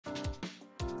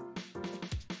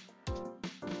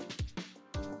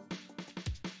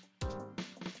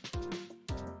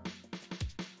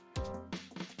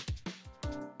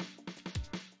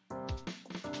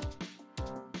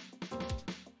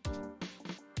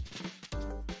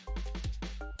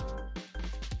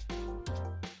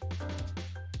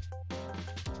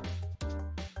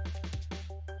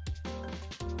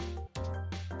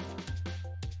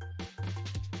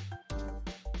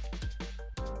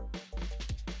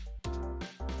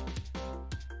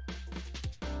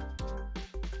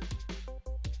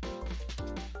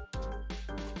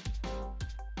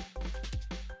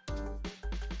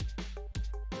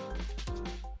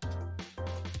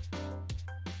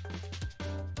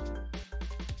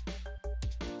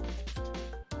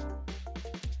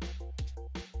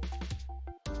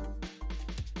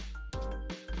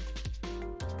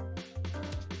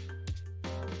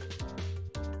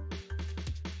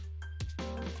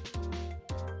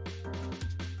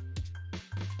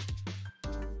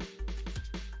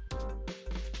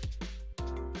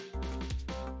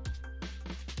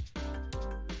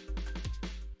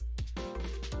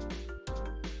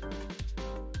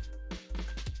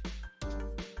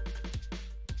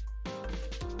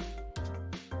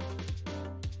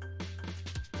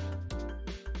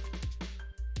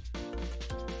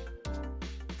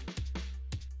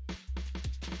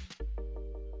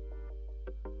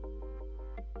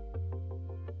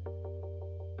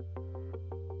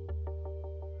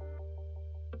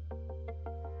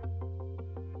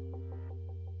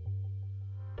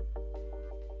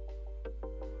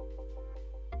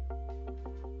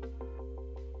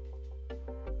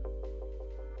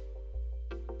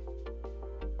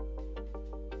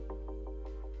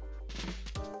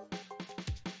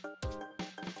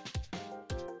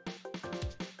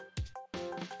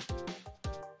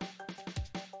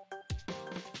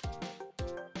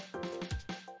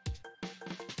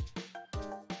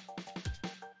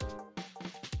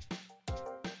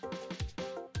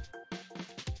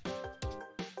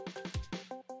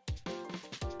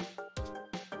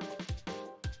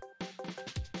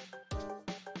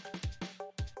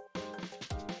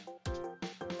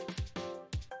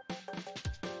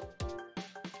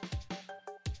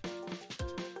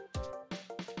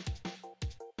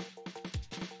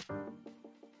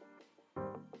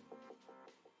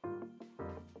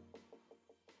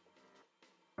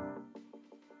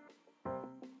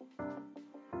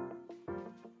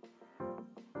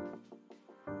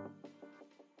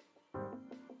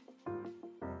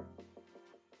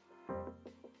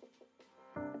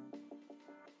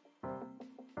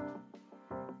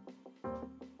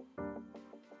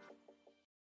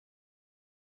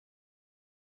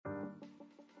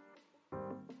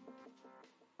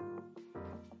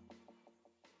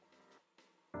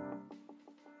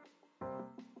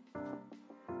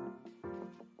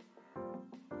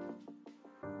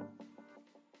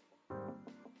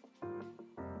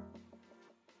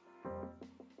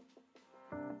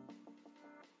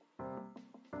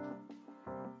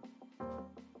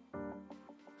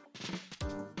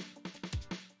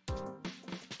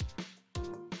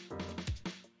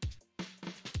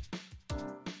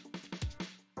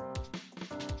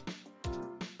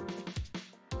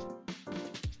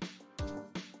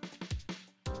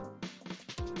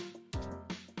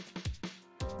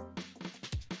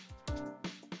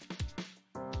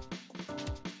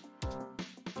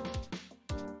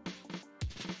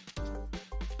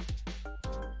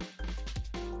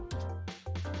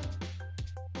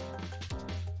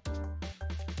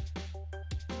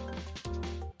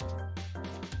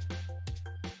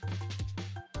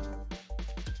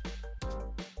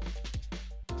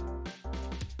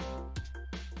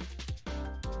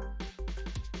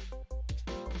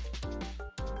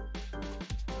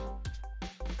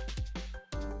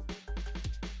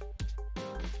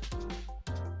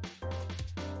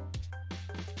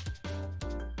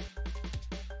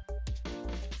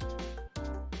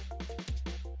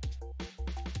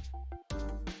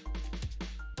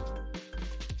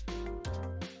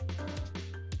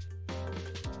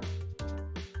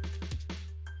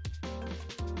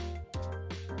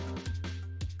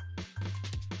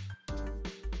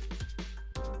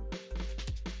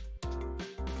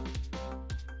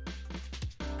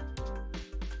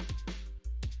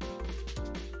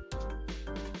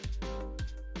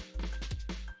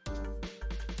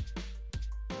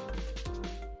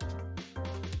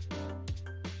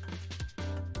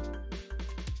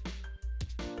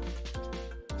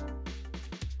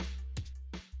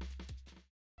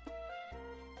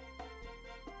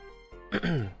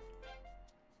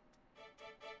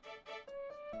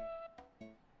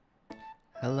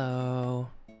Hello.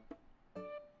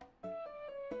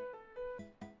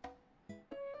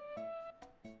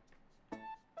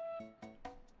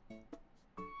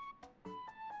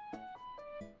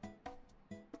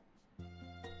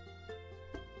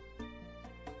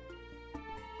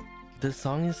 This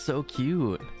song is so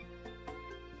cute.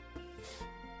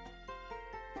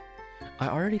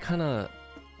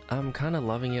 I'm kind of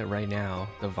loving it right now,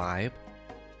 the vibe.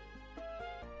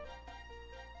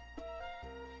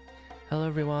 Hello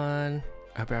everyone.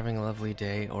 I hope you're having a lovely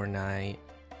day or night.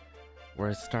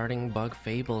 We're starting Bug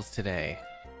Fables today.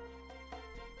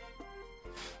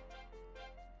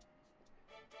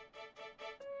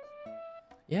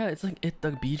 Yeah, it's like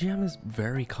the BGM is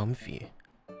very comfy.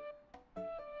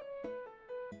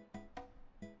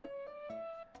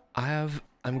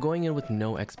 I'm going in with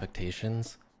no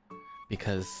expectations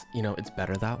because, you know, it's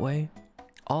better that way.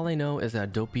 All I know is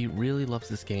that Doppi really loves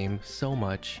this game so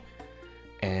much,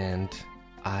 and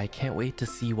I can't wait to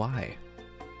see why.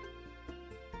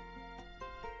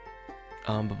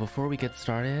 But before we get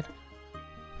started,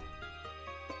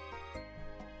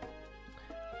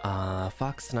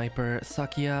 Fox Sniper,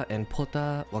 Sakia, and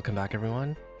Pota, welcome back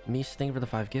everyone. Mish, thank you for the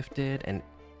 5 gifted, and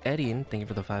Erin, thank you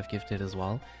for the 5 gifted as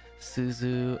well.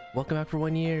 Suzu, welcome back for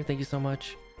 1 year, thank you so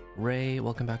much. Ray,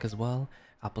 welcome back as well.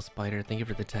 Apple Spider, thank you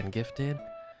for the 10 gifted.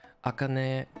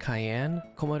 Akane, Cayenne,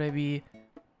 Komorebi,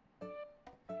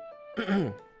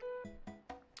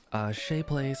 Shay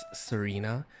Plays,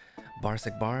 Serena,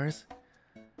 Barsik Bars,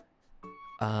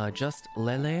 Just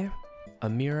Lele,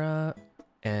 Amira,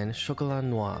 and Chocolat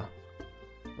Noir.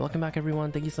 Welcome back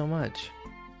everyone, thank you so much.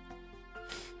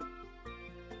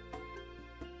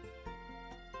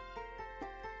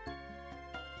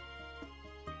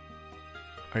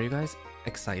 Are you guys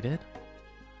excited?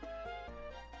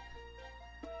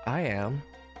 I am.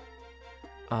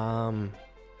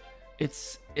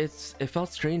 It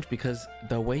felt strange because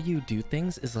the way you do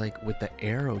things is like with the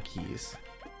arrow keys.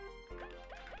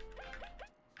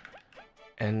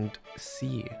 And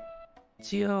C.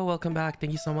 Gio, welcome back.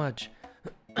 Thank you so much.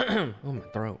 Oh, my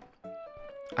throat.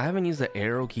 I haven't used the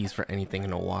arrow keys for anything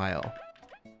in a while.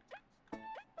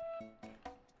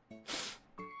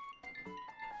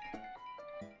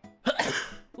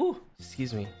 Ooh,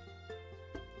 excuse me.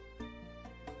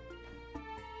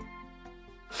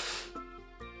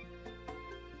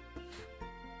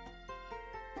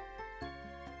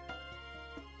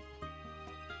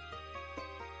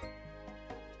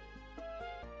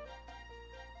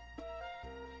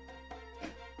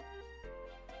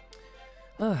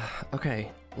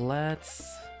 Okay,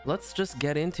 let's just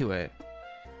get into it.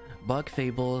 Bug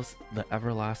Fables, the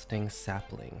Everlasting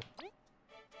Sapling.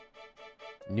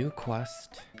 New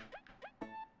quest.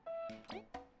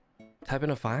 Type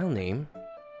in a file name.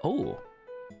 Oh,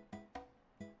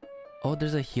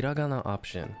 there's a hiragana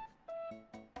option.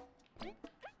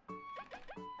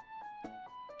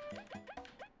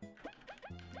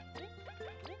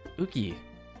 Uki.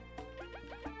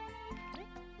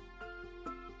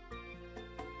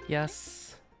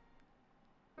 Yes.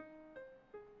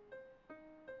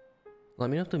 Let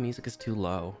me know if the music is too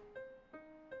low.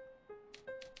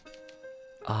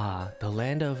 Ah, the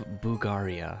land of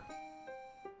Bulgaria.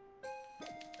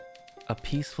 A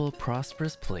peaceful,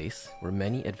 prosperous place where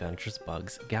many adventurous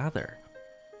bugs gather.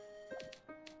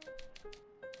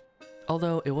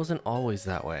 Although it wasn't always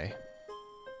that way.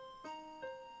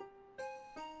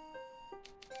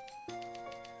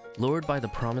 Lured by the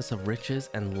promise of riches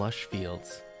and lush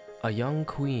fields, a young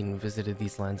queen visited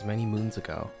these lands many moons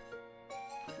ago.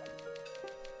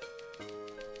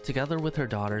 Together with her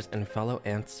daughters and fellow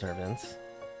ant servants,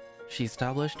 she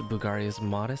established Bulgaria's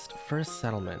modest first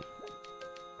settlement.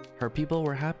 Her people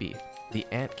were happy, the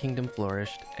ant kingdom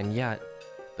flourished, and yet,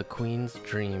 the queen's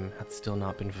dream had still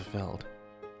not been fulfilled.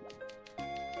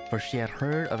 For she had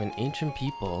heard of an ancient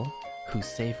people who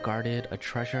safeguarded a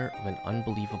treasure of an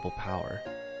unbelievable power.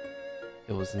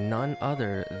 It was none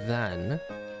other than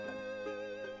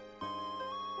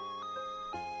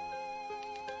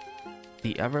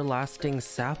the Everlasting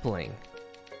Sapling.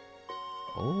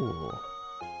 Oh.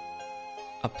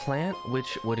 A plant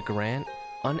which would grant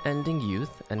unending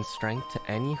youth and strength to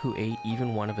any who ate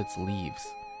even one of its leaves.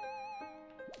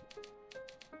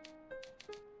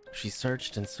 She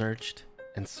searched and searched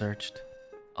and searched.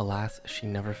 Alas, she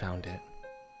never found it.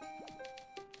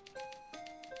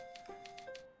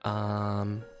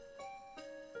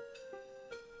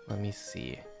 Let me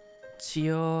see.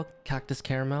 Chio, Cactus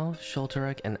Caramel,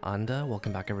 Shulturek, and Anda,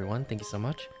 welcome back everyone, thank you so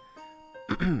much.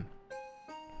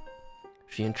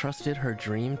 She entrusted her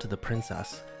dream to the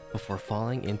princess, before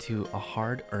falling into a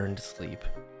hard-earned sleep.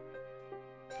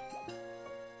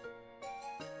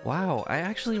 Wow, I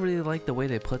actually really like the way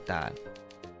they put that.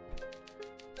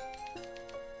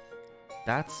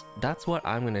 That's how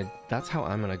I'm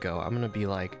gonna go. I'm gonna be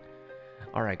like,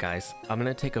 all right guys, I'm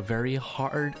gonna take a very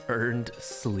hard-earned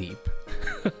sleep.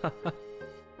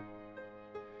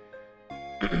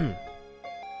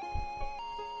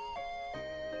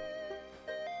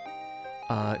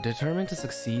 Determined to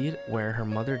succeed where her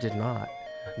mother did not,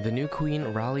 the new queen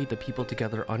rallied the people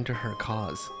together under her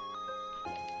cause.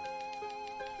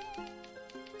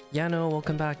 Yano,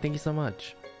 welcome back, thank you so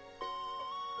much.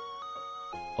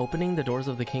 Opening the doors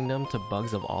of the kingdom to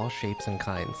bugs of all shapes and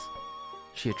kinds,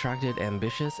 she attracted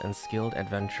ambitious and skilled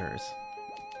adventurers.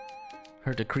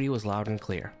 Her decree was loud and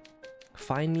clear.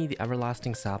 Find me the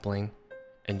everlasting sapling,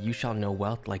 and you shall know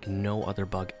wealth like no other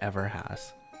bug ever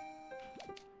has.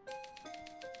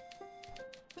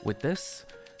 With this,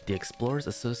 the Explorers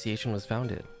Association was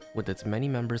founded, with its many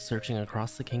members searching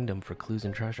across the kingdom for clues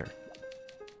and treasure.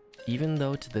 Even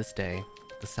though to this day,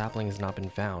 the sapling has not been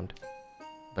found,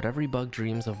 but every bug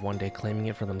dreams of one day claiming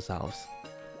it for themselves.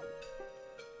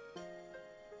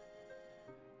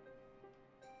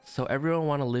 So everyone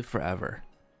want to live forever.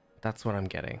 That's what I'm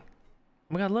getting.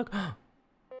 Oh my god, look!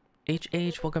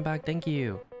 HH, welcome back, thank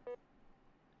you!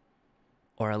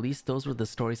 Or at least those were the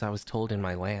stories I was told in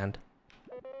my land.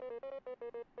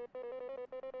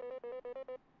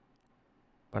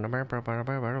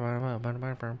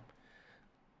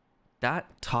 That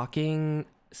talking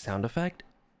sound effect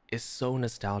is so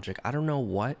nostalgic. I don't know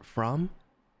what from.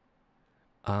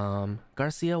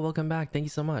 Garcia, welcome back. Thank you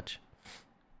so much.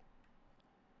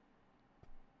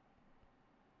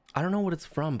 I don't know what it's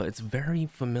from, but it's very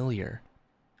familiar.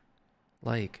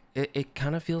 Like, it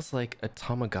kind of feels like a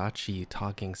Tamagotchi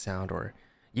talking sound, or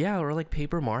yeah, or like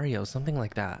Paper Mario, something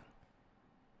like that.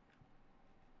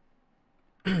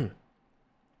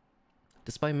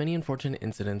 Despite many unfortunate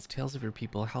incidents, tales of your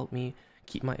people help me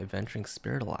keep my adventuring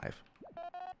spirit alive.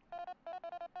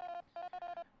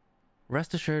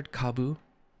 Rest assured, Kabu,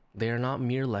 they are not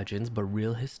mere legends, but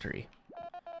real history.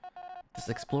 This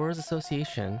Explorers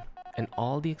Association and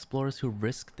all the explorers who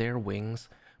risk their wings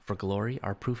for glory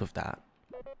are proof of that.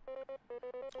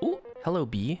 Ooh, hello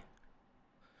B.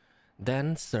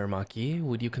 Then, Sir Maki,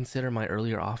 would you consider my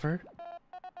earlier offer?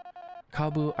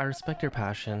 Kabu, I respect your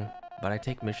passion, but I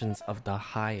take missions of the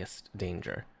highest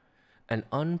danger. An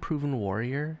unproven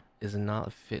warrior is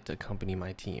not fit to accompany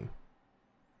my team.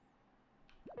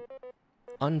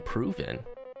 Unproven?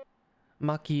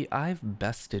 Maki, I've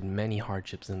bested many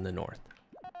hardships in the north.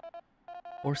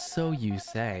 Or so you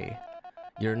say.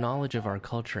 Your knowledge of our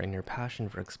culture and your passion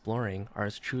for exploring are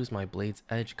as true as my blade's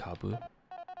edge, Kabu.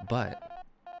 But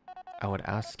I would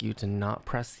ask you to not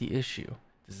press the issue.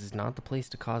 This is not the place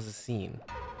to cause a scene.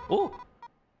 Oh!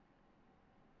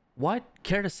 What?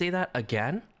 Care to say that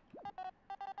again?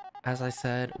 As I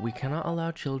said, we cannot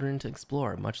allow children to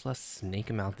explore, much less snake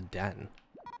them out the den.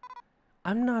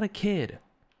 I'm not a kid.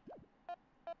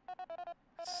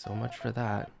 So much for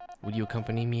that. Would you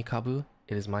accompany me, Kabu?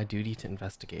 It is my duty to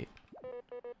investigate.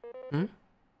 Hmm?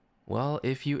 Well,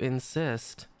 if you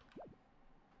insist.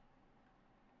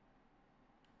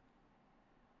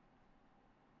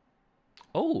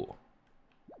 Oh!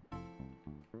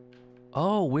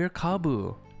 Oh, we're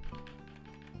Kabu.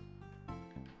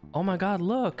 Oh my god,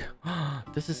 look!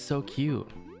 This is so cute.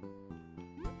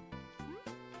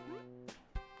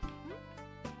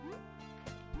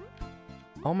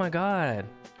 Oh my god.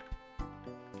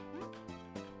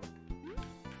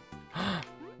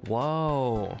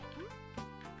 Whoa.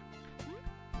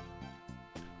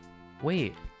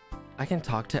 Wait, I can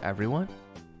talk to everyone?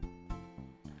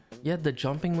 Yeah, the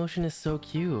jumping motion is so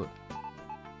cute.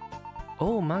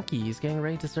 Oh, Maki, he's getting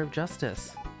ready to serve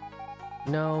justice.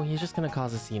 No, he's just gonna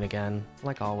cause a scene again,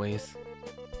 like always.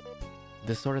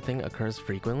 This sort of thing occurs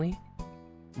frequently?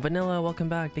 Vanilla, welcome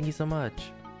back, thank you so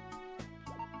much.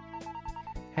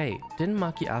 Hey, didn't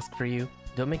Maki ask for you?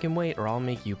 Don't make him wait or I'll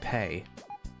make you pay.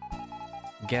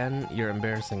 Again, you're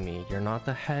embarrassing me. You're not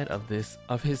the head of his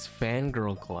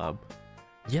fangirl club.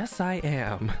 Yes, I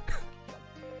am.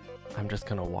 I'm just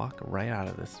gonna walk right out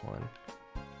of this one.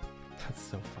 That's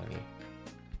so funny.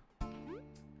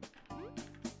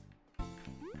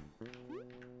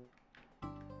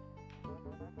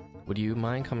 Would you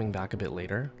mind coming back a bit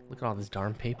later? Look at all this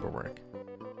darn paperwork.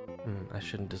 I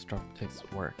shouldn't disrupt his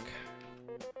work.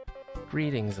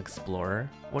 Greetings, explorer.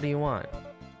 What do you want?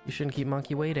 You shouldn't keep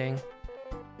Monkey waiting.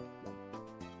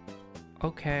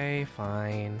 Okay,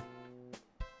 fine.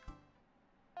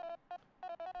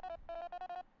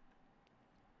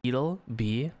 Beetle,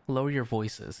 B, lower your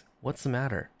voices. What's the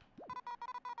matter?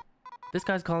 This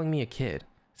guy's calling me a kid.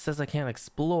 Says I can't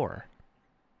explore.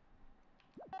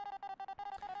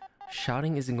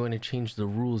 Shouting isn't going to change the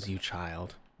rules, you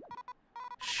child.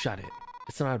 Shut it.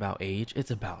 It's not about age,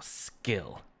 it's about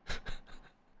skill.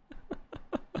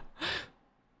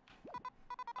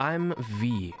 I'm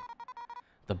V,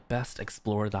 the best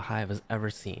explorer the Hive has ever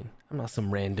seen. I'm not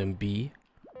some random bee.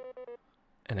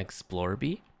 An explorer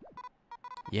bee?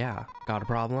 Yeah, got a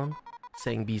problem?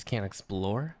 Saying bees can't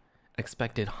explore?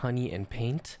 Expected honey and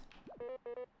paint?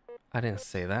 I didn't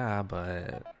say that,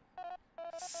 but...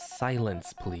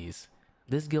 Silence, please.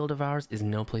 This guild of ours is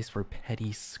no place for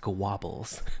petty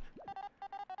squabbles.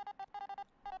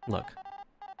 Look.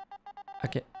 I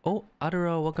can't... Oh,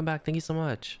 Adoro, welcome back. Thank you so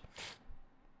much.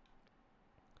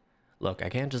 Look, I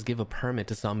can't just give a permit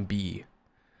to some bee.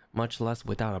 Much less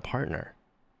without a partner.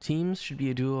 Teams should be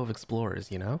a duo of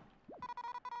explorers, you know?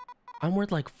 I'm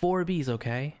worth like 4 bees,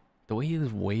 okay? The way he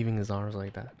was waving his arms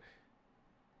like that.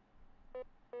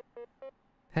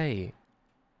 Hey,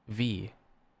 V.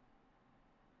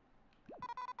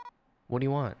 What do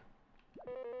you want?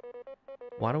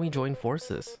 Why don't we join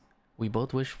forces? We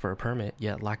both wish for a permit,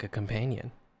 yet lack a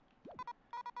companion.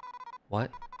 What?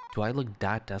 Do I look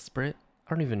that desperate?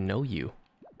 I don't even know you.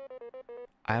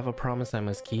 I have a promise I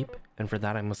must keep, and for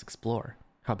that I must explore.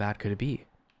 How bad could it be?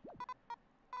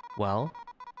 Well,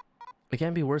 it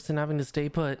can't be worse than having to stay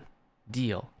put.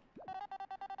 Deal.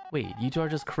 Wait, you two are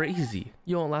just crazy.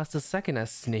 You won't last a second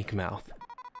as Snake Mouth.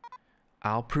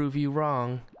 I'll prove you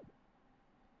wrong.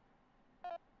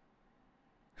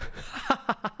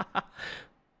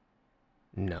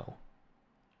 No.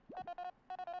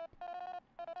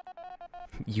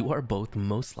 You are both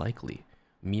most likely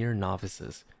mere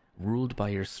novices, ruled by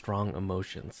your strong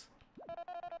emotions.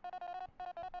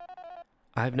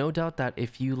 I have no doubt that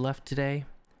if you left today,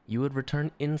 you would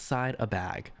return inside a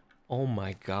bag. Oh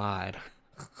my god.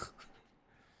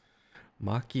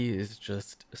 Maki is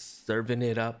just serving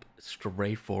it up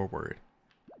straightforward.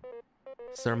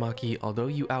 Sir Maki, although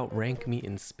you outrank me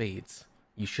in spades,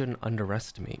 you shouldn't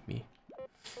underestimate me.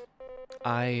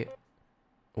 I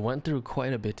went through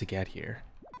quite a bit to get here.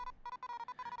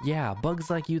 Yeah,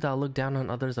 bugs like you that look down on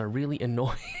others are really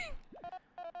annoying.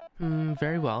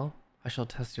 Very well. I shall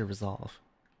test your resolve.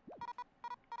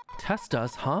 Test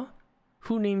us, huh?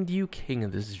 Who named you king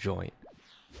of this joint?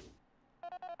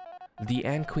 The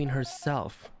Ant Queen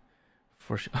herself.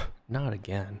 Not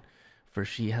again. For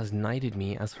she has knighted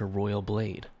me as her royal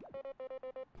blade.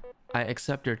 I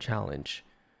accept your challenge.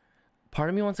 Part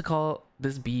of me wants to call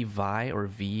this bee Vi or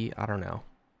V. I don't know.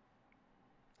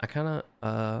 I kind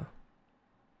of,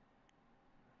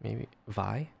 maybe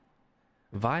Vi?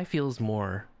 Vi feels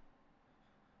more...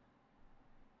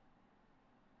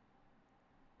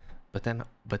 But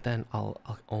then I'll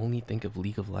only think of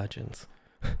League of Legends.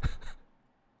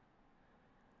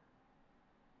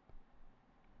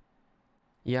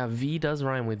 Yeah, V does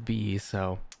rhyme with B,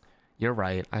 so you're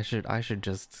right. I should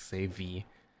just say V.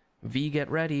 V,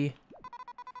 get ready.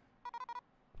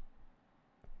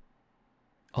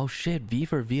 Oh shit, V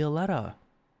for Violeta.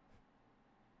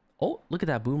 Oh, look at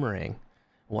that boomerang.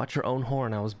 Watch your own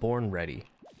horn, I was born ready.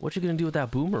 What you gonna do with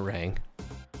that boomerang?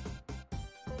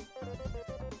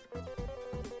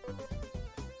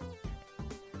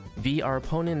 V, our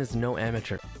opponent is no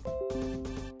amateur.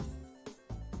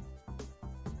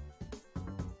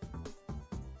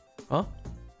 Huh?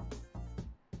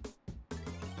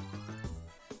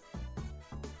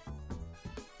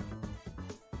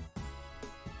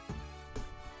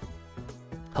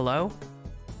 Hello?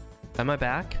 Am I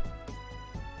back?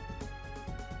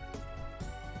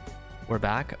 We're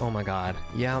back? Oh my god.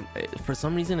 Yeah, for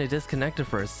some reason it disconnected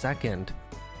for a second.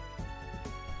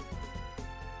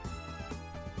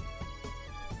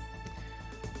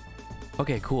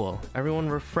 Okay, cool. Everyone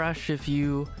refresh if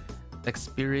you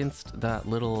experienced that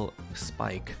little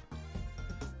spike.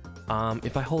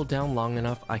 If I hold down long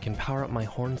enough, I can power up my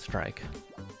horn strike.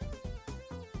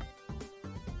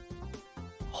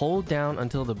 Hold down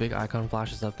until the big icon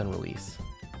flashes up, then release.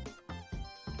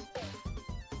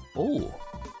 Oh,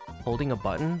 holding a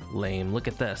button? Lame. Look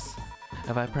at this.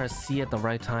 If I press C at the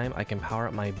right time, I can power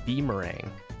up my beamerang.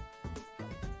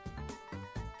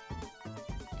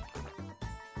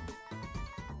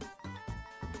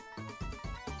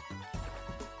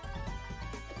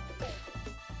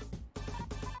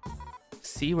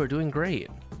 See, we're doing great.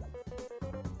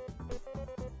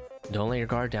 Don't let your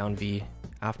guard down, V.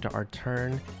 After our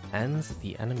turn ends,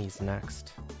 the enemy's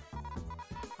next.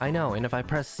 I know, and if I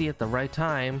press C at the right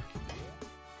time...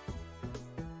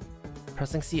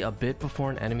 Pressing C a bit before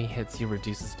an enemy hits you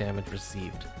reduces damage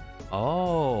received.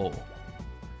 Oh!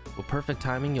 With perfect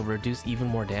timing, you'll reduce even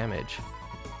more damage.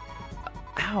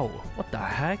 Ow! What the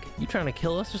heck? You trying to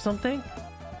kill us or something?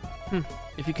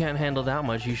 If you can't handle that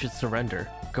much, you should surrender.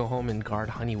 Go home and guard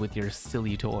honey with your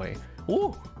silly toy.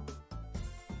 Ooh!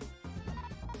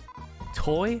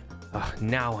 Toy? Ugh,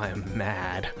 now I'm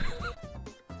mad.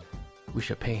 We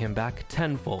should pay him back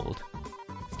tenfold.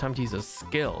 It's time to use a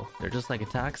skill. They're just like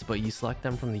attacks, but you select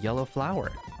them from the yellow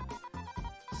flower.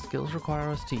 Skills require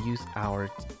us to use our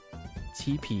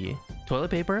TP.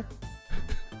 Toilet paper?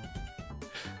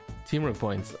 Teamwork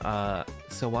points.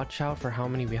 So watch out for how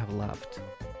many we have left.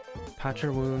 Patch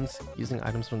your wounds using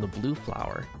items from the blue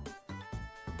flower.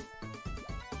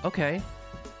 Okay.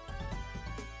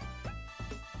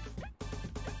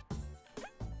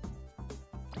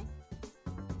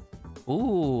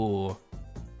 Ooh.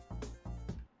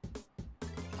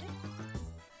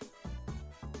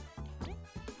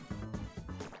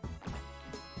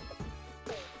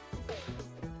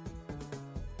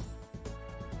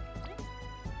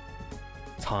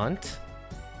 Taunt?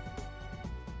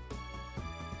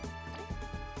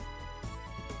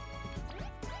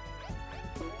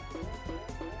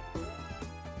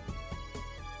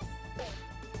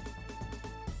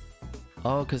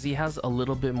 Oh, because he has a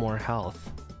little bit more health.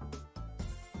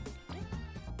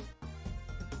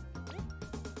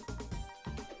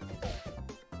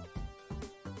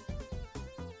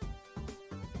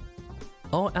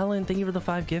 Oh, Ellen, thank you for the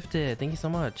 5 gifted. Thank you so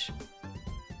much.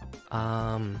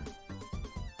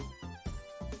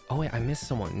 Oh wait, I missed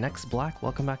someone. Next Black,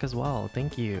 welcome back as well.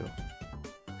 Thank you.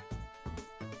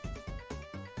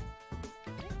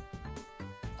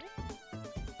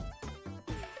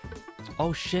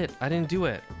 Oh shit, I didn't do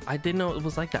it. I didn't know it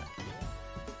was like that.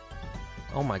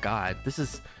 Oh my god, this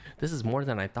is more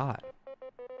than I thought.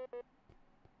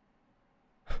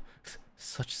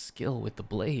 Such skill with the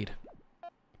blade.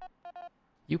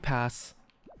 You pass.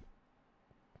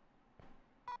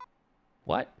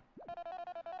 What?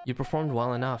 You performed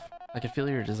well enough. I could feel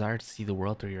your desire to see the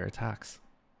world through your attacks.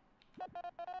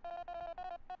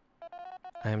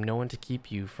 I am no one to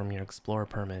keep you from your explorer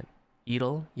permit.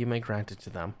 Edel, you may grant it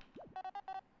to them.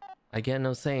 I get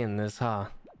no say in this, huh?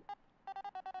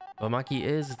 But Maki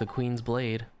is the queen's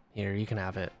blade. Here, you can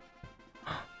have it.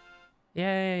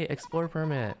 Yay, explorer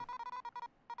permit.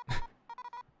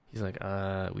 He's like,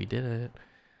 we did it.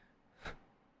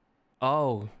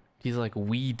 Oh, he's like,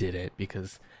 we did it,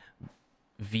 because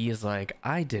V is like,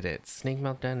 I did it.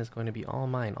 Snakemouth Den is going to be all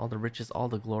mine. All the riches, all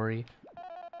the glory.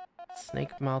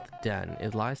 Snakemouth Den.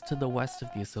 It lies to the west of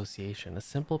the association. A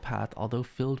simple path, although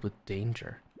filled with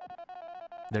danger.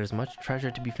 There's much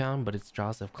treasure to be found, but its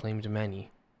jaws have claimed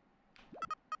many.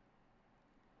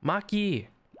 Maki!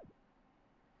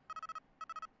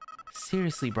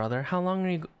 Seriously, brother, how long are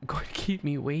you going to keep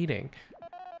me waiting?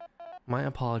 My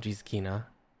apologies, Kina.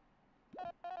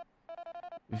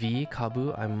 V,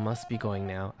 Kabu, I must be going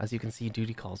now. As you can see,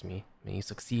 duty calls me. May you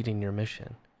succeed in your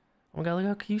mission. Oh my god, look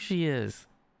how cute she is.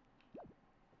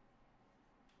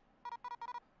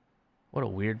 What a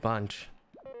weird bunch.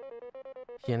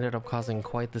 He ended up causing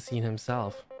quite the scene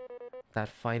himself. That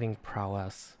fighting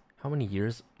prowess. How many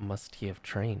years must he have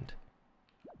trained?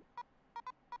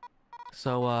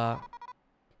 So,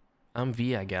 I'm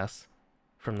V, I guess.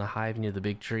 From the hive near the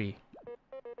big tree.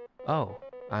 Oh.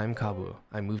 I'm Kabu.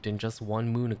 I moved in just 1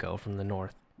 moon ago from the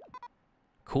north.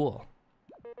 Cool.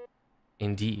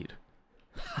 Indeed.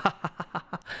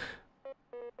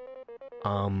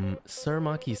 Sir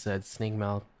Maki said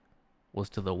Snakemouth was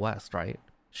to the west, right?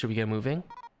 Should we get moving?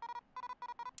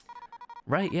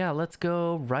 Right, yeah, let's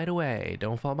go right away.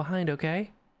 Don't fall behind,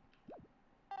 okay?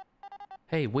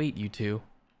 Hey, wait, you two.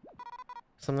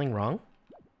 Something wrong?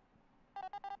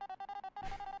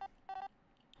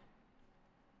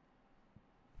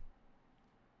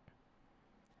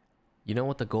 You know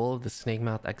what the goal of the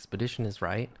Snakemouth expedition is,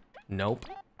 right? Nope.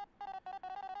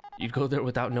 You'd go there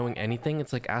without knowing anything?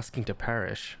 It's like asking to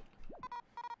perish.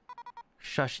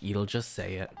 Shush, Edel, just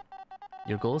say it.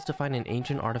 Your goal is to find an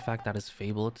ancient artifact that is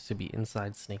fabled to be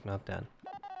inside Snakemouth Den.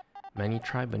 Many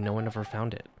tried, but no one ever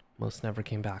found it. Most never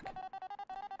came back.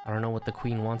 I don't know what the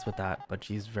queen wants with that, but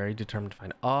she's very determined to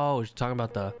find it. Oh, she's talking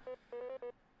about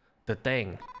the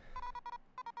thing.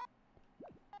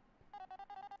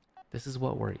 This is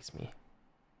what worries me.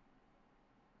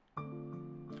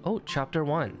 Oh, chapter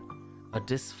 1. A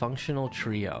dysfunctional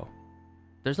trio.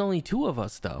 There's only 2 of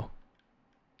us, though.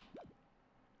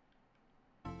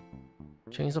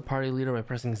 Change the party leader by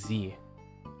pressing Z.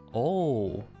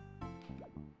 Oh.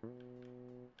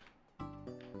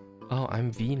 Oh,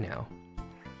 I'm V now.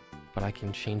 But I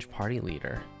can change party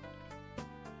leader.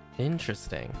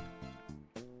 Interesting.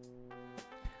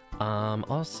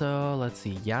 Also, let's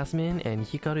see. Yasmin and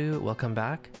Hikaru, welcome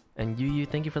back. And you,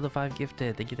 thank you for the 5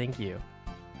 gifted. Thank you, thank you.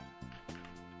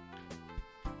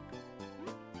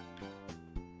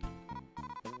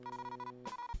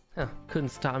 Huh, couldn't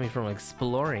stop me from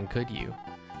exploring, could you?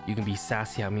 You can be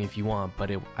sassy at me if you want,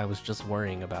 but I was just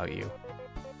worrying about you.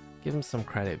 Give him some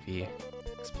credit, V.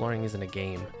 Exploring isn't a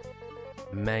game.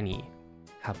 Many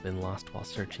have been lost while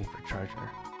searching for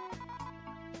treasure.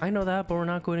 I know that, but we're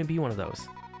not going to be one of those.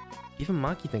 Even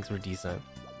Maki thinks we're decent.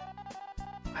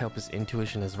 I hope his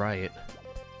intuition is right.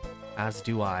 As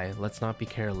do I. Let's not be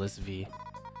careless, V.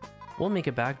 We'll make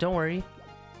it back, don't worry.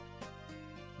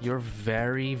 You're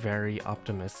very, very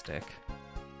optimistic.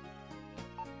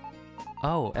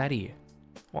 Oh, Eddie.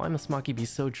 Why must Maki be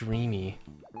so dreamy?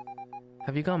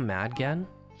 Have you gone mad again?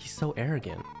 He's so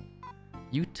arrogant.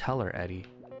 You tell her, Eddie.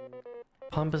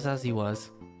 Pompous as he was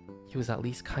at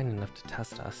least kind enough to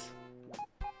test us.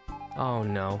 Oh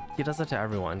no, he does that to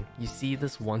everyone. You see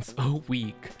this once a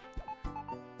week.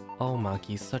 Oh,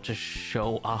 Maki's such a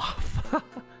show-off.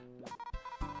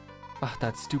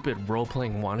 That stupid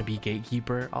role-playing wannabe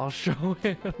gatekeeper. I'll show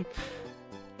him.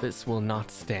 This will not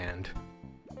stand.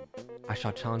 I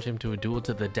shall challenge him to a duel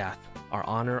to the death. Our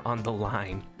honor on the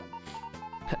line.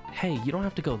 Hey, you don't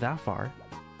have to go that far.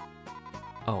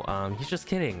 Oh, he's just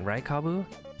kidding, right, Kabu?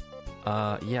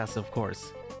 Yes, of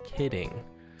course. Kidding.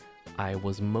 I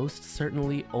was most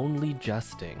certainly only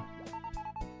jesting.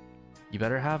 You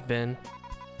better have been.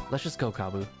 Let's just go,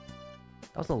 Kabu.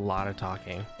 That was a lot of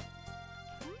talking.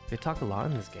 They talk a lot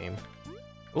in this game.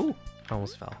 Ooh, I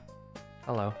almost fell.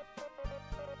 Hello.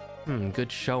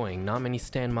 Good showing. Not many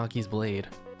stand Maki's blade.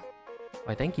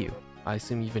 Why, thank you. I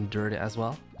assume you've endured it as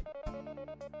well?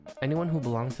 Anyone who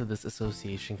belongs to this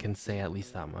association can say at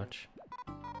least that much.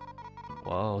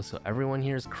 Whoa, so everyone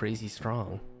here is crazy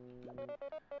strong.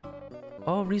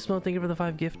 Oh, Rismo, thank you for the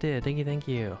 5 gifted. Thank you, thank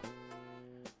you.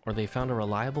 Or they found a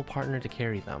reliable partner to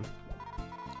carry them.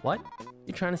 What?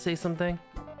 You trying to say something?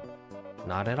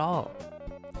 Not at all.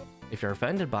 If you're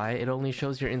offended by it, it only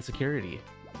shows your insecurity.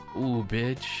 Ooh,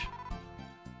 bitch.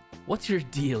 What's your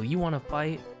deal? You want to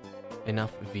fight?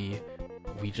 Enough, V.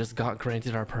 We just got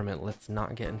granted our permit. Let's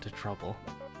not get into trouble.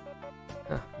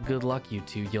 Good luck, you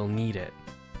two. You'll need it.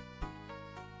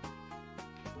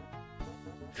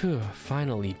 Phew,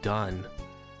 finally done.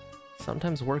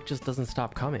 Sometimes work just doesn't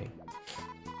stop coming.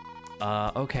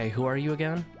 Okay, who are you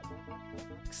again?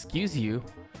 Excuse you,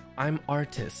 I'm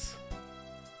Artis,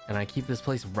 and I keep this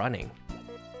place running.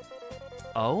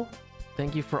 Oh?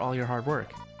 Thank you for all your hard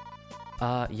work.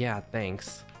 Yeah,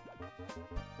 thanks.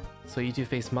 So you two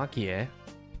face Maki, eh?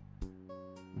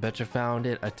 Betcha found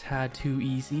it a tad too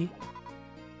easy?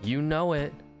 You know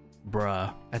it.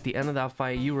 Bruh, at the end of that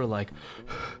fight, you were like...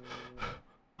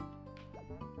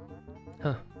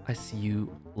 Huh, I see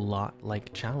you lot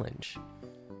like challenge.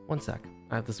 One sec,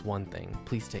 I have this one thing.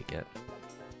 Please take it.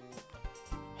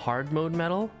 Hard mode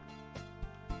medal?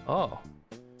 Oh.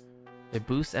 It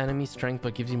boosts enemy strength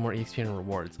but gives you more EXP and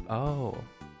rewards. Oh.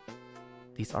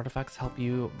 These artifacts help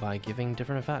you by giving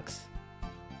different effects.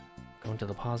 Go into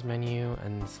the pause menu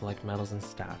and select medals and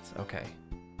stats. Okay.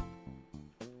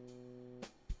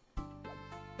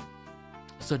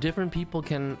 So different people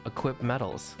can equip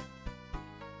medals.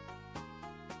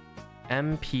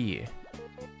 MP.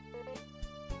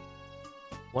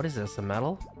 What is this, a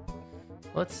medal?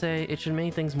 Let's say it should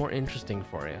make things more interesting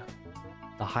for you.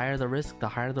 The higher the risk, the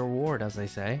higher the reward, as they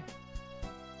say.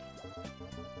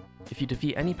 If you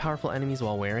defeat any powerful enemies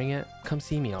while wearing it, come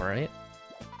see me, alright?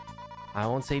 I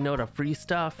won't say no to free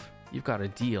stuff. You've got a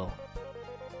deal.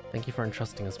 Thank you for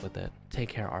entrusting us with it. Take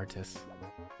care, Artis.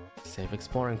 Safe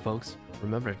exploring, folks.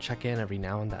 Remember to check in every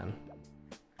now and then.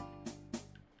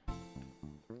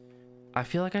 I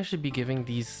feel like I should be giving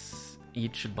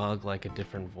each bug like a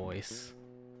different voice.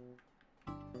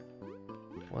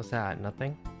 What's that?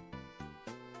 Nothing?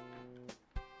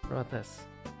 What about this?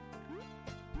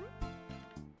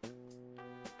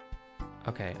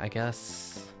 Okay, I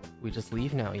guess we just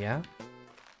leave now, yeah?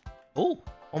 Oh!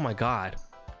 Oh my god.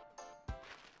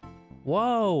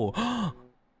 Whoa!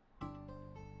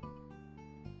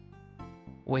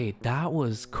 Wait, that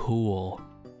was cool.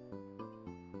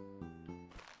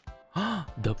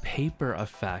 The paper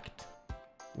effect.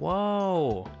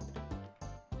 Whoa!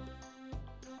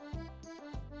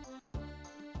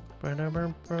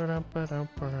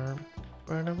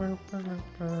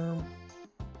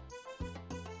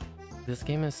 This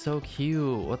game is so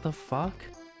cute. What the fuck?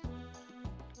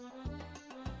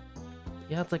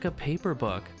 Yeah, it's like a paper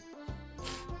book.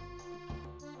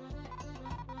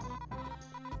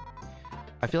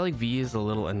 I feel like V is a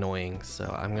little annoying, so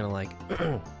I'm gonna like...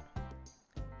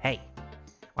 Hey,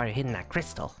 why are you hitting that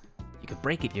crystal? You could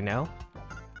break it, you know?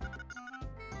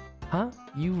 Huh?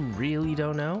 You really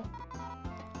don't know?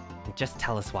 Just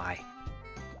tell us why.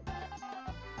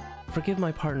 Forgive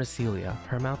my partner Celia.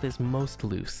 Her mouth is most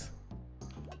loose.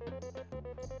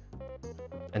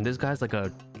 And this guy's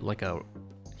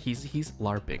he's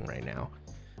LARPing right now.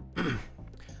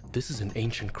 This is an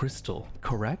ancient crystal,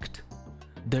 correct?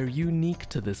 They're unique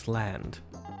to this land.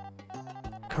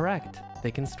 Correct.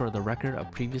 They can store the record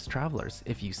of previous travelers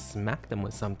if you smack them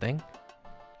with something.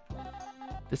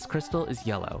 This crystal is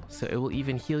yellow, so it will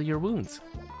even heal your wounds.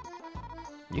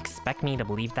 You expect me to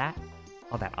believe that?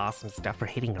 All that awesome stuff for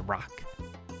hitting a rock.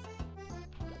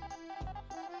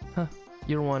 Huh.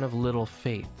 You're one of little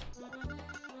faith.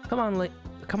 Come on,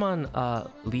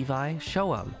 Levi,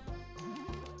 show him.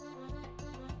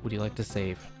 Would you like to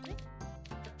save?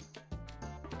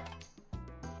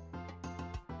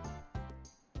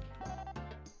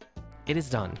 It is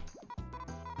done.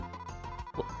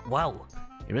 Whoa,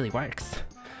 it really works.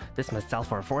 This must sell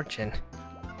for a fortune.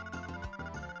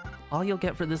 All you'll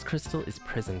get for this crystal is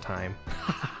prison time.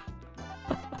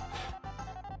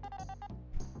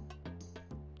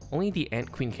 Only the Ant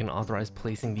Queen can authorize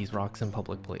placing these rocks in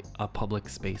public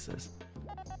spaces.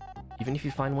 Even if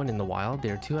you find one in the wild, they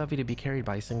are too heavy to be carried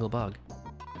by a single bug.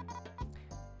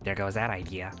 There goes that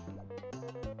idea.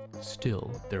 Still,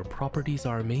 their properties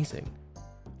are amazing.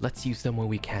 Let's use them when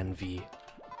we can, V.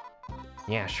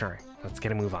 Yeah, sure. Let's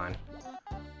get a move on.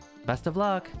 Best of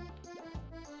luck!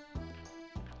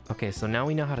 Okay, so now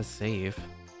we know how to save.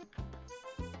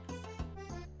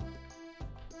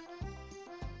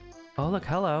 Oh look,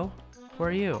 hello! Who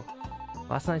are you?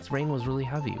 Last night's rain was really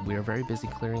heavy. We are very busy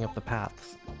clearing up the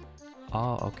paths.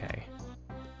 Oh, okay.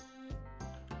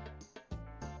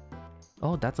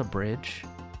 Oh, that's a bridge.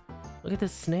 Look at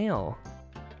this snail!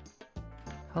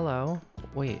 Hello?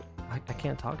 Wait, I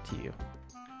can't talk to you.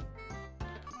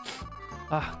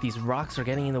 Ah, these rocks are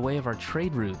getting in the way of our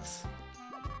trade routes.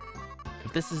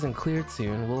 If this isn't cleared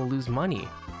soon, we'll lose money.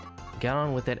 Get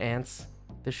on with it, ants.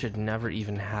 This should never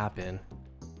even happen.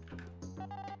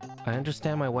 I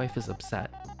understand my wife is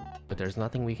upset, but there's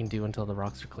nothing we can do until the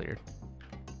rocks are cleared.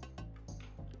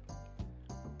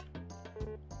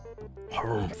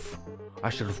 Harumph! I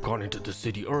should have gone into the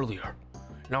city earlier.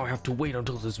 Now I have to wait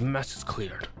until this mess is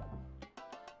cleared.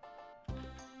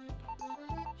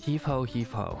 Heave ho,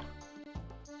 heave ho.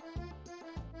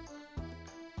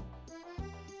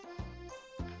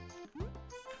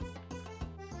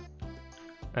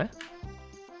 Eh?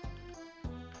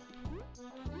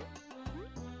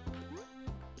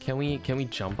 Can we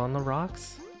jump on the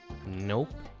rocks?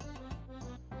 Nope.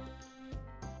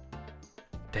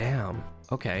 Damn.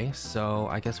 Okay, so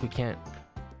I guess we can't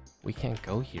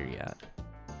go here yet.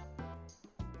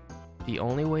 The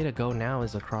only way to go now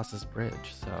is across this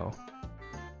bridge, so.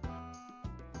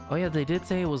 Oh yeah, they did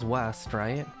say it was west,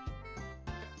 right?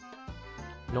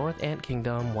 North Ant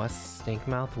Kingdom, West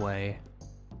Stinkmouth Way,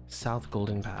 South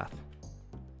Golden Path.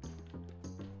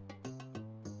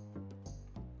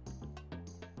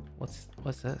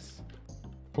 What's this?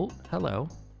 Oh, hello.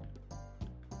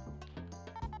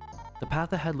 The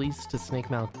path ahead leads to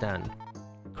Snakemouth Den.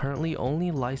 Currently, only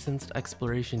licensed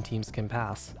exploration teams can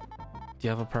pass. Do you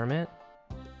have a permit?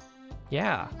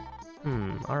 Yeah.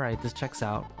 Alright, this checks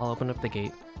out. I'll open up the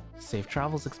gate. Safe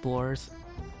travels, explorers.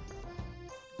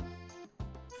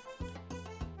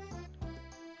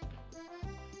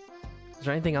 Is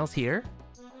there anything else here?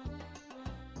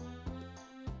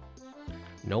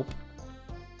 Nope.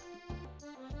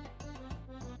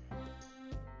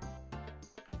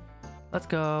 Let's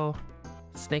go.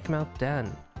 Snakemouth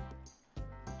Den.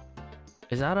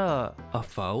 Is that a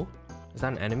foe? Is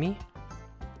that an enemy?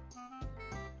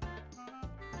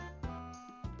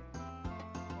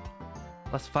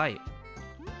 Let's fight.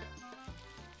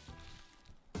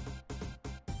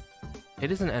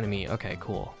 It is an enemy. Okay,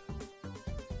 cool.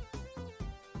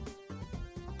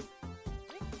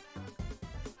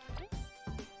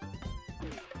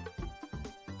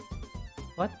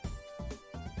 What?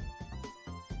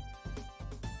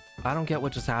 I don't get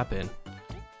what just happened.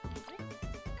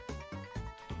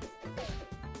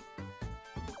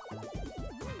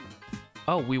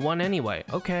 Oh, we won anyway.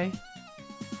 Okay.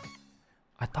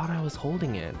 I thought I was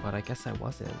holding it, but I guess I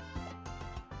wasn't.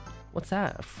 What's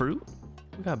that? A fruit?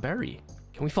 We got a berry.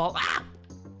 Can we fall? Ah!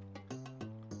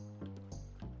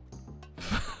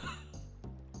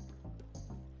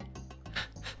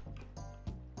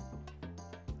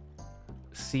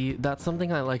 See, that's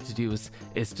something I like to do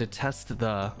is to test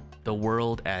the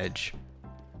world edge.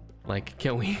 Like,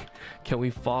 can we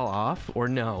fall off or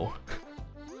no?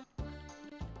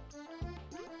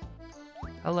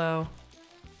 Hello.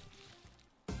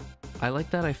 I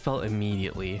like that I fell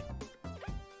immediately.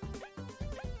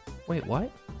 Wait,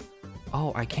 what?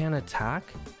 Oh, I can't attack?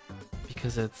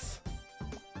 Because it's...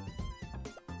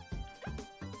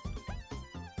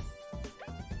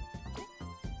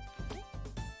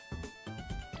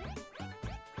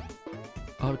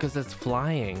 Oh, because it's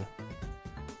flying.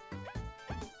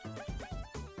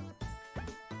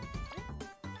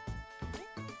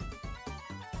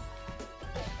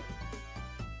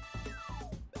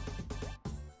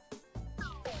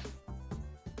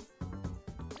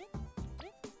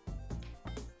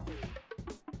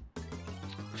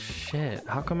 Shit,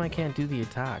 how come I can't do the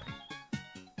attack?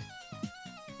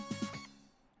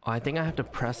 Oh, I think I have to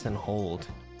press and hold.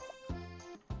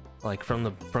 Like from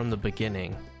the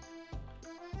beginning.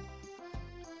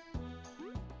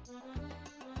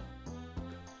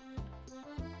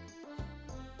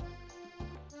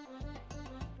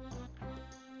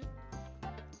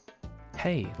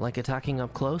 Hey, like attacking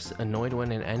up close, annoyed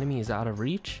when an enemy is out of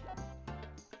reach?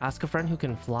 Ask a friend who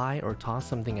can fly or toss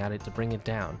something at it to bring it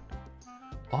down.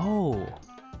 Oh!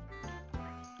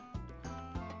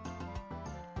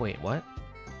 Wait, what?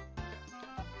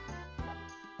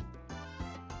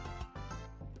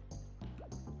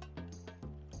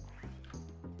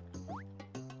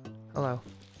 Hello.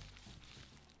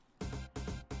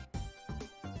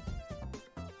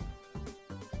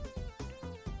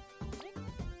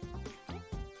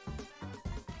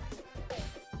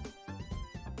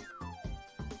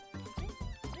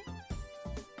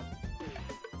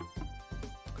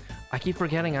 I keep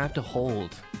forgetting I have to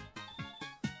hold.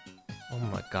 Oh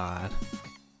my god.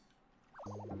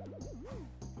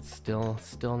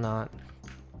 Still not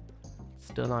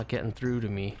getting through to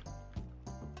me.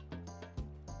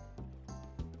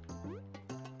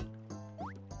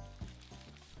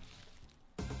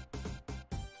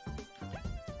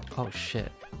 Oh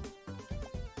shit.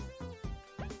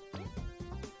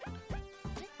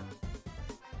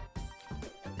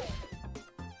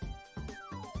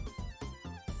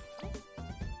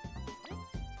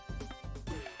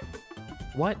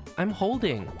 What? I'm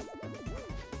holding.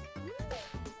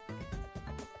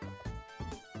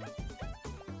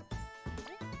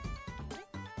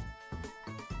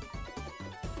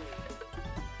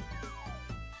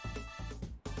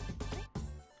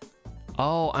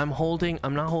 Oh, I'm holding.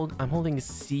 I'm holding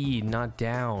C, not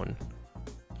down.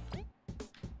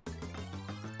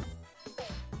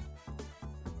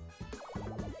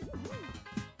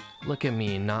 Look at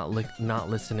me, not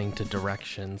listening to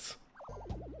directions.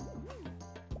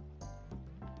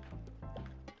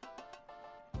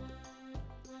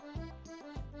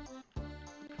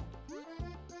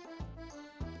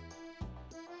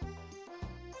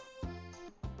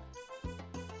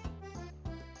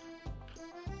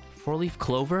 Four-leaf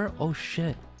clover? Oh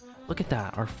shit. Look at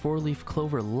that, our four-leaf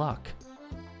clover luck.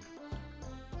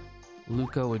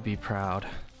 Luca would be proud.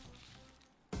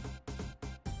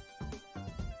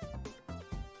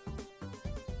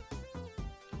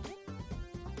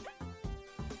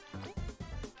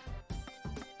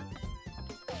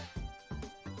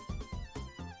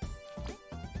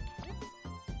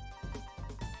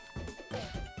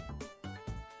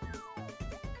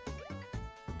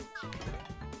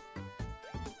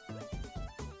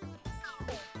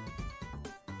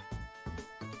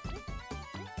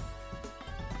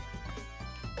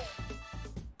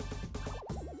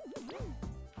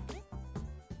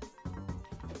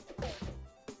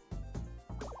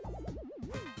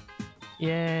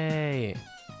 Yay!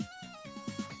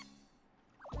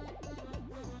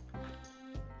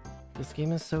 This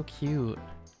game is so cute.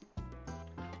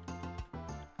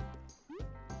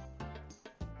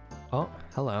 Oh,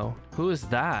 hello. Who is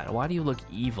that? Why do you look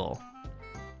evil?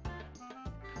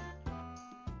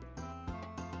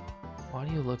 Why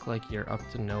do you look like you're up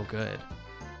to no good?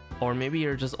 Or maybe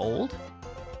you're just old?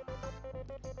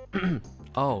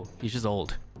 Oh, he's just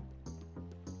old.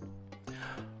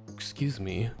 Excuse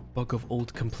me, bug of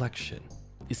old complexion.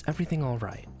 Is everything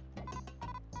alright?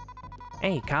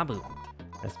 Hey, Kabu.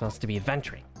 I'm supposed to be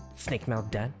adventuring. Snake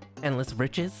Mouth Den? Endless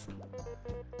riches?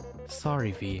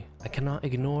 Sorry, V. I cannot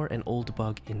ignore an old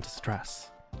bug in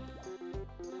distress.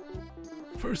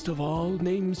 First of all,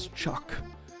 name's Chuck.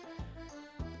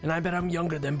 And I bet I'm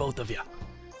younger than both of you.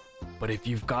 But if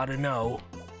you've gotta know,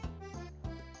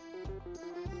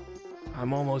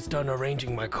 I'm almost done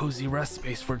arranging my cozy rest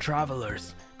space for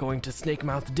travelers going to Snake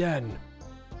Mouth Den.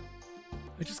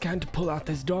 I just can't pull out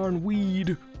this darn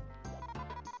weed.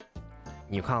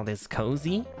 You call this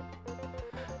cozy?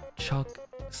 Chuck,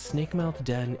 Snake Mouth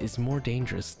Den is more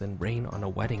dangerous than rain on a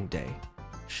wedding day.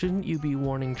 Shouldn't you be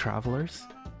warning travelers?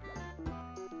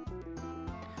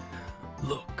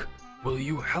 Look, will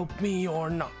you help me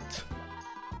or not?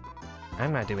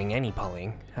 I'm not doing any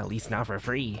pulling, at least not for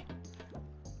free.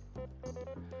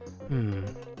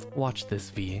 Watch this,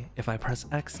 V. If I press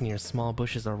X near small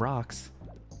bushes or rocks...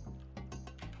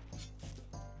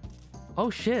 Oh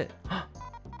shit!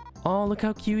 Oh, look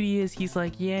how cute he is. He's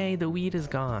like, yay, the weed is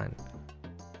gone.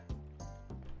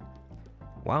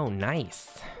 Wow,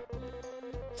 nice.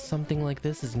 Something like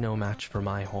this is no match for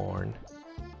my horn.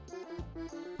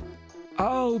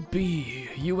 Oh, B,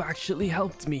 you actually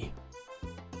helped me.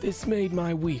 This made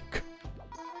my week.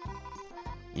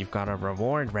 You've got a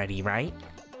reward ready, right?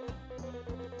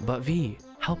 But V,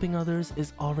 helping others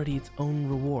is already its own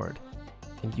reward,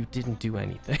 and you didn't do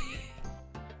anything.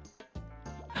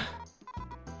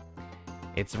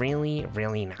 It's really,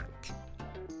 really not.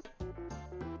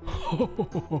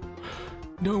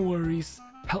 No worries.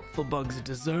 Helpful bugs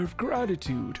deserve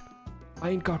gratitude. I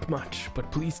ain't got much,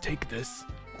 but please take this.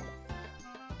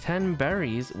 10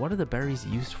 berries? What are the berries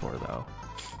used for, though?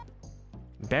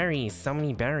 Berries, so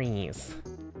many berries.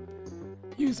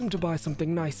 Use them to buy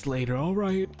something nice later,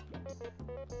 alright?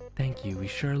 Thank you, we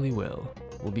surely will.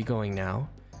 We'll be going now.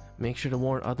 Make sure to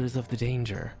warn others of the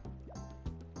danger.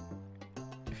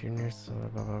 If you're near...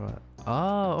 Blah, blah, blah.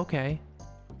 Oh, okay.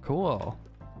 Cool.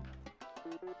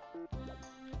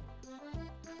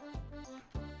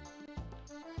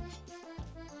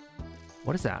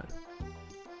 What is that?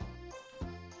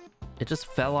 It just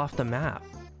fell off the map.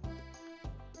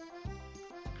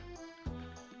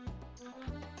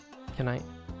 Can I...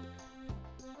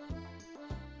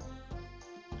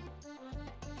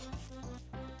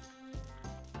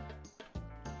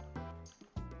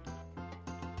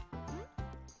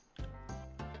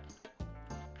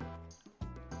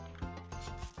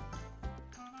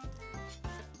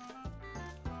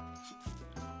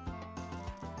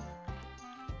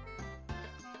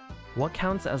 What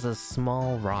counts as a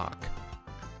small rock?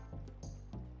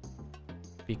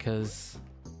 Because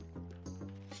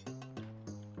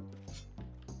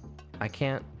I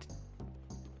can't...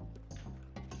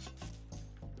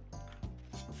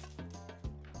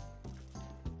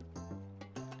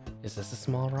 Is this a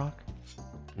small rock?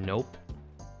 Nope.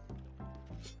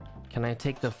 Can I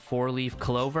take the 4-leaf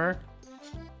clover?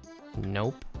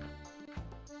 Nope.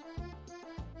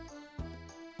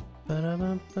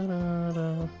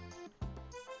 Ba-da-ba-ba-da-da.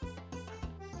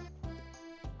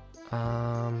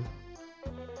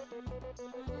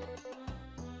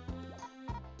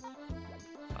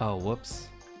 Oh, whoops.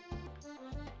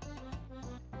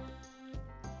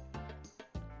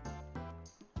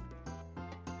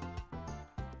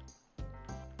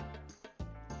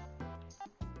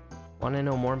 Want to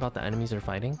know more about the enemies you're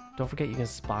fighting? Don't forget you can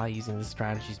spy using the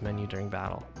strategies menu during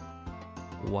battle.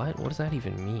 What? What does that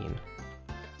even mean?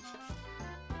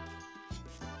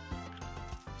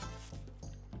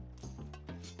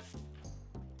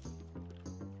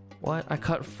 What? I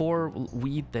cut 4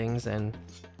 weed things and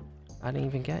I didn't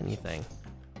even get anything.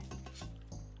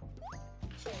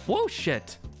 Whoa,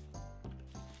 shit!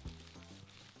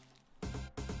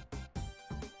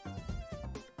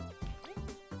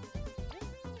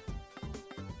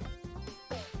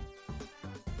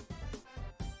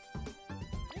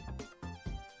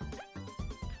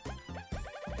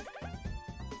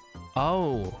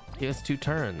 Oh, he has 2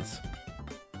 turns.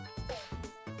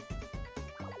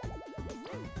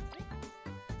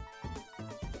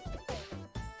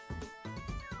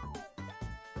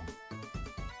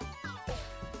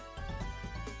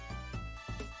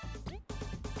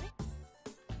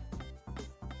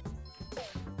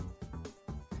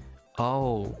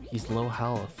 Oh, he's low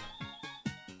health.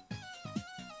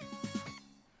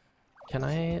 Can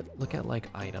I look at like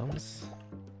items?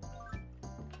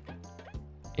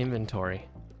 Inventory.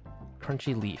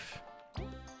 Crunchy leaf.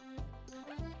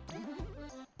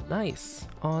 Nice.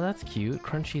 Oh, that's cute.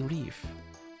 Crunchy leaf.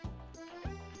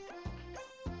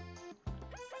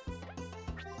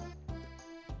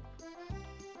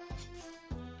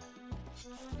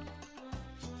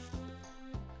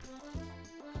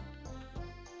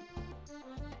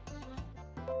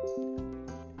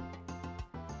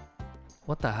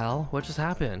 What the hell? What just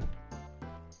happened?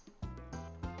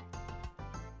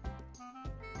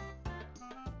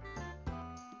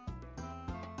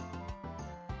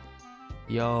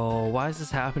 Yo, why is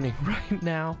this happening right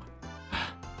now?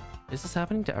 Is this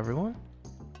happening to everyone?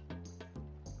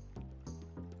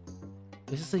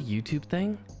 Is this a YouTube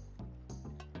thing?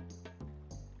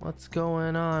 What's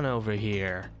going on over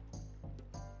here?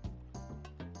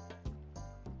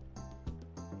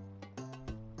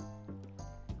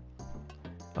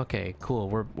 Okay, cool.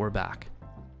 We're back.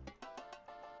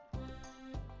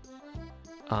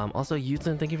 Also,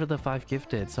 Yutsun, thank you for the 5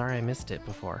 gifted. Sorry I missed it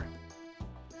before.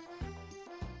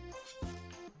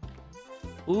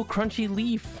 Ooh, crunchy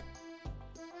leaf.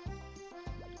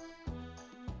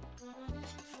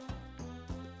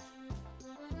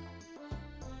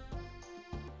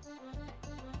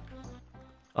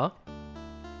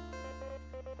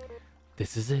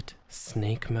 This is it,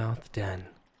 Snake Mouth Den.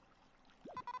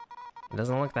 It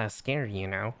doesn't look that scary, you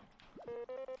know.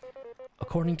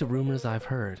 According to rumors I've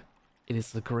heard, it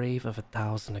is the grave of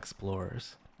 1,000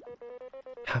 explorers.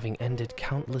 Having ended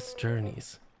countless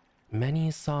journeys, many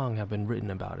a song have been written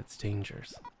about its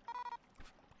dangers.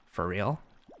 For real?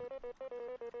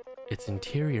 Its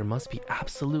interior must be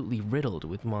absolutely riddled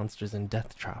with monsters and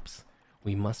death traps.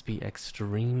 We must be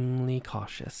extremely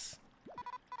cautious.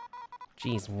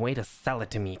 Geez, way to sell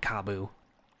it to me, Kabu.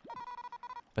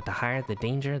 But the higher the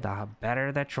danger, the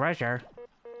better the treasure.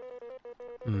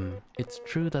 It's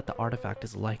true that the artifact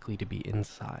is likely to be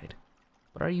inside.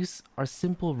 But are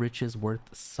simple riches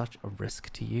worth such a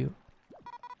risk to you?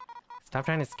 Stop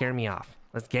trying to scare me off.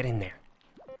 Let's get in there.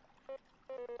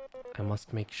 I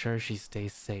must make sure she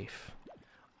stays safe.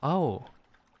 Oh,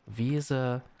 V is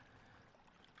a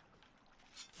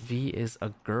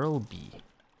girl bee.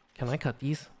 Can I cut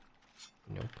these?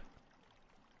 Nope.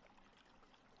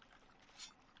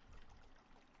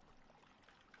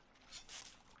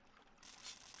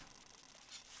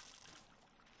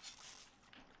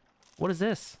 What is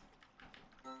this?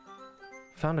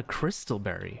 Found a crystal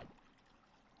berry.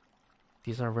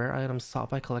 These are rare items sought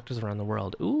by collectors around the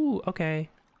world. Ooh, okay.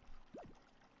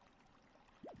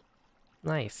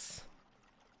 Nice.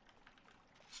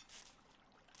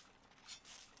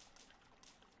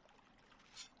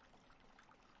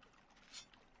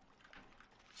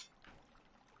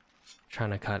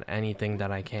 Trying to cut anything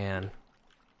that I can.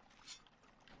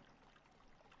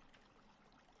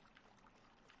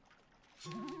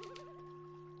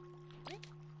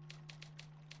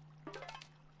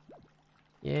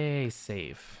 Yay,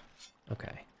 save.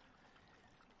 Okay.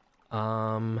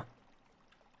 So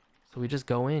we just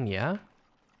go in, yeah?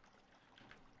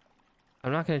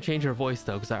 I'm not gonna change her voice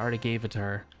though, because I already gave it to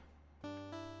her.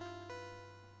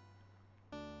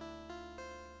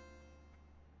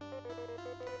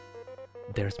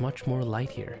 There's much more light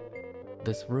here.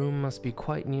 This room must be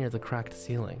quite near the cracked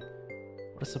ceiling.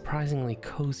 What a surprisingly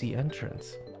cozy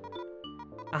entrance.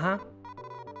 Uh-huh.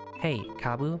 Hey,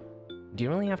 Kabu, do you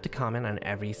really have to comment on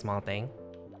every small thing?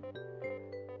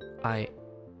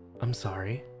 I'm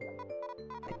sorry.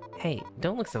 Hey,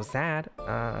 don't look so sad.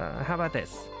 How about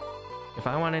this? If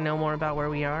I want to know more about where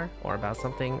we are, or about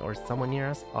something or someone near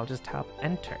us, I'll just tap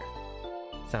enter.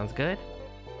 Sounds good?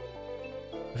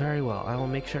 Very well, I will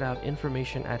make sure to have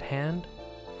information at hand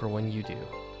for when you do.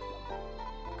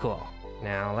 Cool.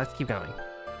 Now let's keep going.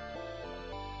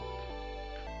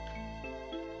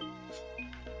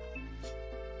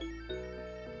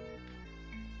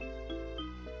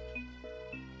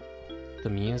 The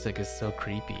music is so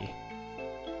creepy.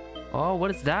 Oh,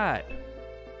 what is that?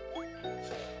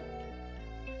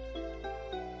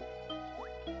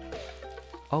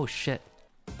 Oh shit.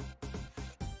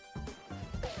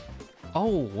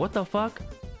 Oh, what the fuck?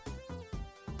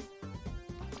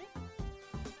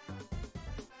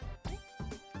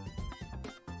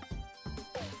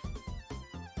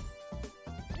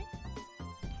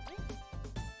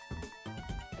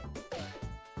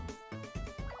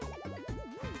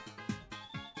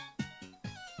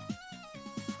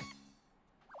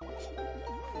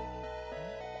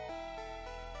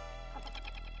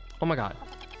 Oh my god.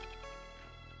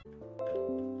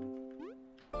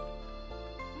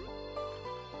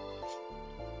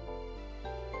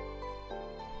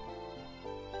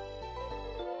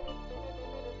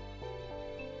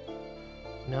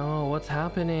 No, what's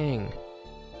happening?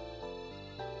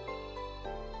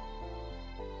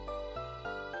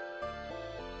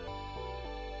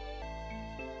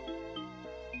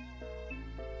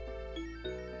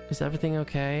 Is everything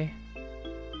okay?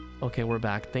 Okay, we're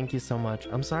back. Thank you so much.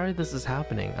 I'm sorry this is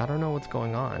happening. I don't know what's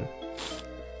going on.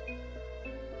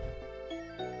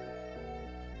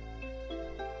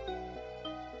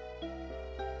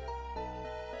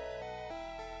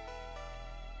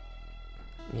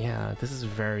 Yeah, this is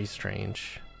very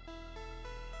strange.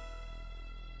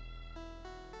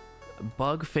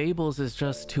 Bug Fables is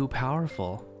just too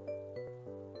powerful.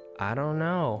 I don't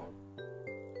know.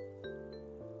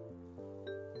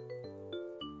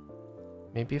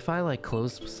 Maybe if I like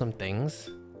close some things,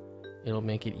 it'll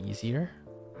make it easier.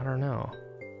 I don't know.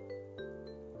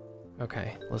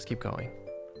 Okay, let's keep going.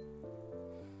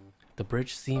 The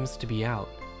bridge seems to be out.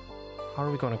 How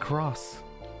are we going to cross?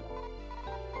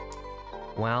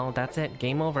 Well, that's it.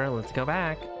 Game over. Let's go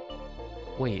back.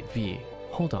 Wait, V.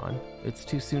 Hold on. It's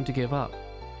too soon to give up.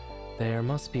 There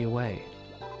must be a way.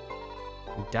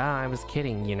 Duh, I was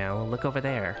kidding, you know. Look over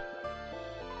there.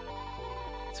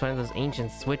 It's one of those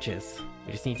ancient switches.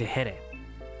 We just need to hit it.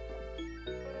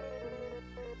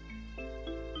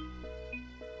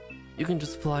 You can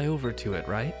just fly over to it,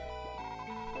 right?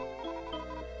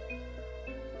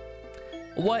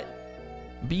 What?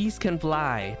 Bees can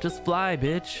fly. Just fly,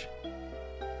 bitch.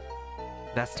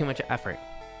 That's too much effort.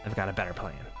 I've got a better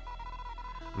plan.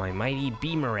 My mighty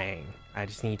beamerang. I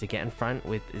just need to get in front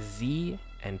with Z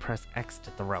and press X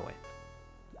to throw it.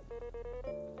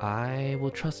 I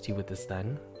will trust you with this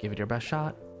then. Give it your best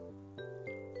shot.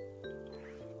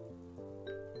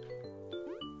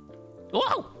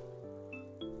 Whoa!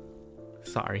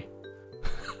 Sorry.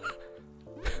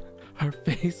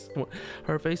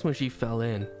 her face when she fell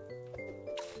in.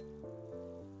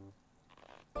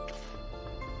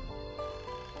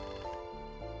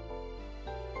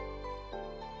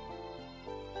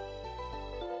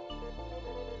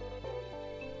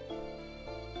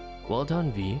 Well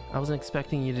done, V. I wasn't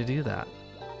expecting you to do that.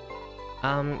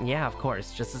 Yeah, of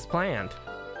course, just as planned.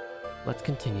 Let's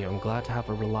continue. I'm glad to have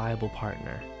a reliable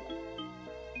partner.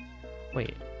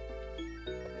 Wait.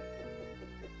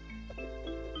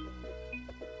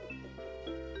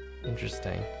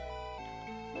 Interesting.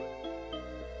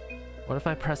 What if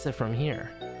I press it from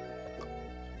here?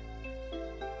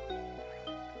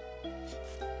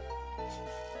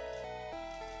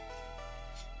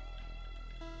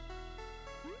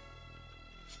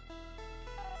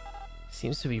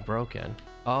 Seems to be broken.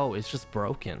 Oh, it's just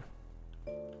broken.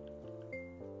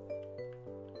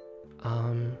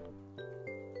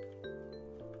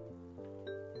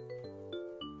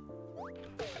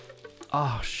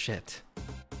 Oh, shit.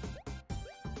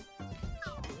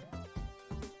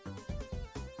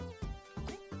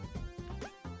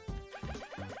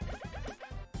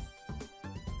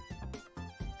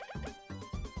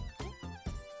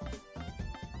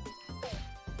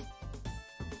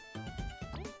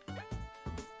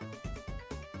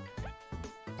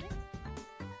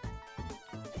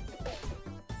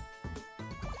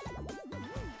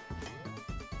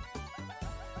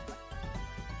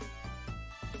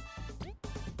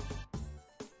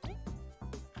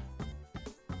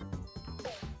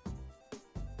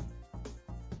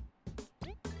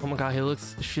 Oh my god,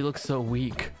 she looks so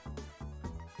weak.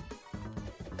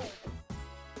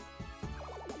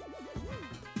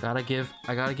 I gotta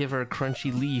give her a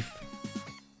crunchy leaf.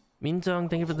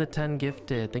 Minjong, thank you for the 10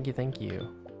 gifted. Thank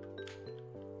you.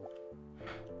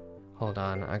 Hold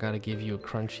on, I gotta give you a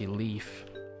crunchy leaf.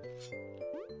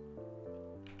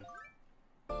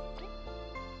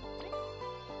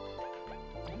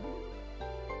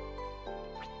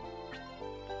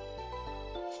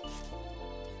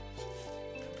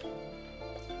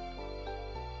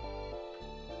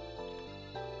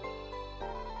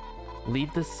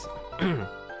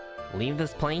 Leave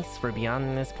this place, for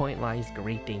beyond this point lies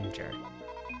great danger.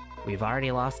 We've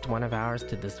already lost one of ours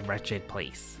to this wretched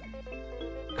place.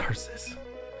 Curses.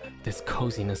 This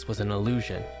coziness was an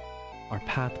illusion. Our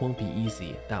path won't be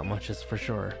easy, that much is for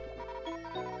sure.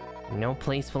 No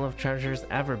place full of treasures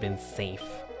ever been safe.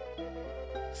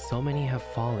 So many have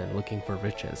fallen looking for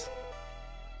riches.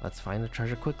 Let's find the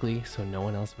treasure quickly so no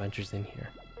one else ventures in here.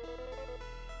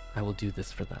 I will do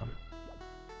this for them.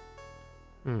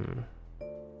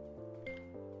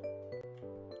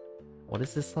 What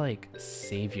is this, like,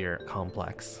 savior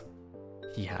complex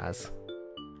he has?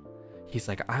 He's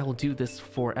like, I will do this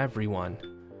for everyone.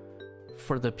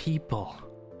 For the people.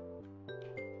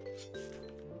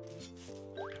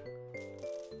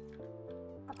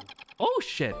 Oh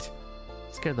shit!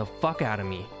 Scared the fuck out of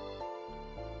me.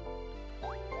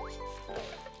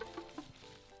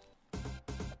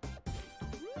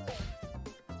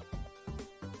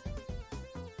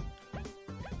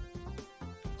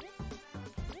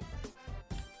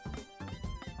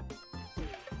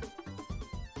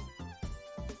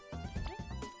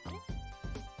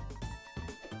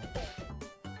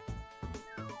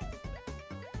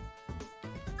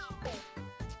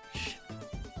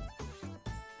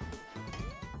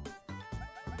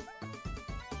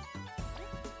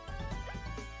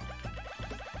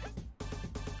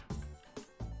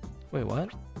 Wait,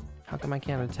 what? How come I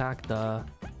can't attack the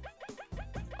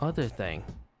other thing?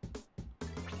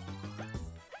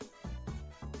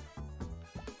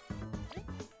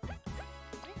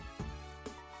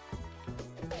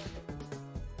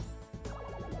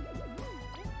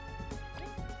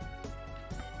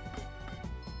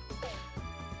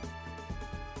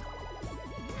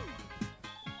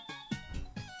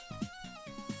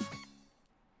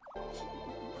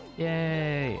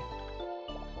 Yay!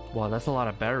 Wow, that's a lot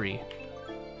of berry.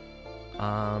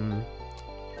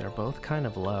 They're both kind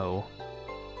of low.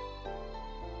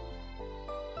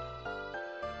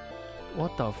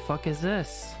 What the fuck is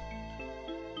this?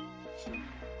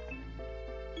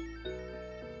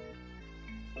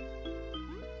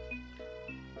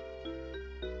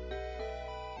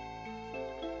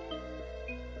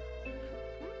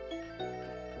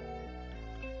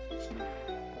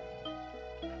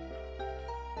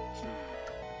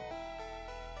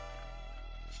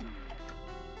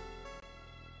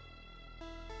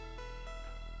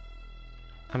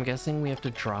 I'm guessing we have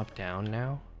to drop down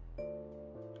now.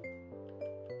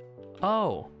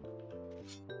 Oh!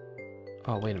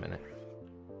 Oh, wait a minute.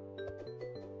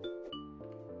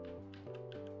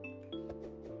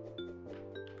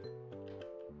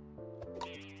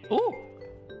 Ooh!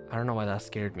 I don't know why that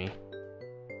scared me.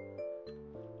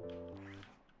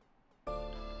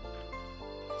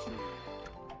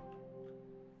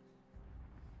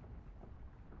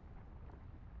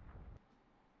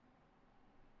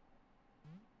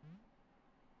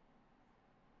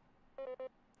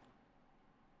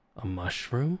 A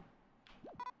mushroom?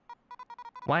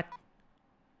 What?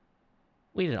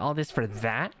 We did all this for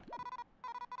that?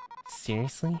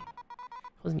 Seriously? It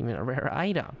wasn't even a rare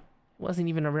item. It wasn't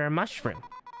even a rare mushroom.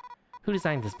 Who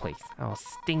designed this place? I'll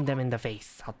sting them in the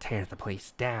face. I'll tear the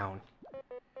place down.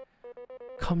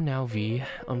 Come now, V.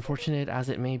 Unfortunate as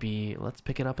it may be, let's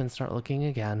pick it up and start looking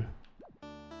again.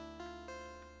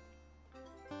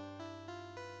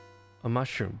 A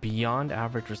mushroom. Beyond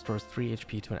average restores 3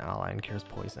 HP to an ally and cures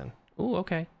poison. Ooh,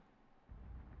 okay.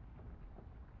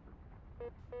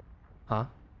 Huh?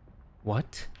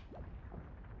 What?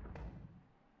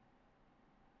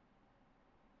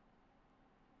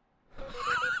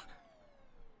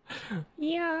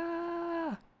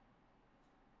 Yeah.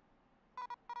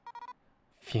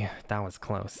 Phew, that was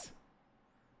close.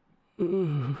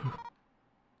 Ooh.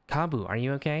 Kabu, are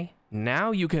you okay?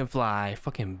 Now you can fly,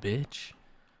 fucking bitch.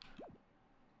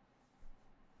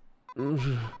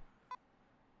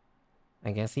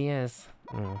 I guess he is.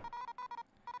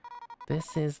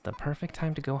 This is the perfect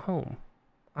time to go home.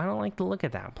 I don't like the look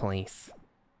of that place.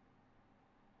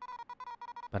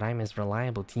 But I'm his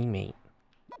reliable teammate.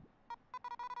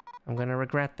 I'm gonna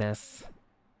regret this.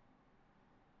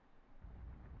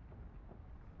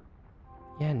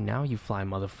 Yeah, now you fly,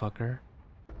 motherfucker.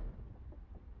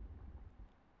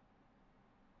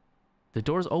 The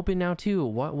door's open now too.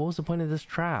 What was the point of this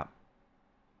trap?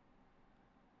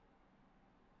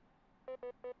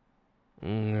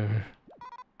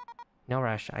 No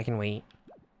rush, I can wait.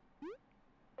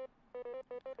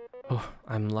 Oh,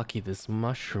 I'm lucky this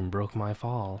mushroom broke my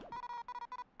fall.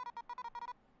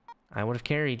 I would have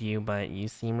carried you, but you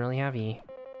seem really heavy.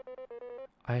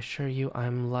 I assure you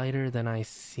I'm lighter than I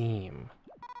seem.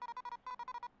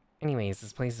 Anyways,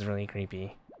 this place is really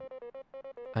creepy.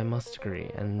 I must agree,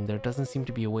 and there doesn't seem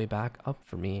to be a way back up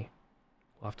for me.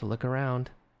 We'll have to look around.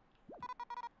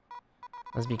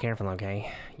 Let's be careful,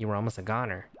 okay? You were almost a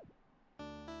goner.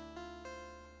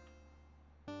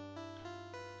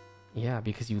 Yeah,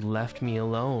 because you left me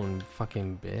alone,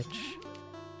 fucking bitch.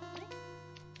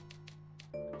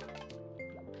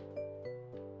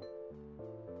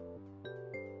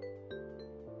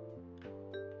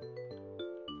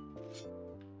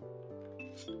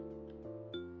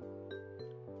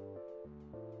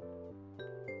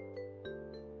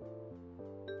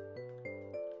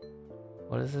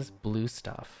 What is this blue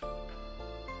stuff?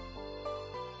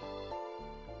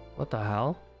 What the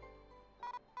hell?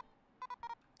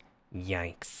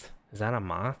 Yikes. Is that a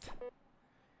moth?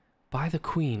 By the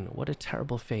Queen, what a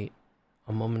terrible fate.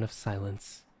 A moment of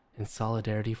silence, in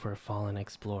solidarity for a fallen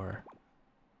explorer.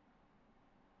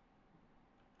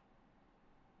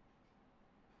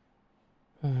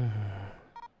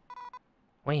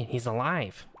 Wait, he's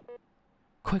alive.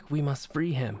 Quick, we must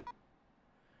free him.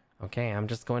 Okay, I'm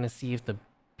just going to see if the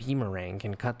beamerang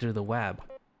can cut through the web.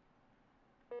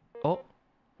 Oh,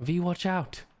 V, watch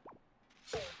out.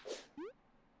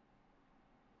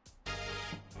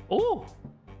 Oh!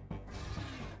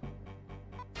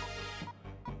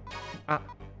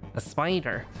 A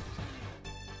spider.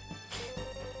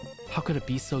 How could it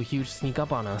be so huge sneak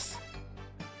up on us?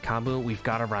 Kabu, we've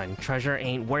gotta run. Treasure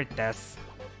ain't worth this.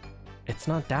 It's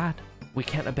not that. We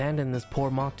can't abandon this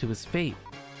poor moth to his fate.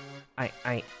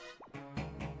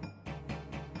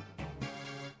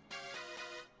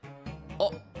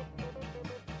 Oh!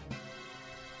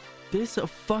 This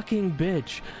fucking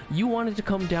bitch. You wanted to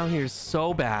come down here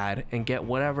so bad and get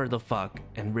whatever the fuck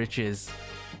and riches.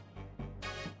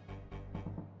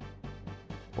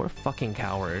 What a fucking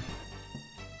coward.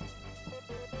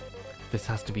 This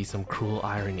has to be some cruel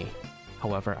irony.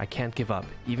 However, I can't give up,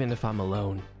 even if I'm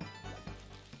alone.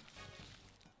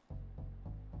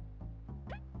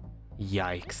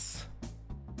 Yikes.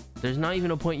 There's not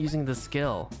even a point using the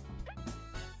skill.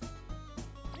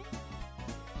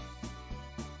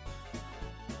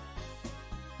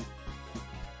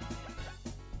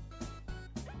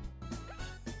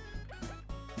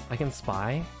 I can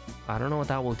spy? I don't know what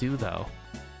that will do though.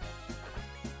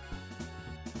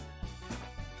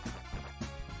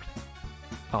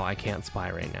 Oh, I can't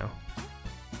spy right now.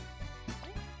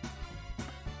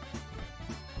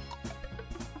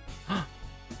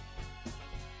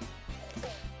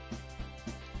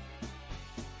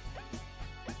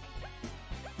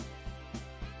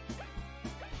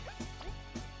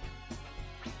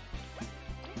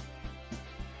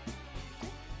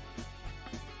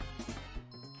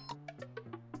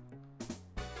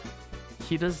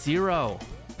 He does 0.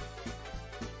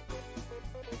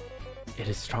 It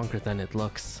is stronger than it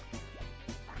looks.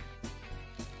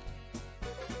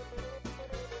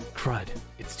 Crud,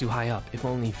 it's too high up. If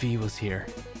only V was here.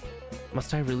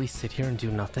 Must I really sit here and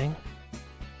do nothing?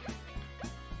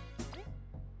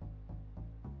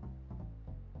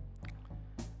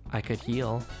 I could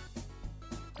heal.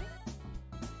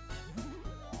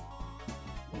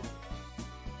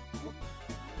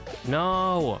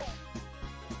 No!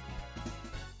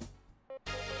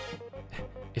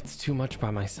 It's too much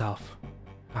by myself,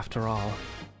 after all.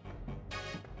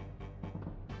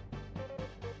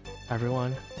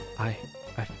 Everyone, I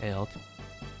failed.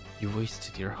 You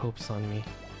wasted your hopes on me.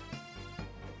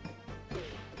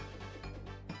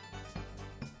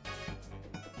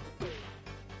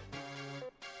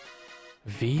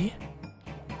 V?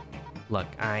 Look,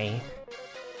 by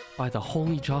the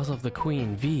holy jaws of the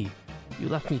Queen, V, you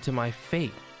left me to my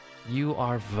fate. You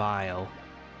are vile.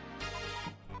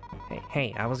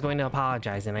 Hey, I was going to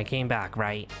apologize and I came back,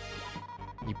 right?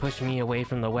 You pushed me away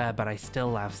from the web, but I still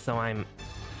left, so I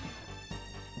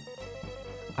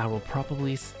will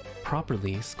properly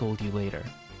scold you later.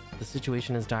 The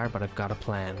situation is dire, but I've got a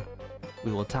plan.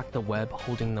 We will attack the web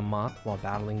holding the moth while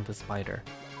battling the spider.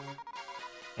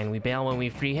 And we bail when we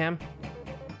free him?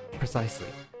 Precisely.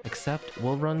 Except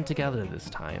we'll run together this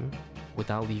time,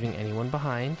 without leaving anyone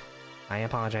behind. I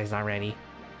apologize already.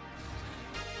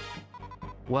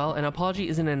 Well, an apology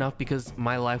isn't enough because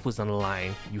my life was on the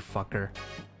line, you fucker.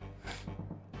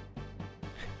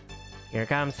 Here it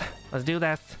comes. Let's do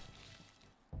this.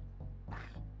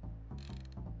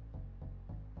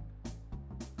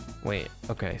 Wait,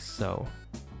 okay, so...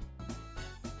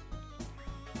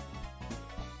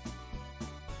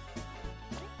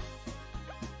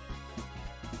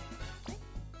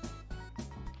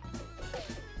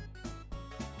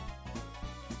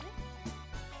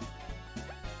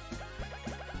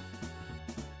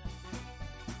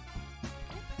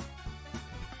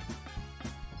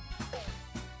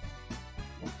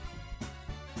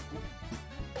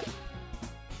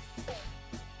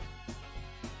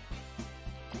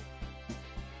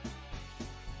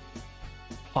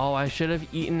 Oh, I should have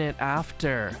eaten it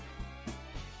after.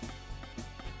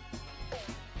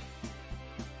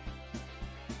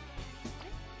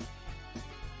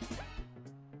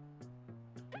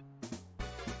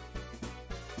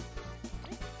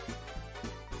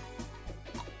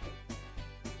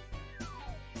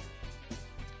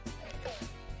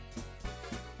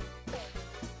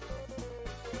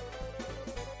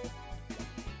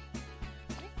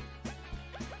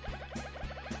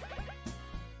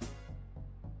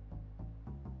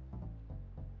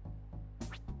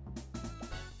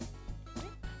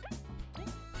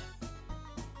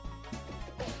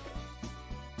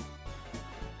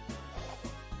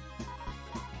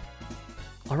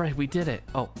 Alright, we did it.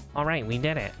 Oh, alright, we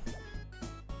did it.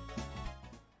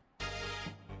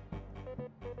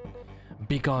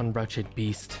 Begone, wretched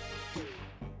beast.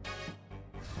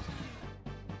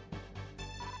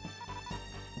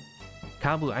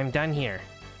 Kabu, I'm done here.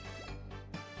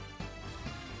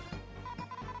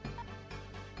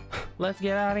 Let's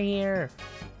get out of here.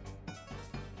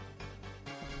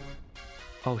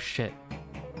 Oh shit.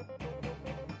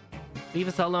 Leave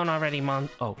us alone already,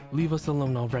 leave us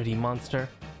alone already, monster.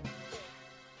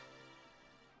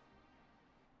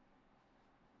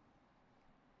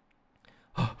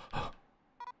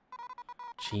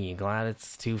 Gee, glad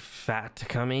it's too fat to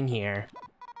come in here.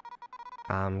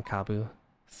 Kabu,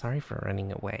 sorry for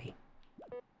running away.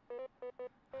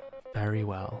 Very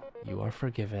well, you are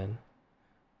forgiven.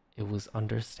 It was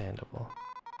understandable.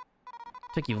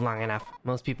 Took you long enough.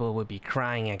 Most people would be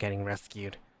crying at getting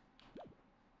rescued.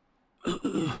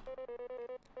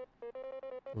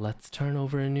 Let's turn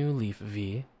over a new leaf,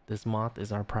 V. This moth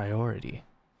is our priority.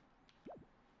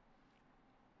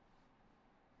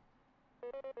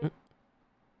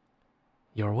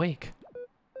 You're awake.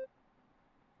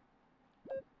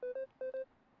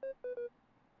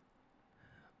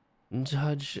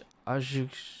 Judge Ajuk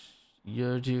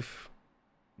Yerdif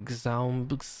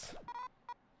Gzaumbs.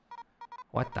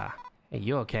 What the? Hey,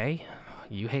 you okay?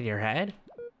 You hit your head?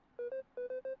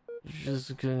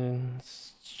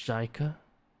 Shaika?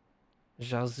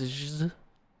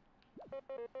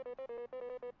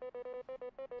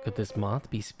 Could this moth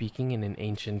be speaking in an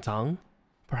ancient tongue?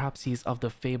 Perhaps he's of the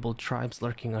fabled tribes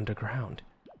lurking underground.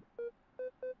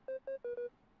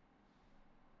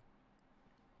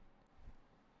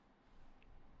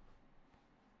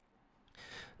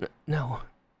 No,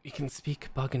 we can speak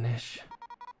Buganish.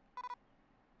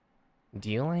 Do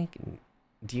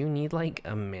you need like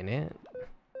a minute?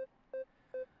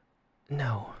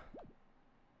 No.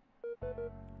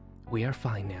 We are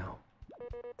fine now.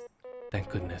 Thank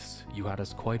goodness, you had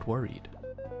us quite worried.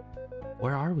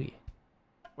 Where are we?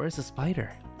 Where's the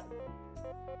spider?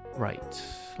 Right,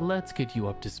 let's get you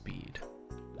up to speed.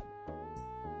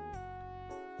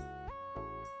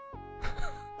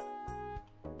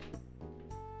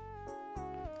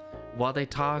 While they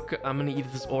talk, I'm gonna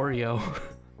eat this Oreo.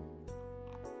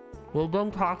 We're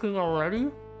done talking already?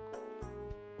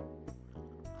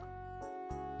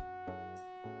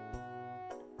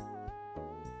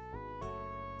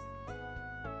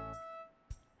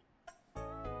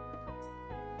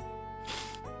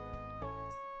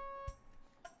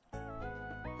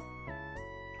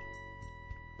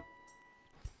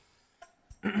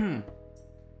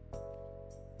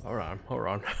 Hold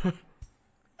on.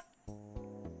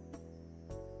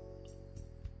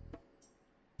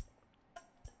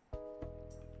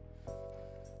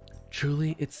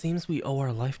 Truly, it seems we owe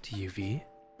our life to you, V.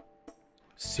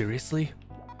 Seriously?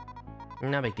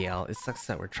 No big deal. It sucks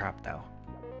that we're trapped though.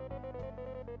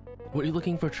 Were you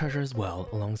looking for treasure as well,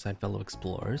 alongside fellow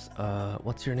explorers?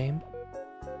 What's your name?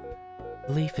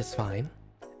 Leaf is fine.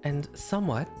 And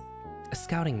somewhat. A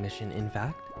scouting mission, in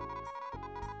fact.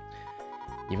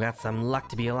 You've got some luck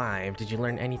to be alive. Did you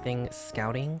learn anything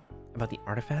scouting about the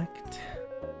artifact?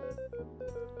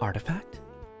 Artifact?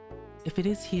 If it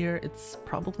is here, it's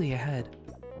probably ahead.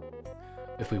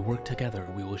 If we work together,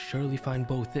 we will surely find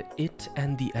both it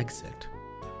and the exit.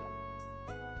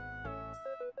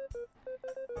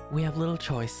 We have little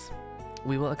choice.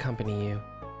 We will accompany you.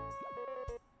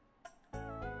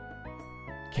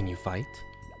 Can you fight?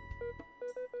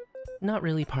 Not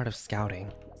really part of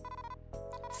scouting.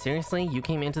 Seriously? You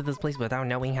came into this place without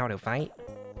knowing how to fight?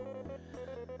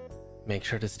 Make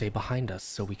sure to stay behind us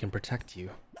so we can protect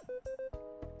you.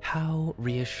 How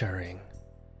reassuring.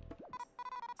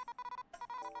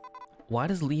 Why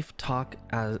does Leaf talk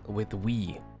with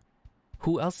we?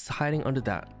 Who else is hiding under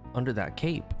that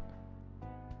cape?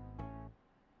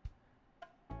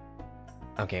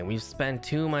 Okay, we've spent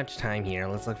too much time here.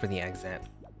 Let's look for the exit.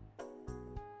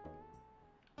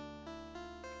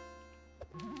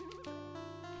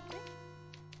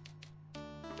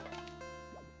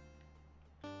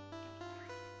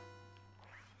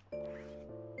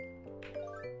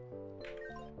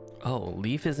 Oh,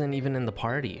 Leaf isn't even in the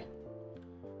party.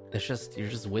 It's just, you're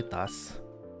just with us.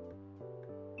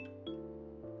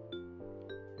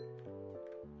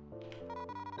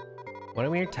 What a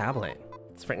weird tablet.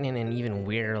 It's written in an even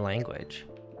weirder language.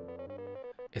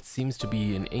 It seems to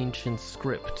be an ancient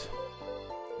script.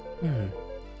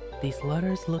 These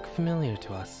letters look familiar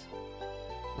to us.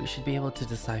 We should be able to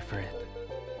decipher it.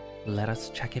 Let us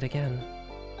check it again.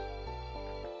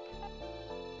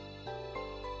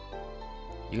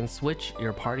 You can switch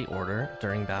your party order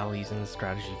during battle using the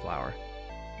strategy flower.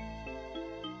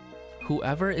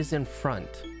 Whoever is in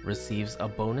front receives a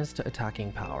bonus to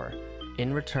attacking power.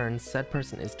 In return, said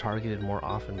person is targeted more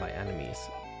often by enemies.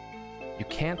 You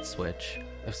can't switch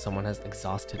if someone has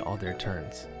exhausted all their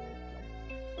turns.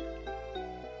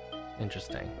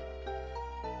 Interesting.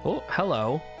 Oh,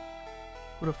 hello.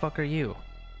 Who the fuck are you?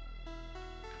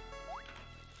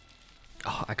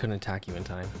 Oh, I couldn't attack you in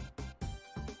time.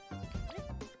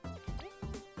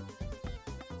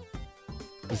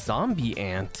 Zombie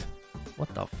ant?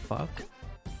 What the fuck?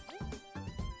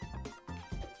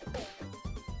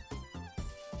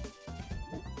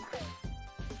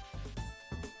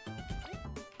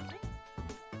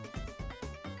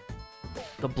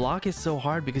 The block is so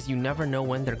hard because you never know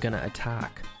when they're gonna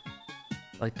attack.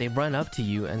 Like, they run up to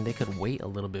you and they could wait a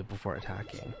little bit before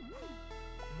attacking.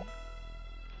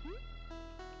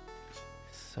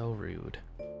 So rude.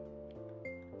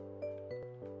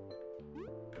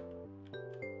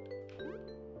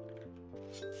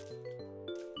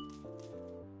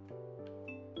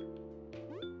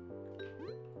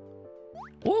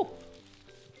 Woo!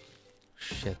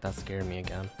 Shit, that scared me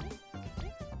again.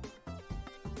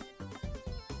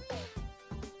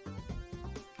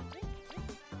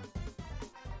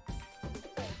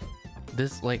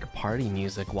 This like party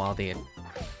music while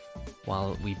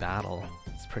we battle.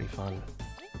 It's pretty fun.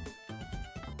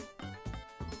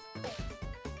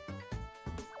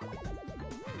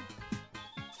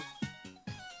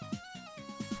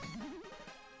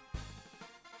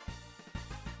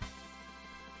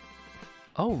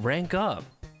 Oh, rank up.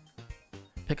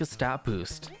 Pick a stat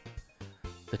boost.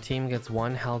 The team gets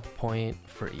 1 health point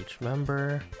for each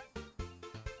member.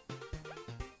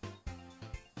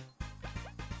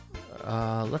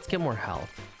 Let's get more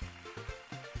health.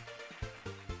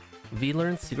 V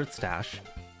learns secret stash.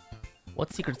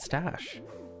 What secret stash?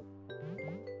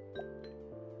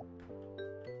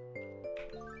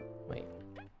 Wait.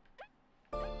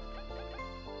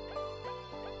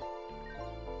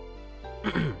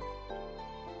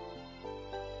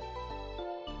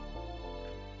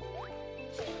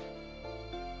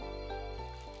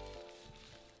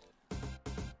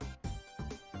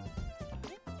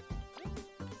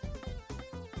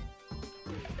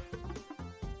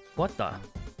 What the?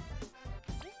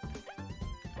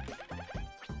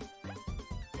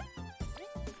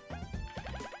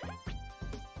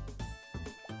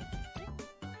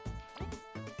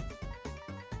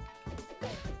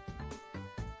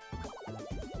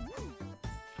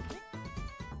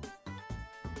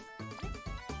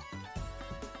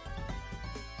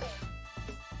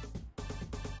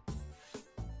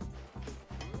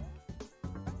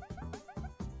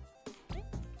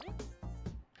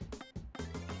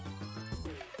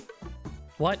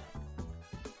 What?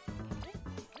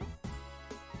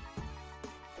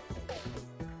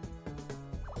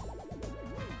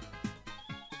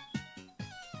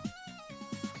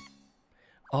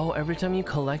 Oh, every time you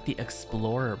collect the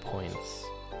explorer points,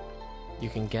 you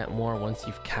can get more once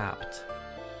you've capped.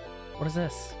 What is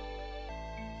this?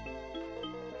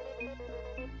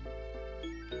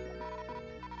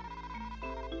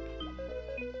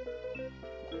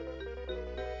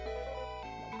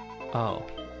 Oh.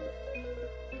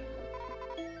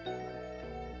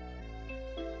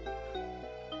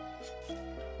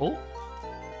 Oh.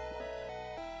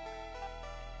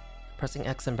 Pressing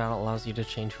X in battle allows you to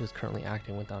change who is currently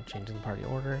acting without changing the party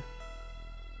order.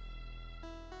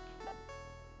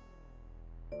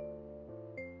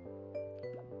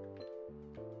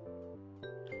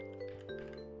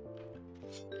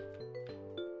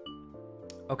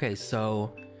 Okay,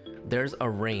 so there's a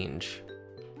range,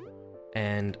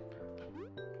 and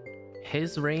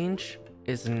his range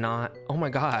is not... Oh my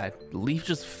god, Leaf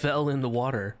just fell in the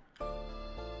water.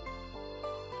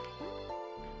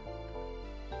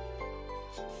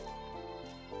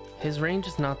 His range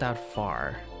is not that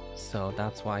far, so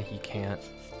that's why he can't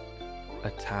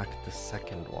attack the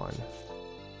second one.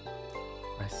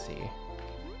 I see.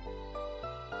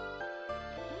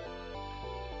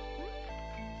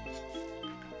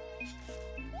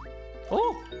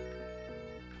 Oh!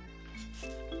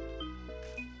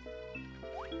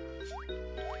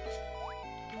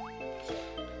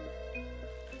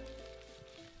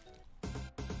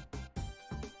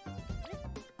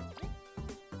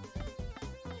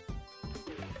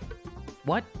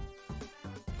 What?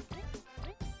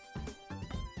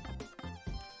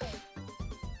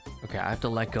 Okay, I have to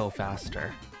let go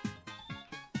faster.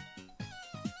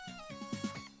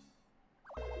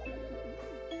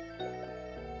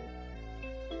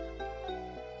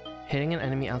 Hitting an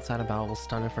enemy outside of battle will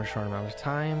stun it for a short amount of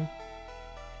time.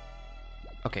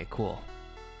 Okay, cool.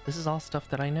 This is all stuff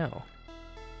that I know.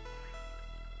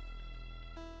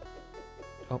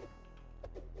 Oh.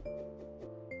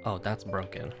 Oh, that's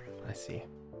broken. I see.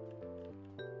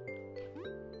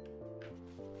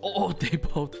 Oh, they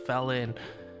both fell in.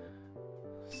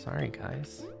 Sorry,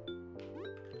 guys.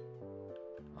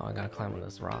 Oh, I gotta climb on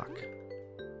this rock.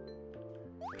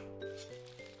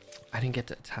 I didn't get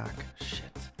to attack. Shit.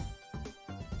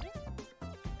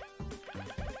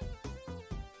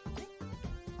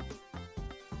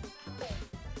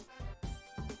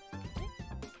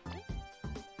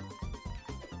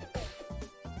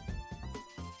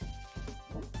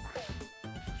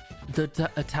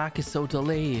 The attack is so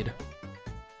delayed.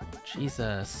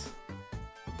 Jesus.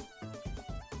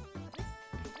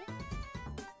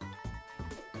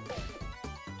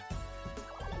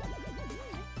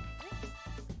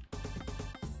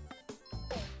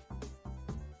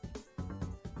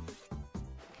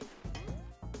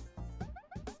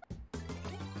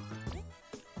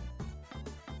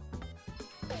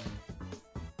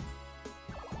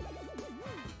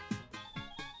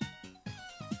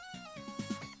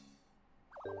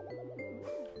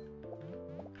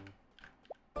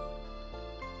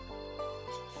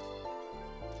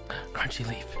 Crunchy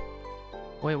leaf.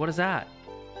 Wait, what is that?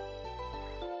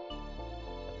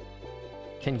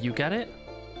 Can you get it?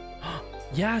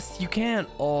 Yes, you can.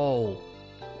 Oh.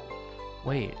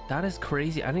 Wait, that is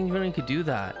crazy. I didn't even know you could do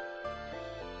that.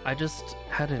 I just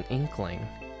had an inkling.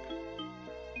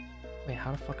 Wait,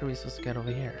 how the fuck are we supposed to get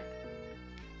over here?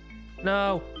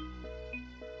 No.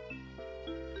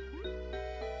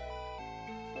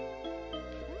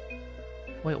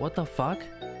 Wait, what the fuck?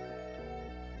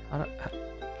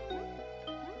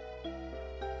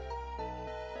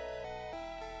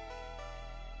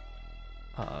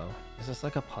 Uh-oh. Is this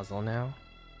like a puzzle now?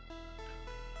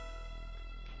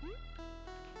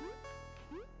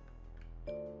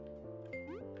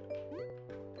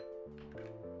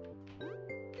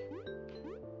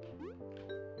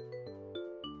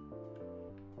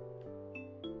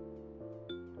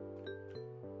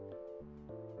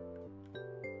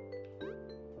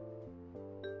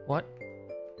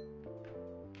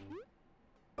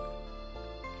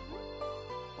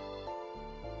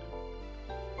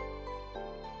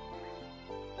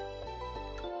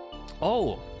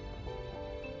 Oh!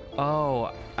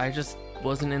 Oh, I just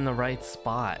wasn't in the right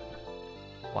spot.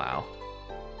 Wow.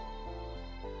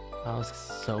 I was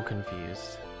so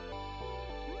confused.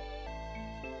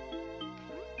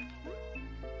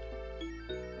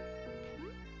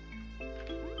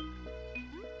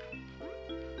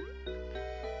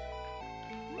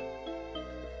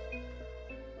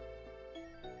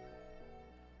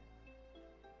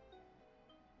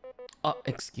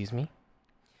 Excuse me.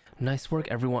 Nice work,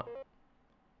 everyone.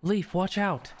 Leaf, watch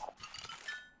out!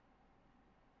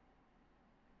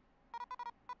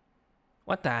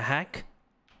 What the heck?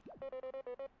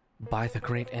 By the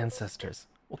great ancestors.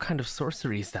 What kind of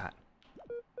sorcery is that?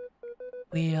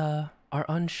 We, are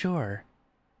unsure.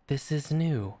 This is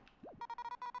new.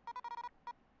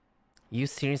 You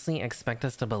seriously expect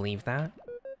us to believe that?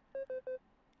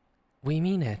 We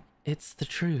mean it. It's the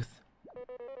truth.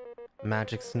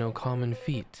 Magic's no common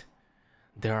feat.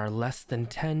 There are less than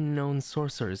 10 known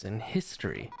sorcerers in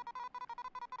history.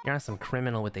 You're not some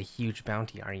criminal with a huge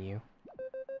bounty, are you?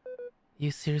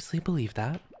 You seriously believe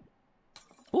that?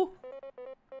 Ooh!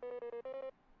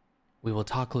 We will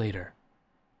talk later.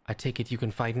 I take it you can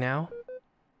fight now?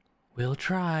 We'll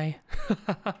try.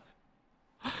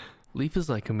 Leaf is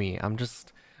like me. I'm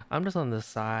just on the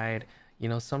side. You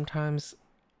know, sometimes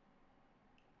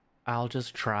I'll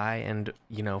just try and,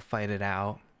 you know, fight it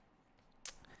out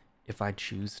if I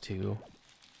choose to.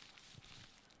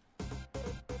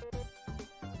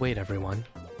 Wait, everyone.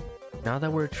 Now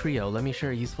that we're a trio, let me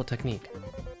share a useful technique.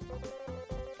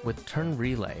 With turn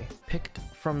relay, picked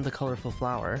from the colorful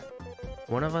flower,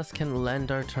 one of us can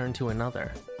lend our turn to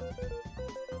another.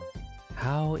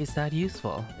 How is that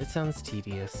useful? It sounds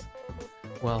tedious.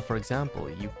 Well, for example,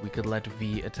 we could let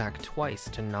V attack twice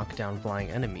to knock down flying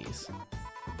enemies.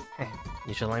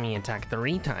 You should let me attack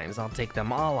 3 times. I'll take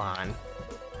them all on.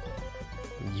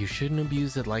 You shouldn't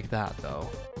abuse it like that, though.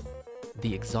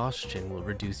 The exhaustion will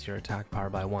reduce your attack power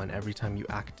by 1 every time you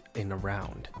act in a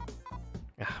round.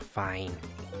 Fine.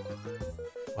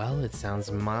 Well, it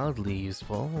sounds mildly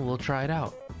useful. We'll try it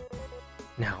out.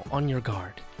 Now, on your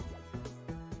guard.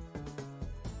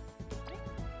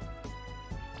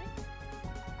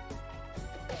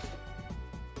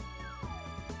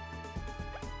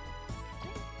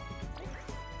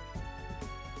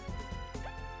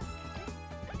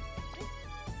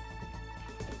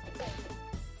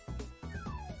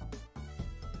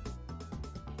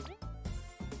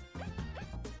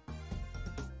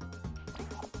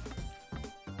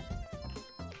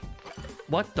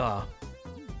 What the?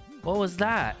 What was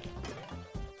that?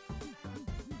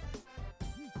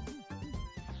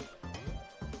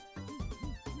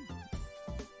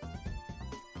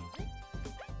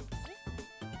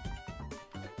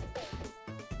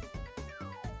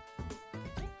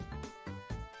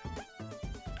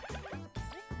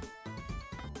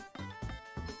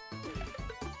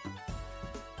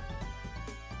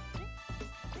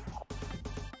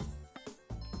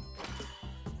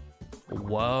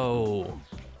 Whoa.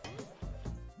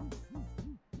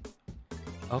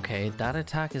 Okay, that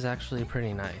attack is actually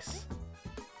pretty nice.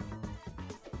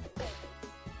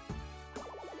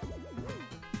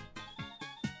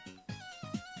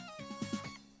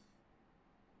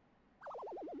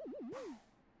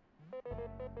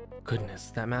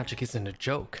 Goodness, that magic isn't a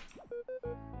joke.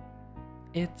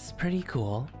 It's pretty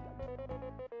cool.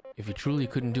 If you truly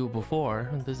couldn't do it before,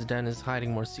 this den is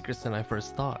hiding more secrets than I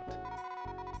first thought.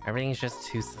 Everything's just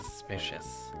too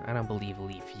suspicious. I don't believe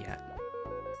Leaf yet.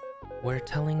 We're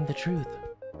telling the truth.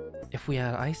 If we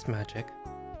had ice magic,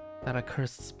 that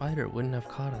accursed spider wouldn't have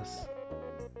caught us.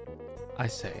 I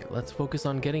say, let's focus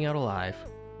on getting out alive.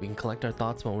 We can collect our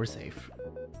thoughts when we're safe.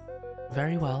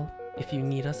 Very well. If you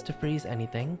need us to freeze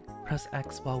anything, press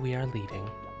X while we are leading.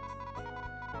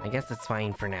 I guess it's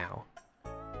fine for now.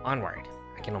 Onward.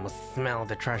 I can almost smell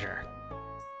the treasure.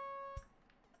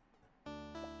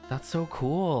 That's so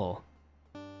cool.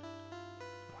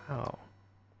 Wow.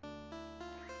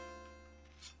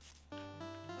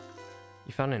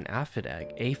 You found an aphid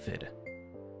egg. Aphid.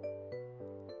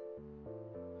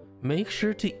 Make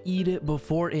sure to eat it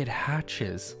before it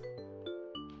hatches.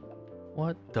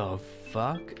 What the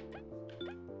fuck?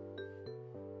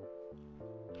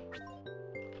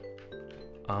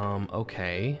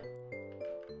 Okay.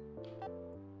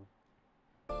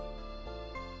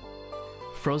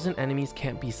 Frozen enemies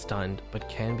can't be stunned, but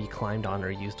can be climbed on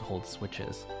or used to hold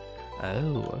switches.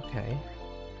 Oh, okay.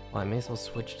 Well, I may as well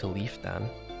switch to Leaf then.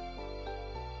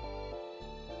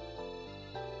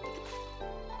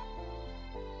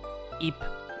 Eep.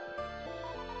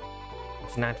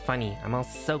 It's not funny. I'm all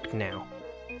soaked now.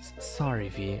 Sorry,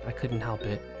 V. I couldn't help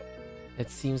it. It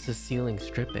seems the ceiling's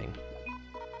dripping.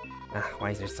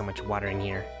 Why is there so much water in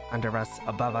here? Under us,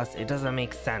 above us, it doesn't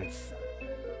make sense.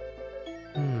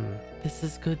 This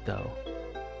is good though.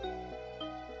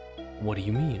 What do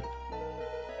you mean?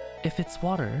 If it's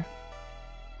water,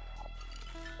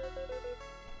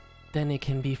 then it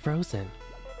can be frozen.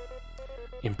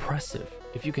 Impressive.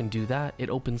 If you can do that, it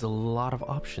opens a lot of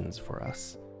options for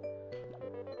us.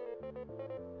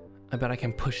 I bet I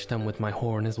can push them with my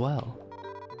horn as well.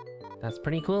 That's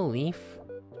pretty cool, Leaf.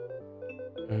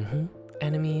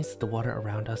 Enemies, the water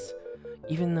around us,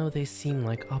 even though they seem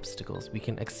like obstacles, we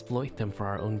can exploit them for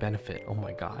our own benefit. Oh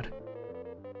my god.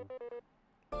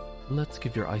 Let's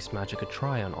give your ice magic a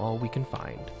try on all we can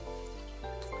find.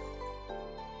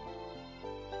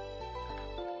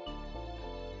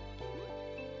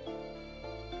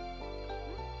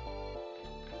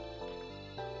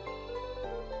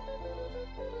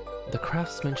 The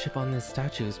craftsmanship on this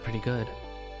statue is pretty good,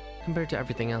 compared to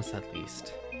everything else at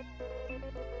least.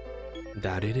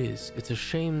 That it is. It's a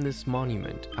shame this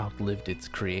monument outlived its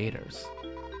creators.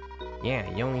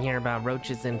 Yeah, you only hear about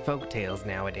roaches in folktales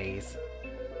nowadays.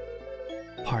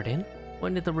 Pardon?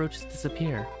 When did the roaches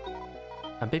disappear?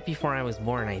 A bit before I was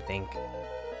born, I think.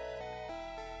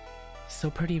 So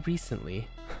pretty recently.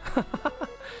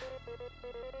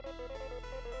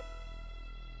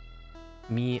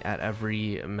 Me at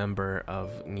every member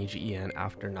of NIJISANJI EN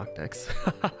after Noctex.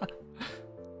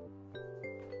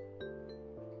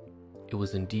 It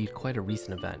was indeed quite a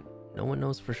recent event. No one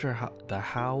knows for sure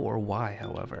how or why,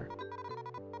 however.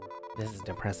 This is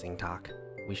depressing talk.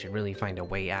 We should really find a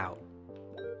way out.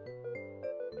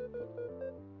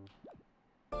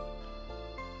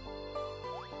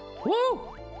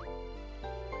 Woo!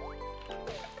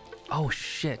 Oh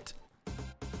shit.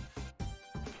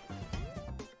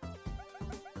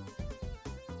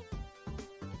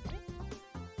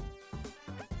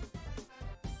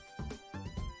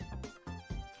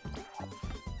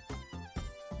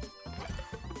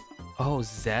 Oh,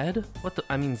 Zed? What the?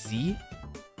 I mean, Z?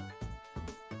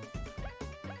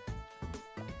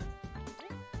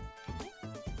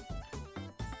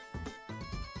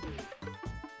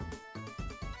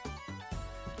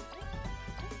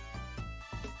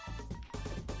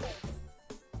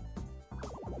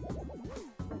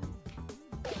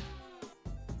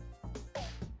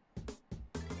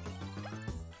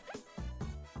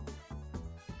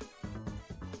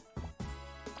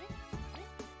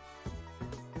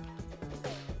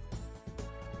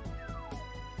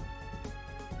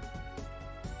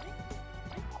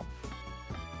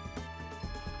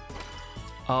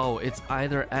 Oh, it's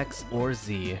either X or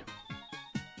Z.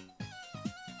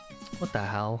 What the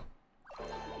hell?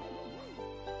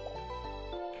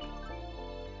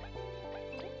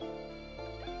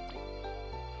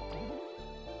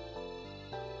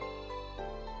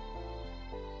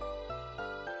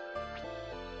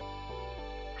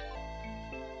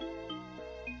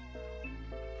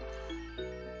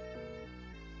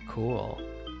 Cool.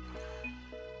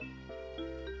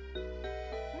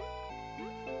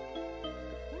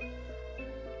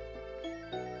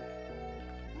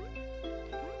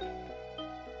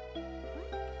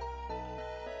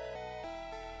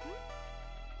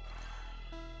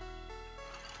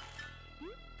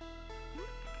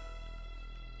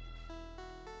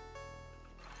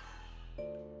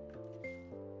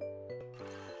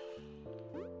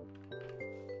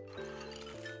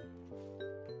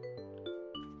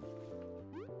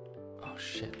 Oh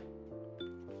shit.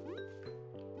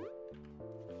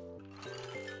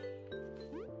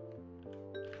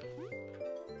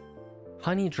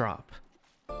 Honey Drop.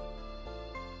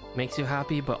 Makes you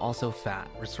happy but also fat.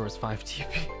 Restores 5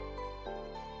 TP.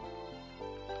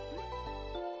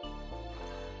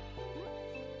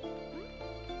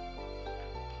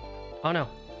 Oh no.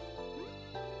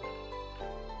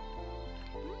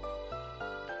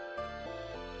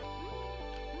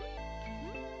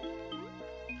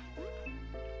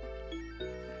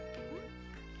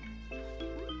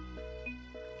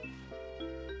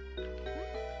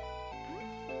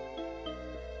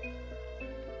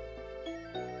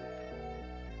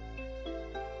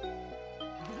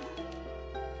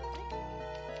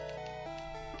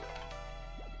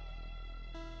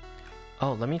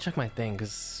 Oh, let me check my thing,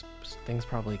 because things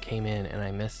probably came in and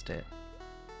I missed it.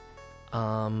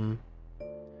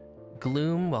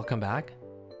 Gloom, welcome back.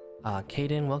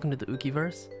 Kaden, welcome to the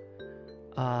Ukiverse.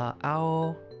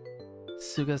 Ao,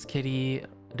 Suga's Kitty,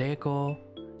 Reiko,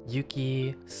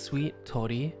 Yuki, Sweet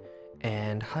Tori,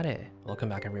 and Hare. Welcome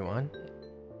back, everyone.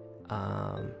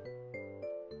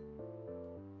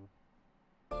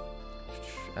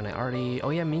 And I already... Oh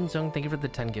yeah, Minjung, thank you for the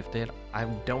 10 gifted. I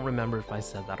don't remember if I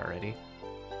said that already.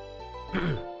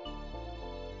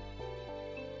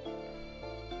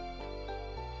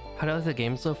 How do you like the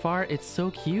game so far? It's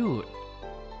so cute.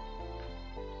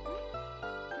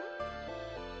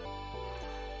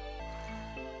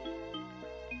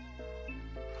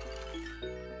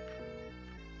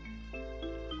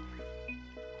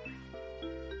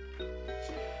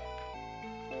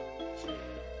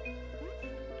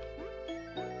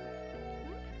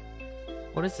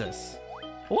 What is this?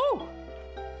 Whoa!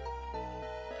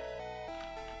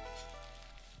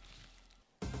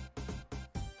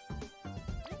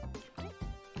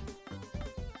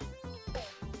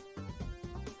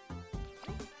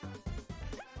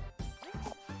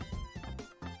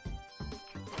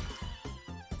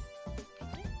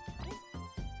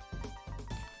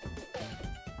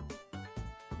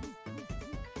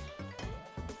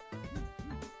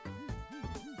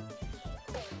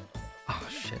 Oh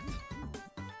shit.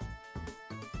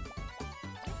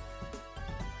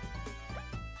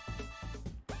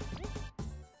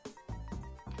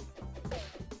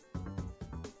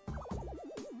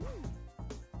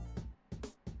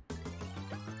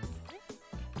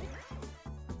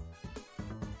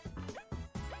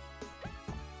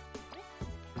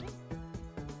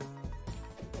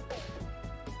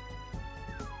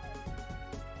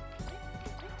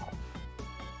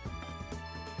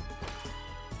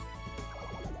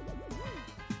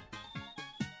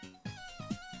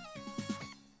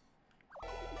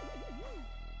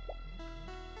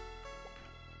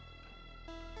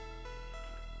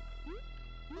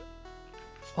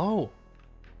 Oh,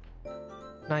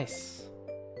 nice.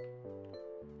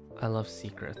 I love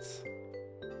secrets.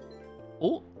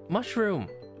 Oh, mushroom.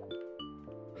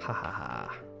 Ha ha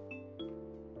ha.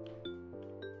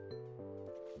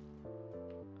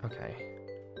 Okay.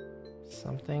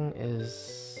 Something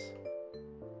is...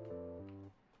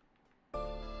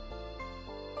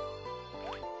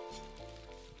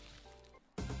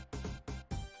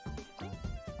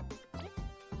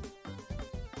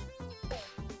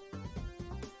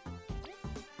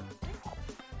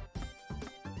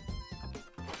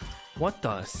 What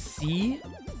the? See?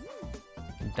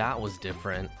 That was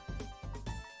different.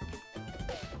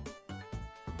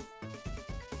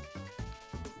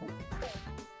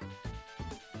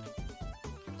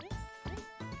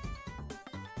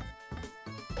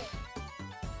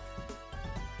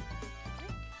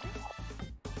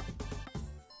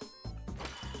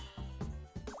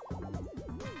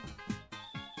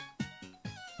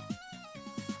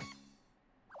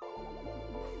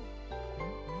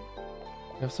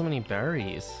 We have so many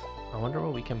berries. I wonder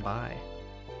what we can buy.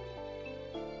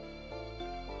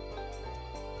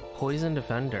 Poison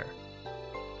Defender.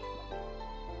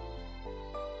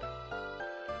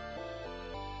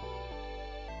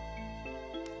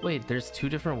 Wait, there's two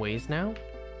different ways now?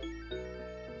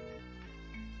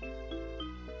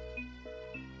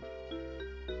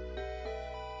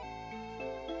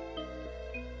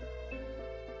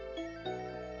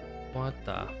 What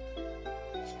the?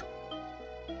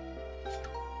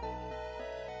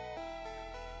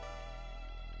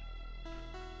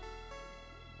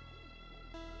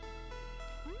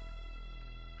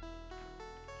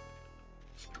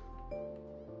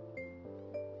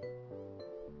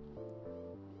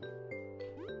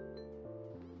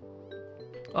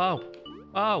 Oh!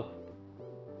 Oh!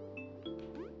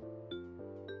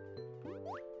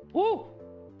 Woo!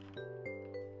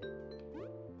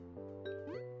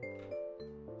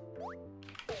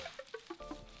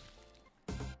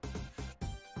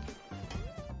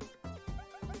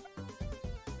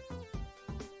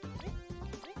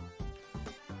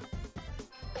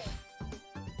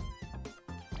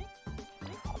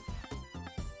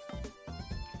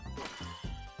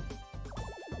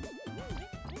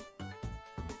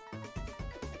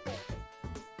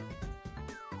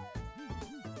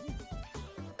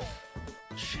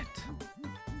 Shit.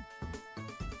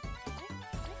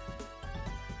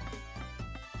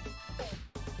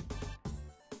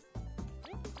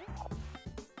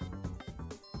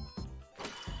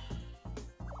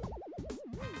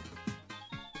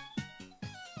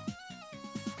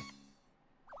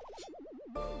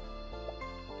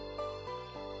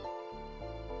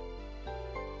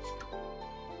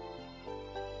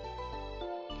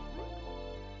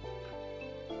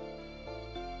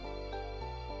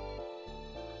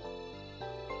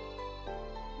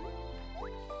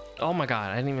 Oh my god,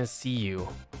 I didn't even see you.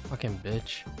 Fucking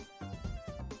bitch.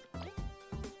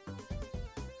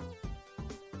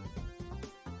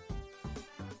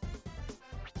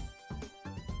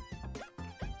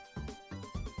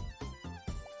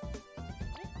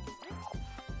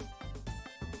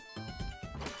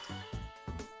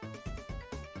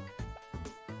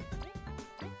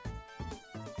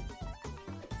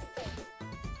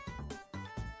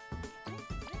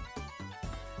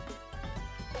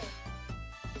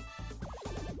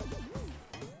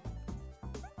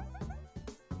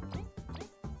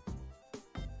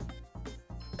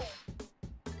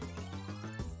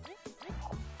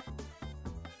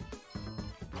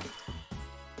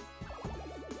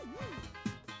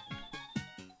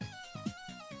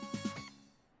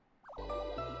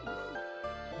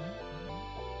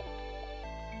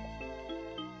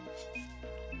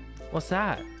 What's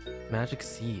that? Magic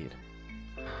seed.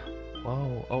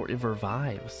 Whoa. Oh, it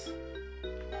revives.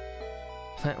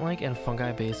 Plant-like and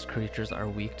fungi-based creatures are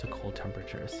weak to cold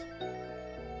temperatures.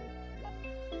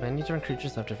 Many different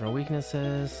creatures have different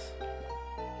weaknesses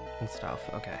and stuff.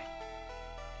 Okay.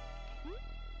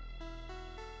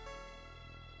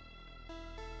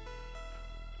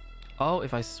 Oh,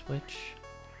 if I switch,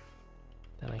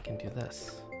 then I can do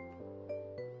this.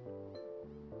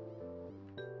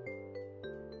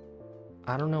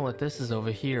 I don't know what this is over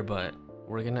here, but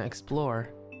we're gonna explore.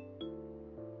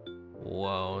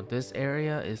 Whoa, this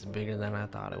area is bigger than I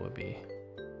thought it would be.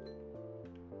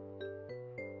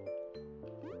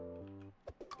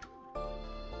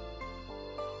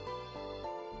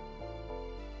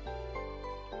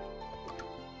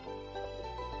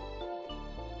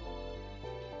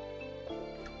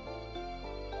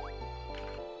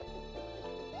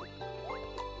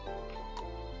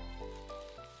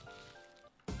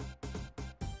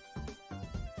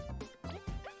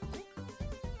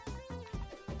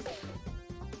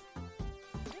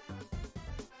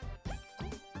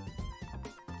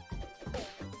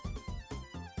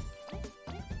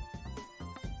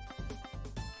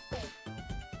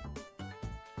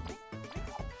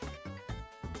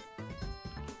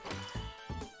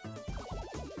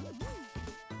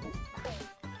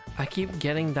 I keep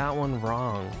getting that one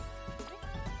wrong.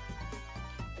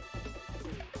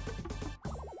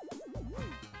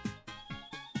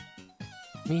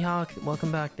 Mihawk,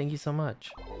 welcome back. Thank you so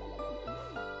much.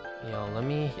 Yo, let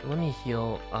me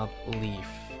heal up Leaf.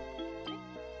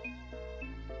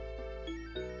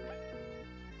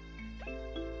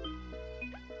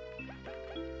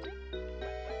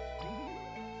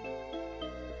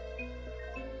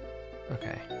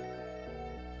 Okay.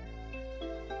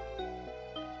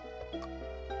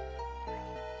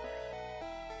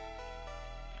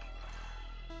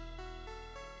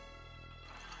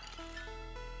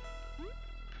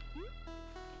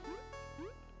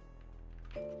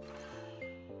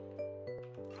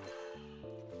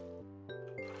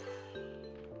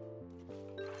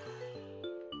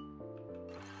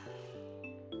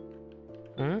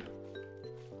 Hmm?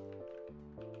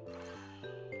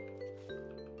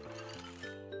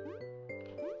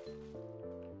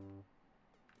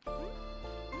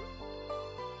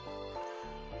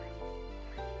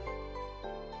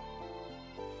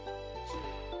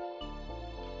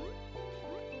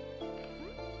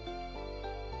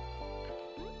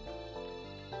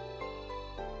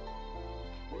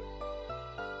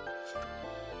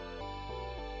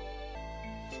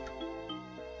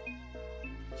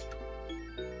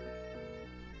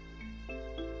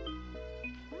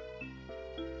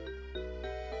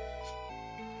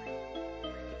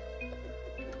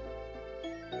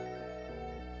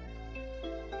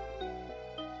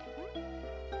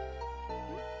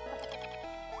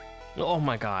 Oh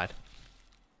my god.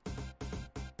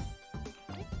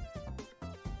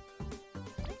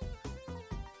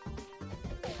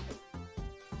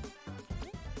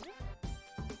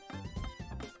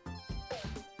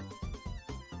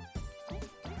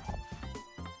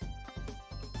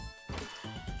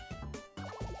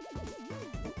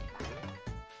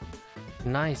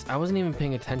 Nice. I wasn't even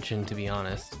paying attention, to be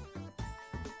honest.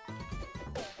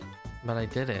 But I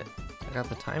did it. I got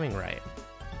the timing right.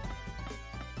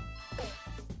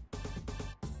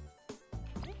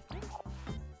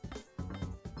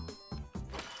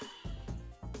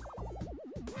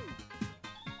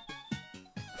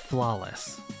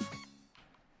 Flawless.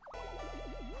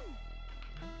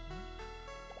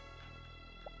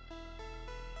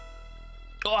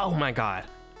 Oh my god.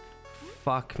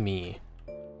 Fuck me.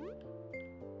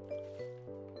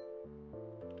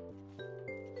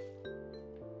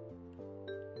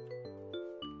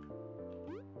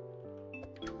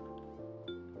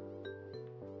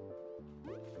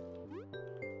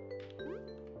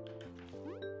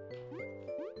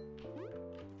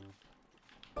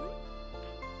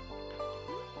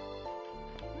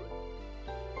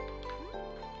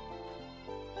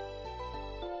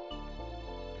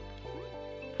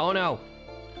 Oh no!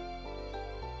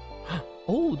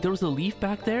 Oh, there was a leaf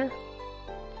back there?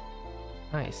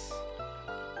 Nice.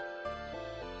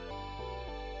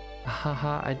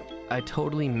 Haha, I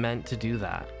totally meant to do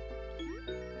that.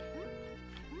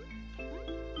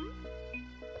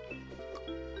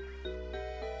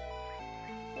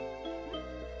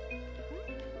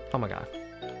 Oh my god.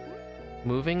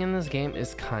 Moving in this game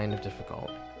is kind of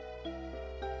difficult.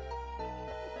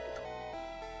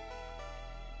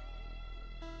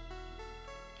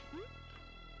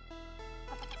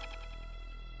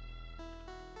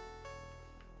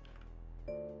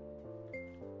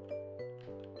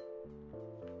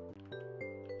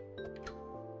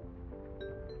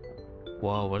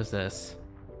 Whoa, what is this?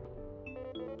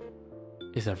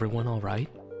 Is everyone alright?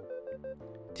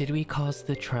 Did we cause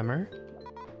the tremor?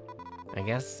 I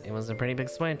guess it was a pretty big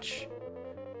switch.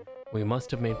 We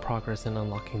must have made progress in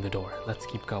unlocking the door. Let's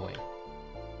keep going.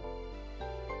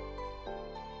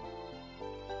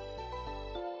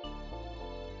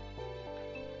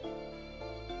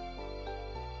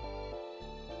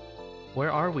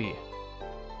 Where are we?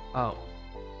 Oh.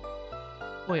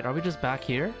 Wait, are we just back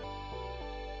here?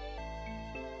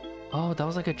 Oh, that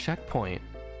was like a checkpoint.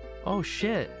 Oh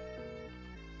shit.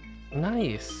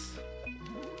 Nice.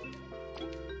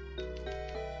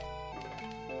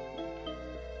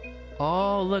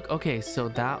 Oh, look. Okay, so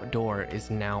that door is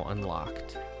now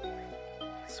unlocked.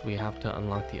 So we have to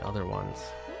unlock the other ones.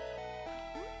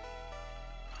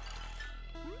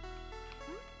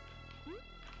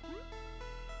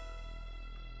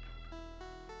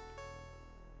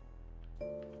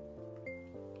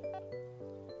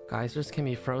 Geysers can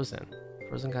be frozen.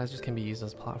 Frozen geysers can be used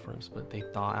as platforms, but they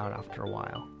thaw out after a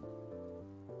while.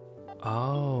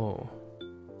 Oh.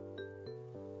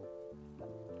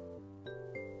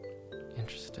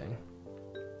 Interesting.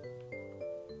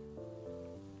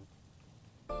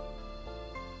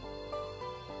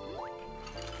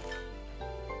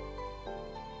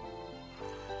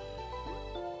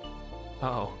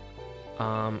 Oh.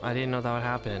 I didn't know that would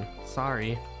happen.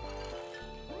 Sorry.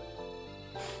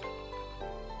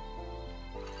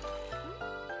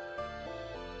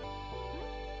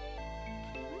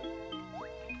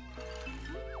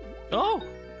 Oh!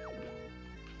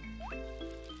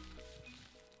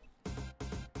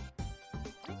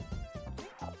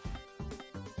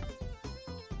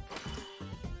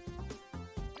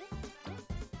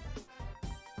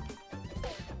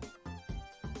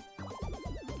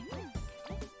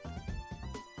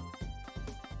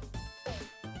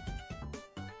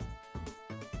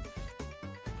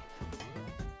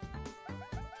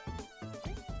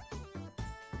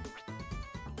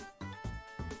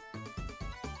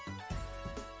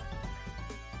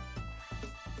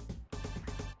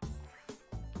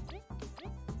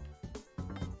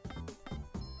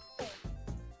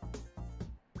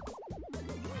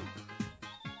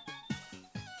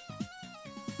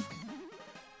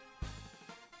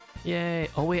 Yay.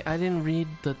 Oh wait, I didn't read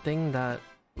the thing that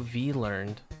V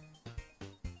learned.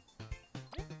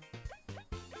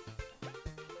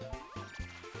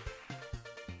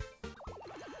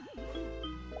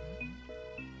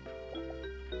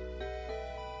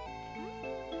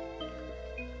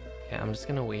 Okay, I'm just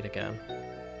gonna wait again.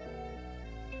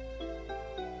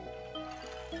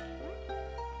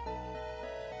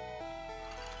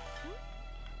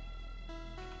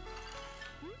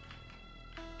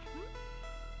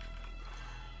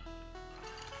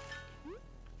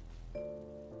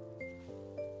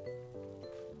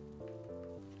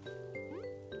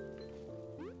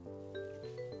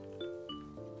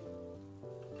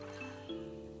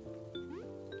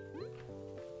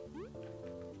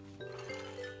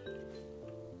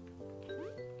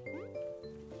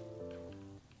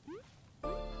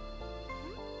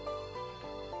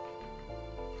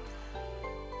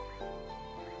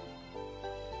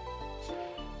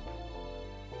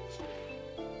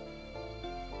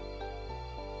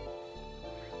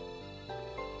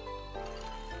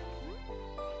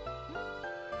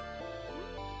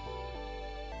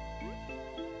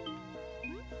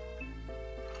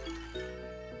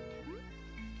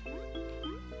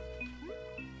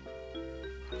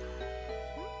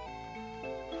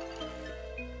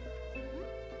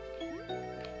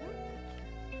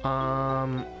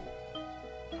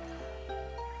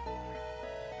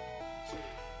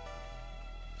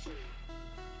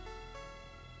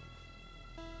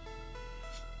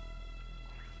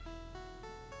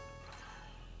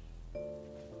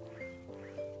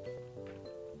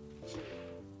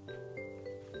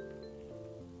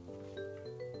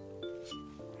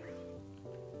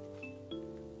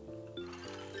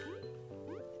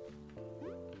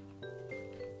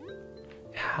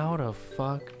 How the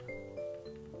fuck?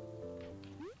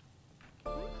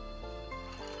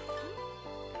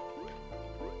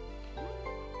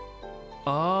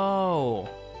 Oh.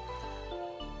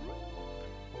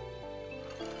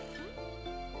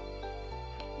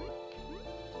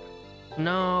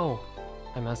 No.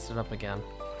 I messed it up again.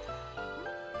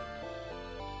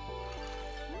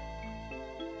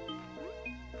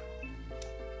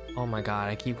 Oh my god,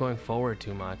 I keep going forward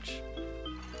too much.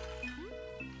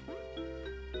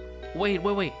 Wait.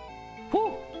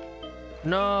 Whew!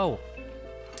 No!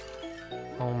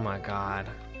 Oh my god.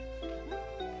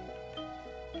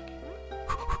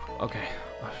 Okay.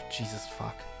 Oh, Jesus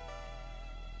fuck.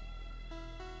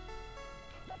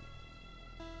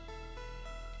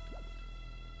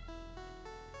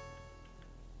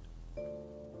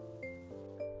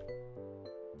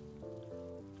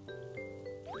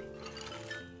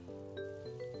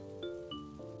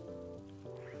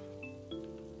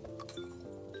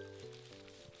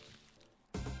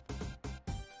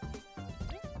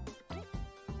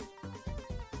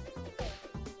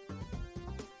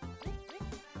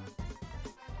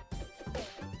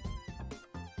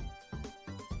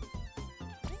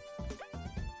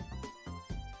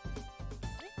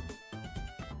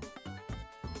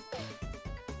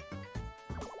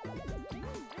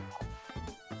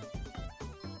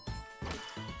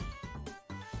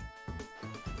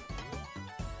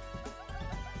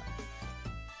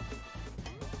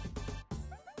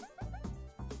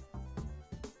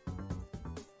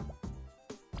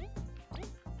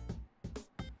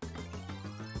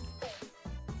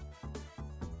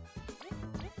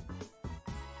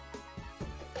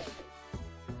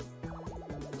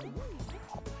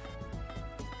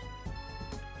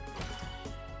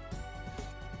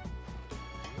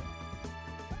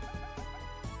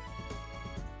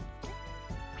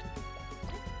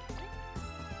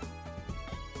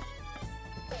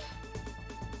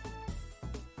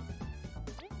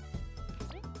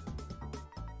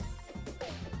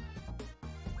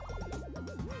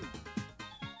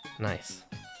 Nice.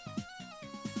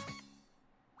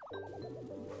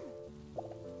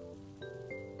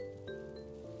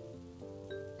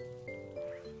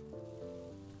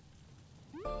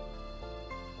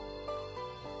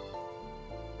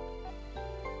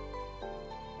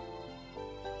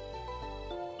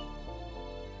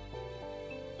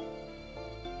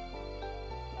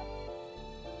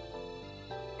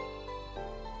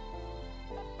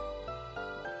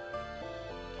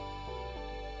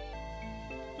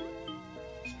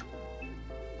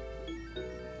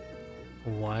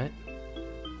 What?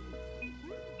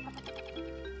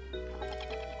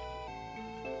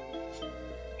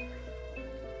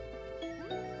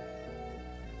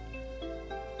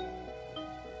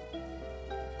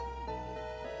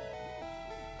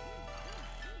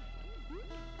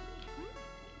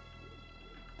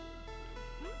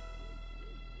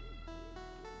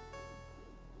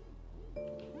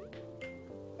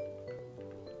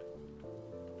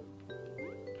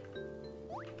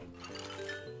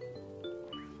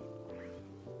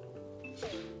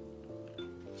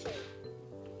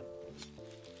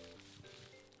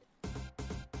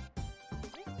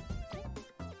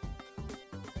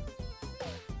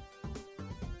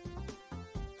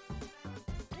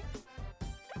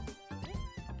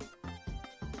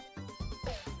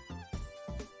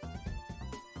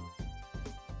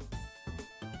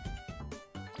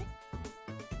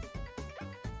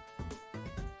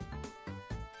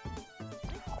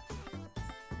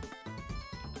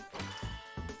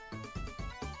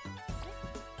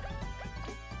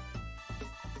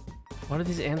 Why do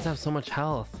these ants have so much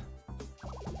health?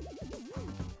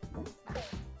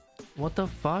 What the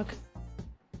fuck?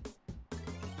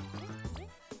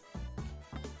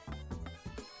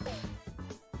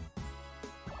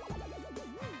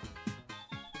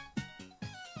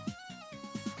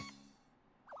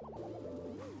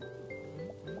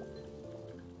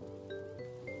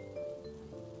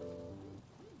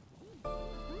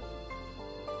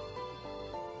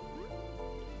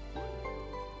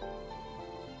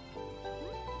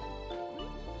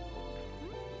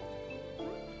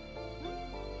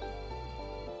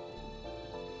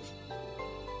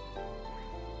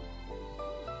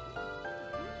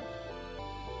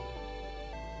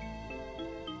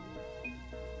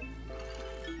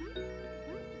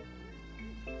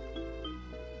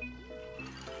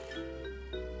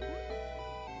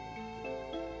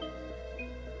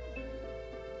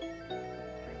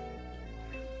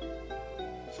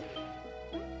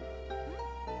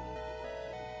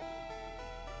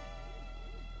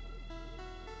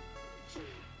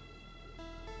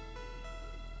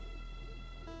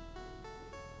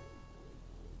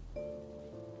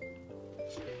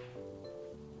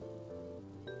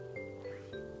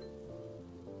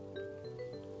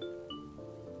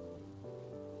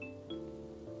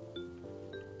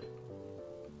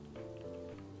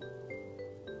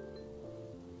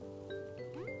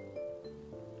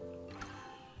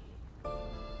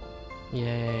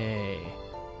 Yay.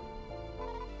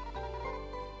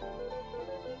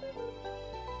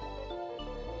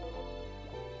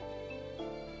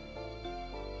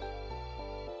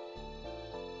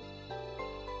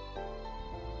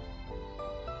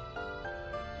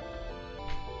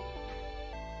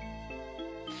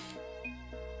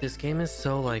 This game is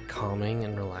so like calming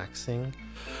and relaxing.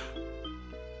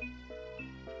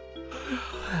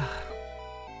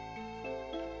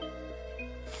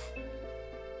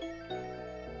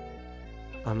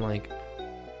 I'm like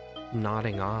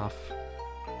nodding off.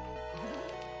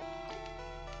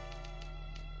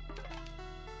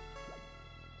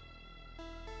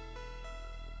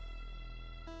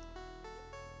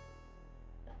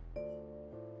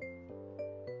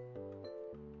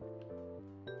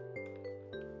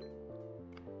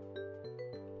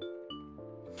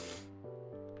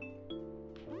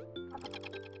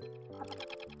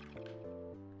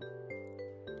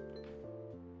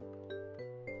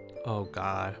 Oh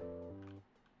God.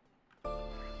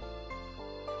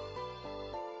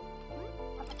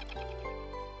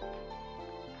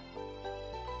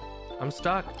 I'm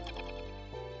stuck.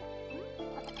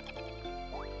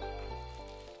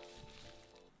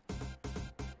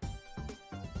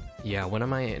 Yeah, when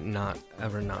am I not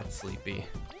ever not sleepy?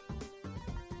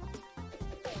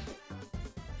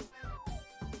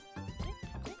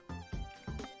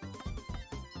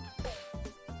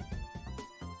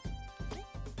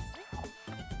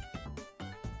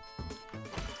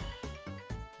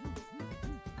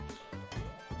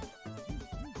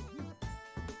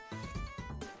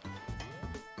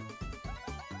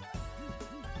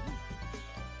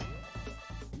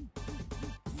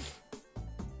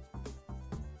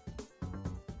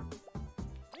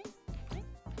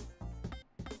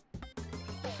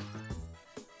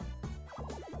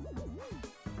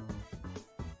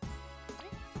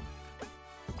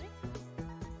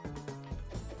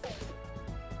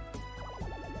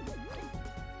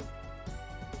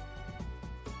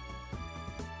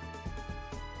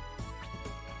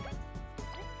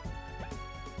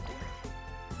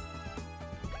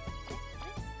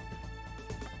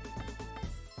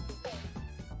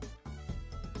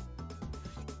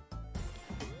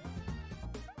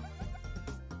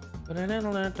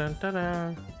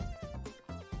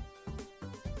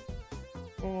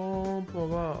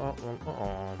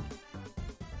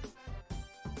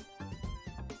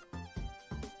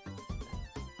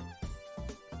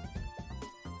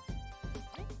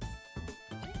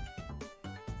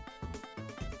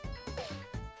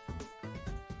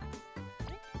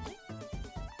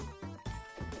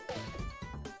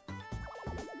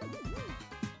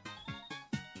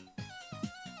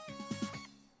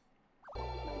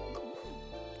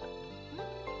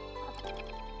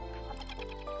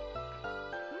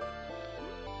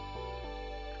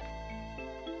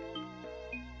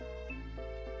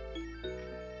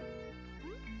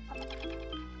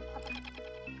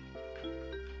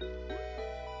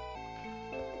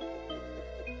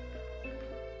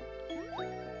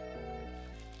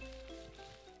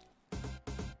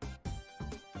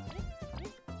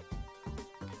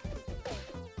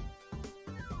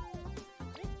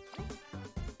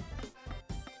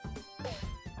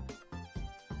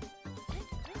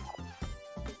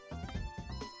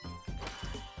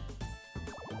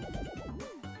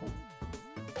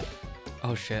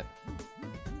 Oh shit.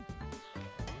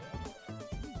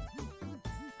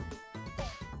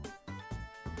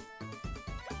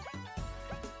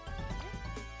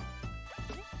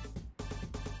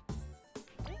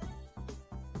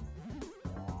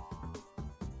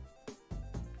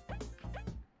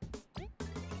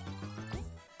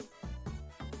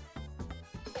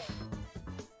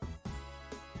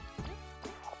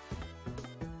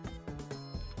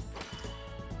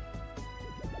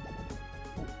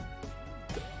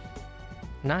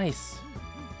 Nice.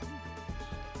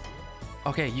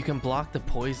 Okay, you can block the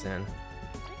poison.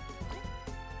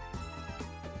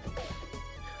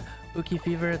 Uki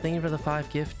Fever, thank you for the 5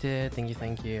 gifted. Thank you,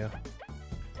 thank you.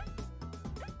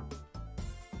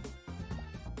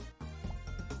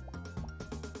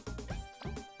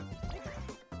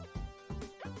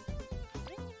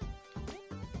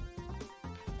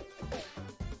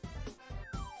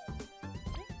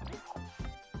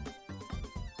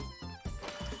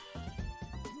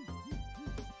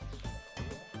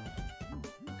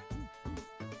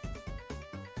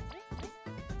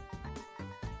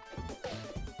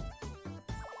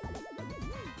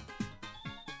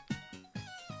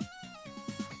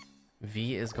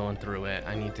 V is going through it.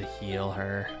 I need to heal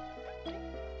her.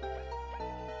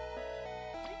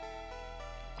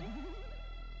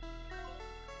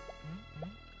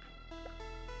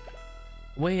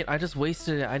 Wait, I just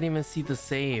wasted it. I didn't even see the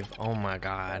save. Oh my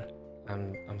god.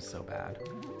 I'm so bad.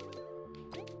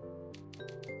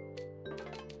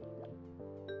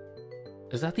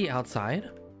 Is that the outside?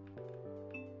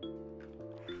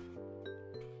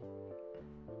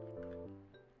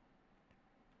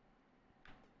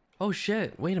 Oh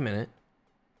shit, wait a minute.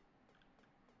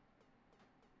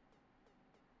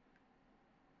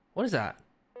 What is that?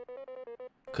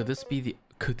 Could this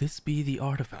be the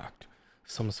artifact?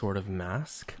 Some sort of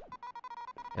mask?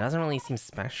 It doesn't really seem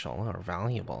special or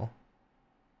valuable.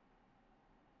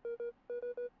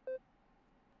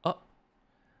 Oh.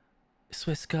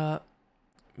 Swiska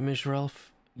Mijrelf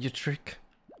Yatrik.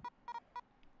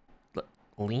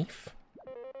 Leaf?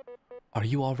 Are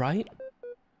you alright?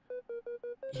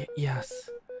 Yes,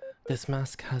 this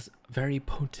mask has very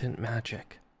potent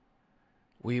magic.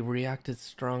 We reacted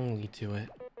strongly to it.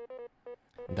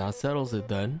 That settles it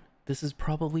then. This is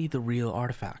probably the real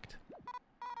artifact.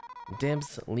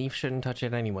 Dibs, Leaf shouldn't touch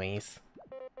it anyways.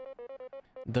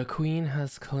 The Queen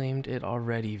has claimed it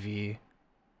already, V.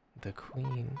 The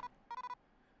Queen?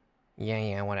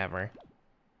 Yeah, whatever.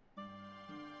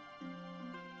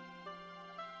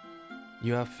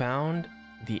 You have found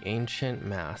the ancient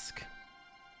mask.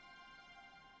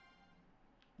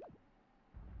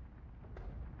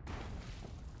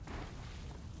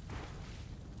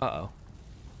 Uh-oh.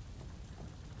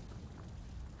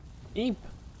 Eep.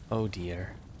 Oh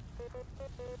dear.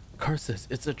 Curses,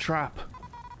 it's a trap.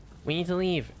 We need to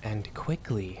leave. And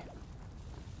quickly.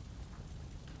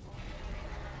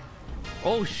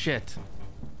 Oh shit.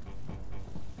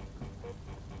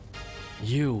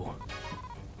 You.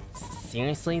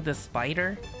 Seriously, the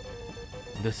spider?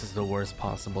 This is the worst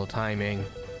possible timing.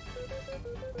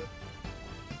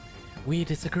 We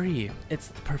disagree. It's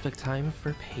the perfect time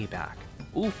for payback.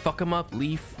 Ooh, fuck him up,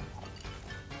 Leaf.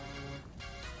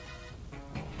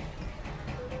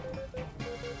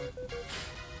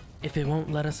 If it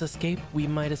won't let us escape, we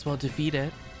might as well defeat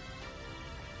it.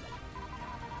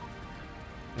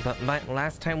 But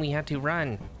last time we had to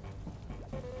run.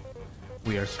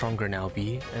 We are stronger now,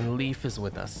 V, and Leaf is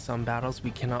with us. Some battles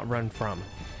we cannot run from.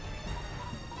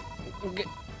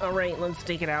 Alright, let's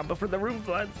take it out before the room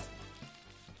floods.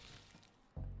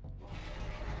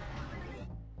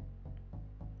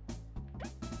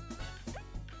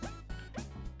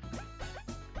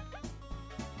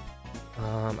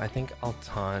 I think I'll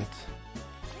taunt.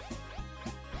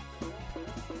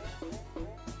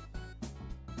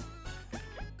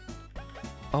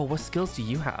 Oh, what skills do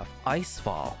you have? Ice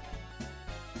Fall.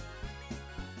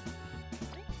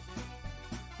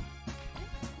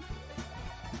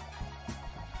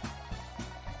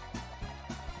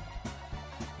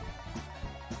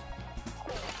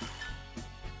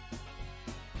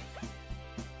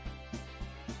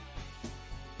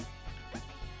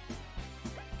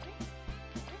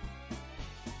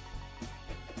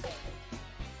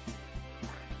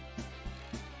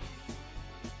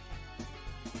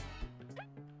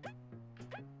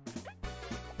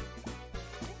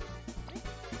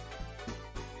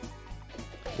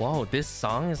 Whoa, this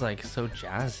song is like so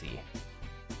jazzy.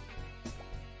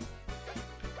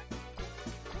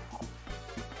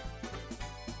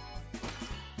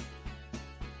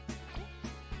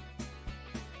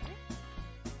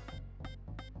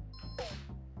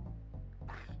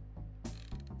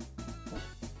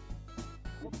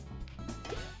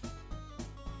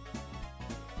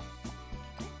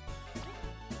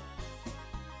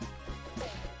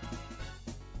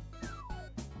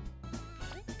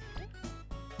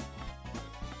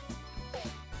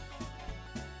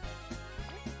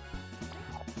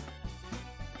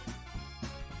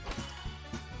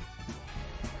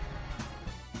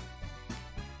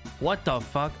 What the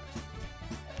fuck?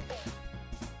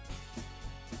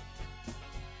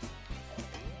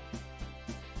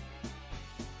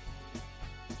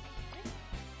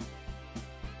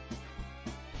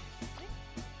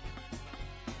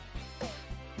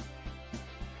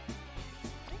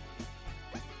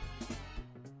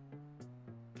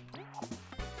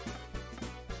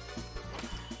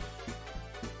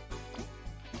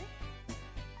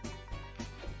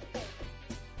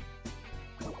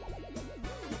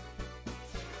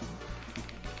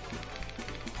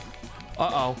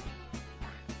 Uh-oh.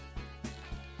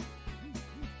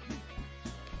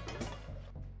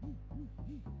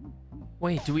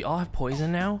 Wait, do we all have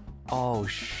poison now? Oh,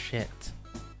 shit.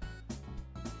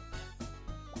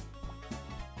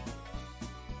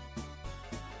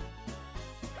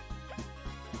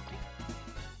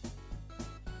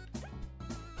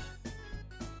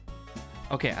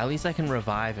 Okay, at least I can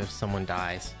revive if someone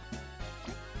dies.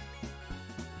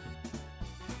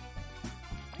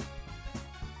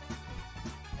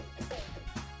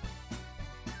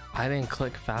 I didn't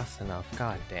click fast enough.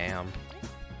 God damn.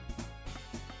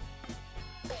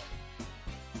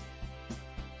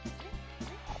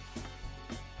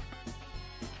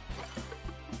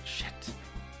 Shit.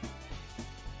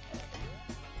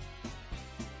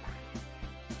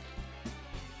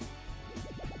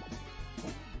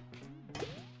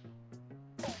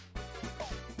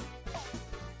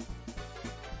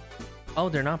 Oh,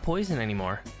 they're not poison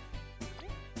anymore.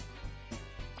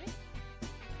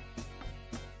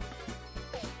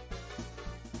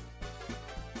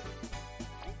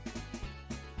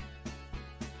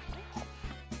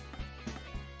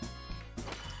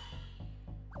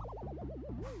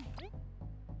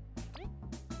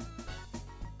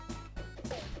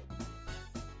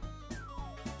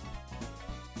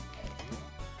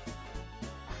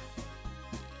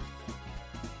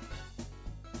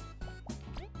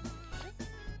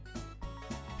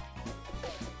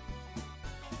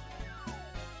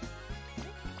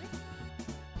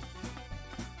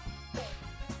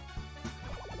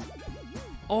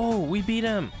 Oh, we beat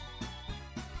him!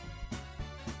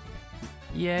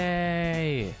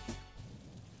 Yay!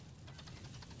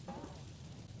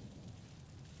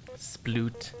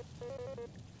 Sploot.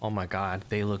 Oh my god,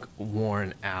 they look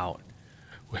worn out.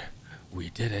 We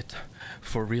did it.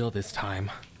 For real this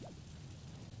time.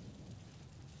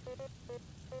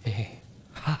 Hey,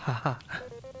 ha ha ha.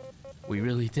 We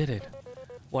really did it.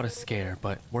 What a scare,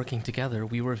 but working together,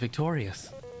 we were victorious.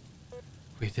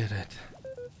 We did it.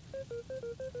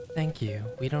 Thank you.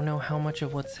 We don't know how much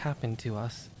of what's happened to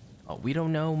us. Oh, we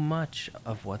don't know much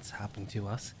of what's happened to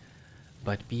us,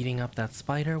 but beating up that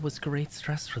spider was great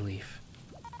stress relief.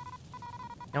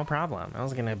 No problem. I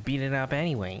was gonna beat it up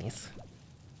anyways.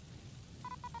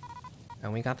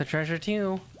 And we got the treasure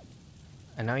too.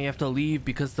 And now you have to leave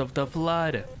because of the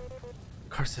flood.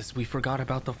 Curses, we forgot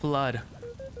about the flood.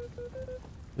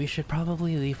 We should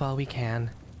probably leave while we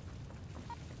can.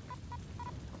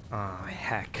 Aw,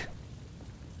 heck.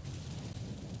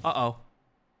 Uh-oh.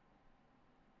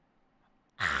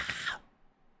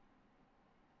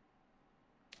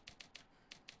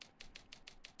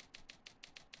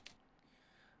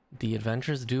 The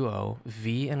adventurous duo,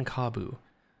 V and Kabu,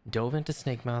 dove into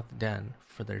Snakemouth Den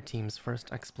for their team's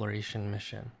first exploration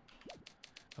mission.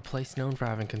 A place known for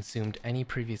having consumed any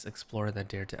previous explorer that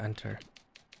dared to enter.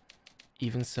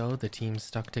 Even so, the team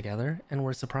stuck together and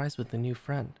were surprised with the new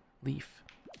friend, Leaf.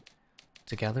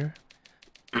 Together,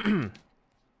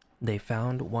 they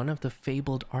found one of the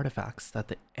fabled artifacts that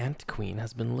the Ant Queen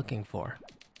has been looking for.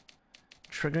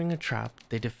 Triggering a trap,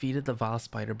 they defeated the vile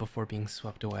spider before being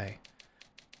swept away.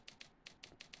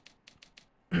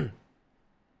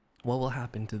 What will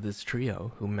happen to this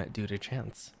trio who met due to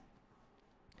chance?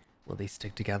 Will they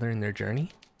stick together in their journey?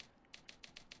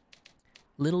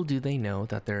 Little do they know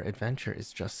that their adventure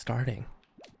is just starting.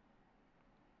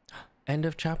 End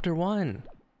of chapter 1!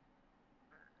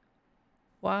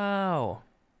 Wow!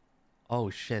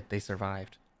 Oh shit, they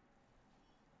survived.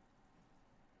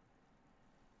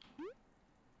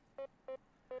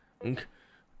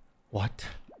 What?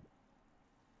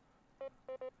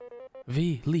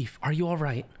 V, Leaf, are you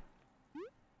alright?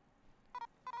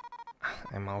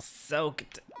 I'm all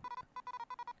soaked.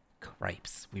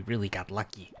 Cripes, we really got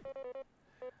lucky.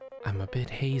 I'm a bit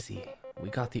hazy. We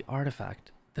got the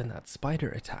artifact, then that spider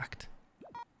attacked.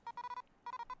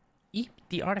 Eep,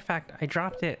 the artifact, I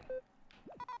dropped it.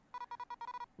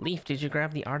 Leaf, did you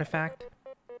grab the artifact?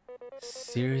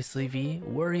 Seriously, V?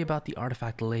 Worry about the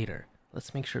artifact later.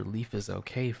 Let's make sure Leaf is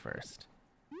okay first.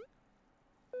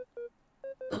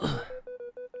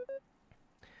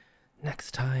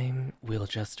 Next time, we'll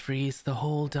just freeze the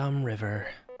whole dumb river.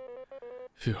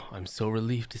 Phew, I'm so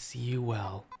relieved to see you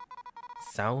well.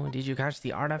 So, did you catch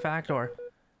the artifact or?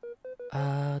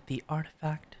 The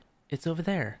artifact? It's over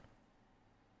there.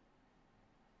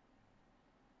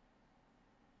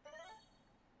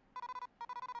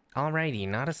 Alrighty,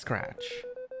 not a scratch.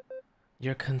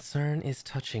 Your concern is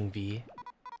touching, V.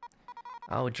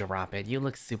 Oh, drop it. You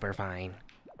look super fine.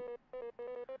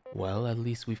 Well, at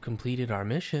least we've completed our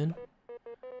mission.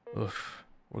 Oof,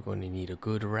 we're going to need a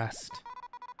good rest.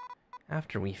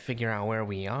 After we figure out where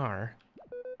we are.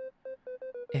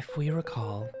 If we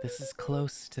recall, this is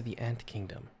close to the Ant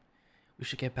Kingdom. We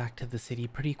should get back to the city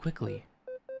pretty quickly.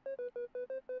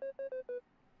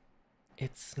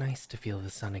 It's nice to feel the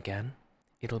sun again.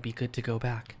 It'll be good to go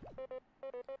back.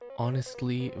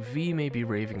 Honestly, V may be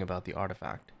raving about the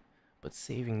artifact, but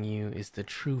saving you is the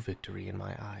true victory in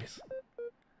my eyes.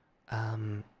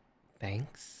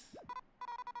 Thanks?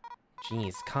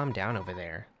 Jeez, calm down over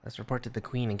there. Let's report to the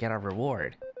queen and get our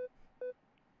reward.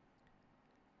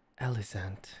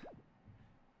 Elisant.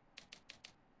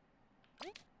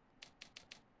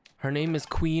 Her name is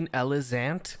Queen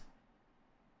Elisant?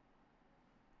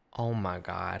 Oh my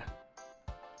god.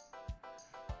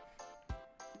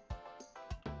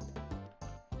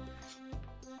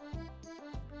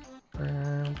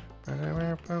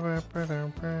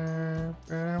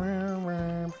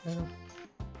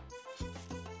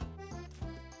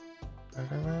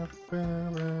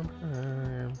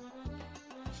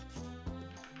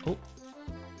 Oh,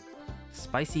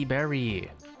 spicy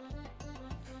berry.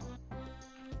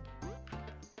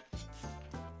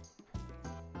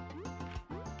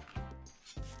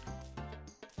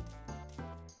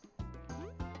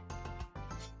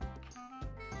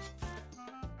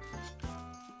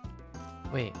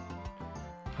 Wait,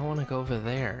 I want to go over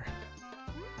there.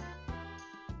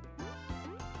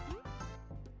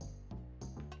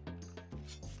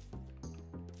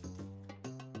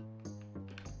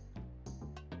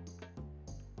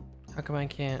 How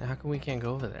come we can't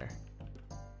go over there?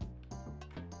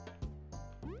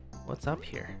 What's up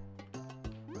here?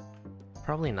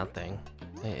 Probably nothing.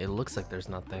 It looks like there's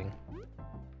nothing.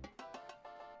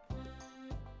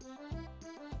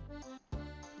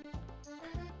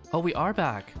 Oh, we are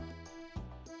back!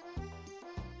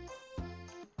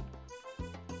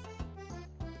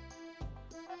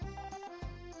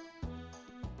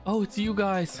 Oh, it's you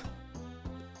guys!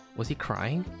 Was he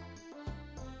crying?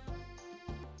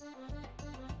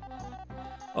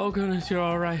 Oh goodness, you're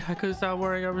alright. I couldn't stop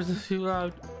worrying, I was just too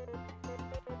loud.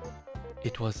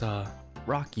 It was a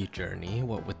rocky journey,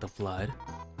 what with the flood.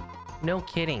 No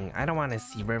kidding, I don't want to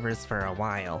see rivers for a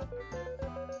while.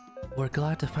 We're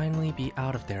glad to finally be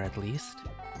out of there at least.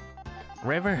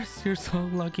 Rivers, you're so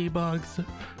lucky, Bugs.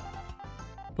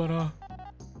 But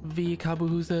V, Kabu,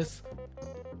 who's this?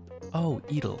 Oh,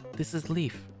 Edel, this is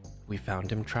Leaf. We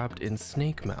found him trapped in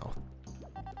Snake Mouth.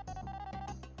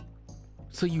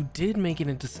 So you did make it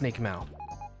into Snake Mouth.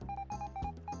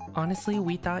 Honestly,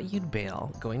 we thought you'd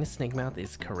bail. Going to Snake Mouth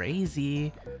is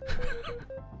crazy.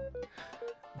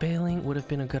 Bailing would have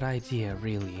been a good idea,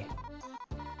 really.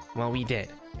 Well, we did,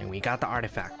 and we got the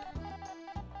artifact.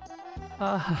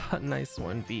 Ah, nice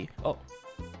one, V. Oh.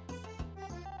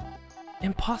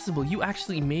 Impossible, you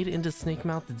actually made it into Snake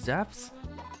Mouth depths?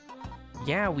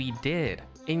 Yeah, we did.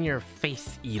 In your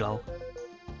face, Edel.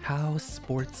 How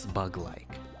sports bug-like.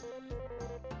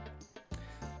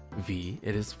 V,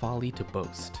 it is folly to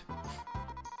boast.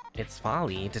 It's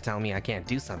folly to tell me I can't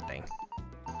do something.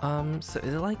 So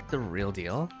is it like the real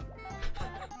deal?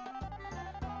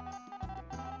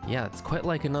 Yeah, it's quite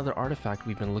like another artifact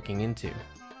we've been looking into.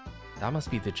 That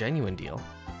must be the genuine deal.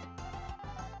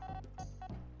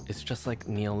 It's just like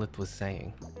Neolith was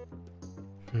saying.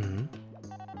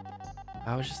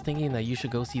 I was just thinking that you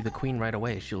should go see the queen right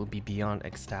away. She'll be beyond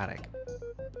ecstatic.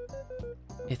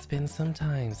 It's been some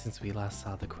time since we last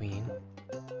saw the queen.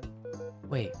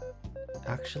 Wait,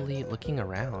 actually looking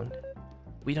around,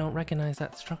 we don't recognize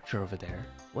that structure over there.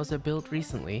 Was it built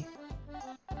recently?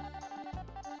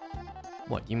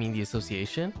 What, you mean the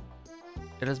association?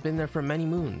 It has been there for many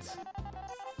moons.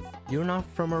 You're not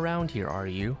from around here, are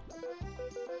you?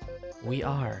 We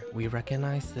are. We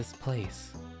recognize this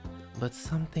place. But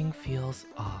something feels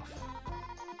off.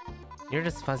 You're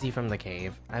just fuzzy from the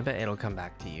cave. I bet it'll come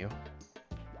back to you.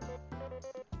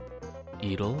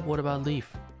 Edel, what about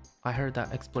Leaf? I heard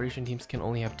that exploration teams can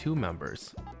only have 2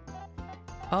 members.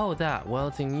 Oh, that. Well,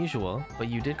 it's unusual, but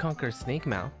you did conquer Snake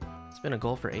Mouth. It's been a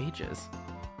goal for ages.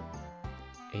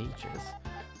 Ages?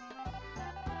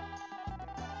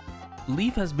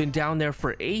 Leaf has been down there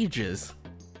for ages!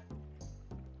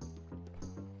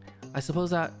 I suppose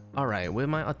that... Alright, with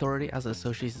my authority as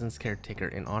association's caretaker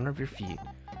in honor of your feat,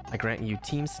 I grant you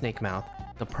Team Snakemouth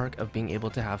the perk of being able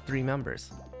to have 3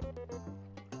 members.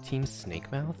 Team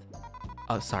Snakemouth?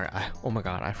 Oh, sorry, oh my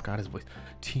god, I forgot his voice.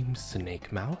 Team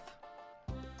Snakemouth?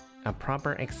 A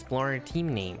proper explorer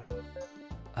team name.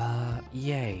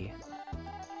 Yay.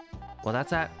 Well,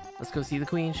 that's that. Let's go see the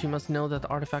queen. She must know that the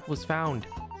artifact was found.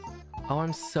 Oh,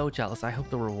 I'm so jealous. I hope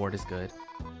the reward is good.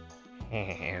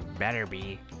 Better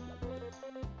be.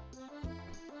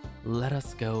 Let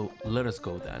us go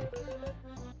then.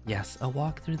 Yes, a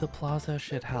walk through the plaza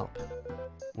should help.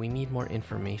 We need more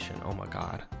information. Oh my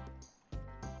god.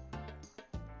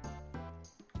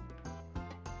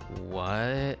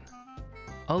 What?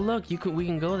 Oh look, we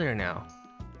can go there now.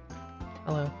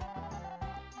 Hello.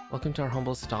 Welcome to our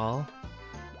humble stall.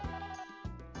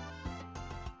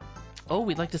 Oh,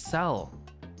 we'd like to sell.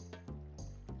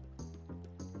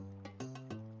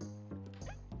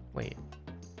 Wait.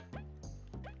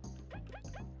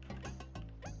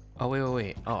 Oh,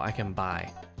 wait. Oh, I can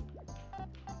buy.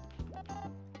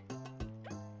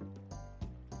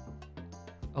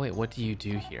 Oh wait, what do you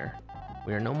do here?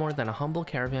 We are no more than a humble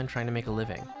caravan trying to make a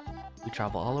living. We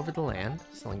travel all over the land,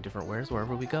 selling different wares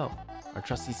wherever we go. Our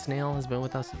trusty snail has been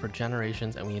with us for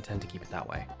generations and we intend to keep it that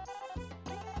way.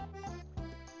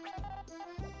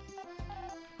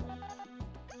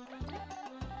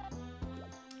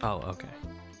 Oh, okay.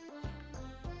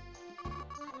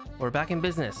 We're back in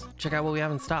business. Check out what we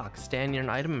have in stock. Stand near an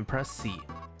item and press C.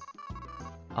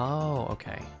 Oh,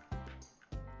 okay.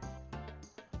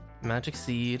 Magic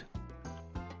seed.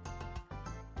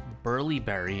 Burly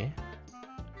berry.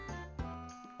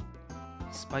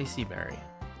 Spicy berry.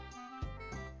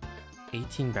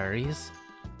 18 berries.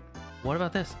 What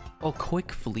about this? Oh,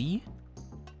 quick flee?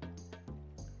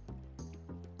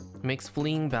 Makes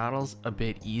fleeing battles a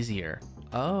bit easier.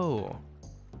 Oh.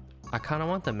 I kind of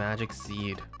want the magic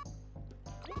seed.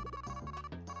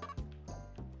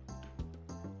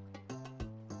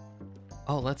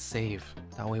 Oh, let's save.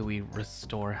 That way we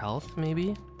restore health,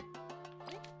 maybe?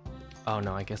 Oh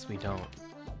no, I guess we don't.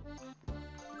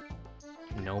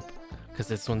 Nope. Because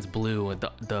this one's blue.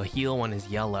 The heal one is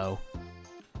yellow.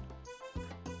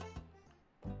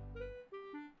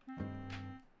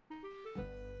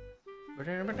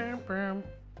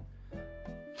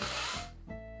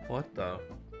 What the?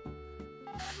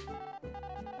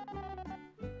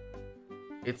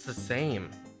 It's the same,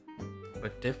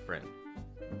 but different.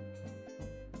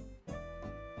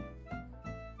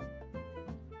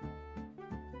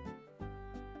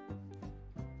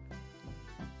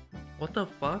 What the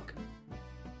fuck?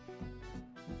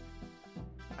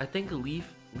 I think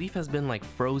Leaf has been like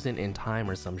frozen in time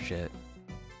or some shit.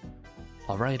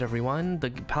 Alright everyone, the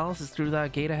palace is through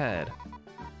that gate ahead.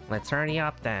 Let's hurry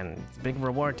up then. It's big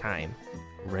reward time.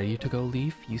 Ready to go,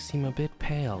 Leaf? You seem a bit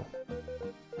pale.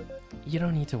 You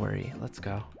don't need to worry. Let's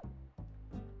go.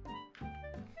 I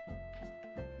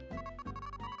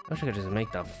wish I could just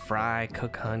make the fry,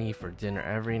 cook honey for dinner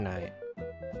every night.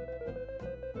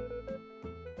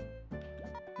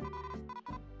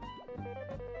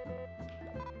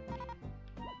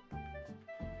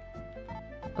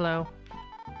 Hello.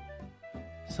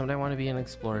 Someday I want to be an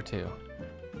explorer too.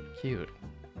 Cute.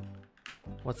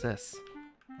 What's this?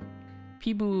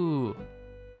 Peeboo!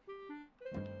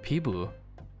 Peeboo?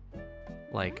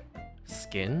 Like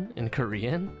skin in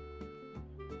Korean?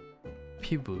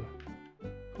 Peeboo.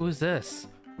 Who's this?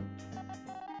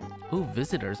 Ooh,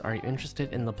 visitors, are you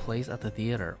interested in the plays at the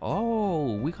theater?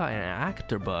 Oh, we got an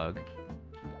actor bug.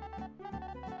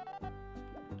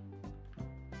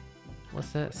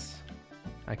 What's this?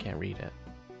 I can't read it.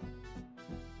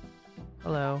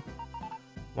 Hello.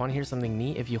 Want to hear something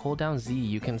neat? If you hold down Z,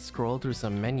 you can scroll through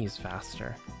some menus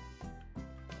faster.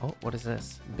 Oh, what is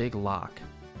this? Big lock.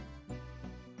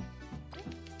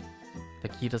 The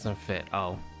key doesn't fit.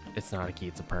 Oh, it's not a key,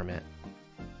 it's a permit.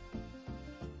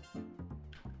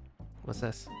 What's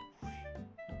this?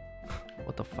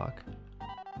 What the fuck?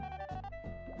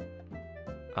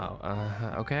 Oh,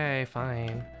 okay,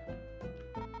 fine.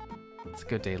 It's a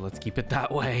good day, let's keep it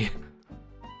that way.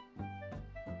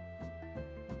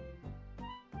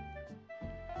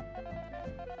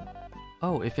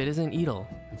 Oh, if it isn't Edel,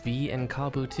 V and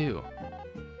Kabu too.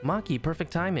 Maki,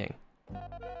 perfect timing.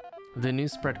 The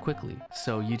news spread quickly.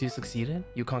 So you two succeeded?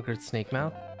 You conquered Snake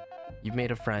Mouth? You've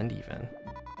made a friend even.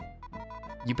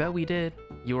 You bet we did.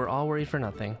 You were all worried for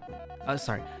nothing.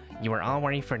 Sorry. You were all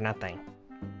worried for nothing.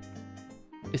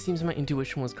 It seems my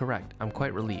intuition was correct. I'm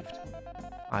quite relieved.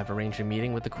 I've arranged a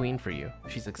meeting with the Queen for you.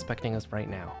 She's expecting us right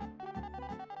now.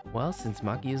 Well, since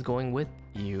Maki is going with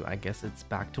you, I guess it's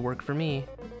back to work for me.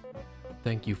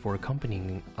 Thank you for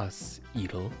accompanying us,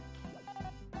 Edel.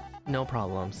 No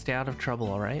problem. Stay out of trouble,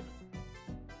 alright?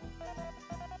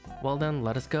 Well then,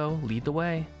 let us go. Lead the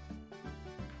way.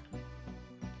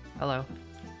 Hello.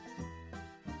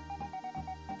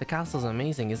 The castle's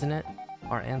amazing, isn't it?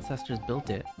 Our ancestors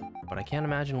built it, but I can't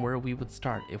imagine where we would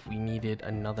start if we needed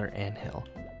another anthill.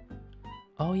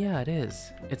 Oh yeah, it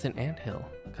is. It's an anthill,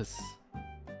 'cause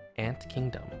Ant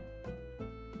Kingdom.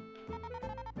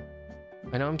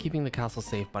 I know I'm keeping the castle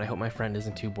safe, but I hope my friend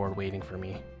isn't too bored waiting for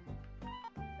me.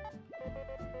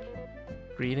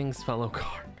 Greetings, fellow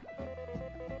guard.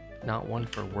 Not one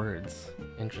for words.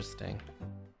 Interesting.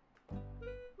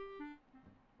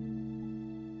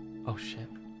 Oh shit.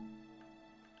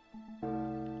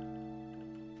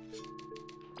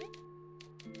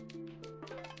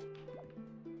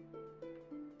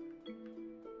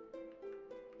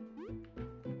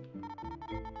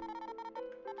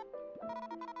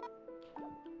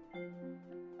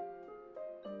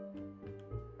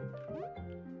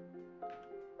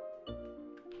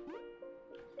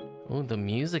 Oh, the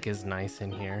music is nice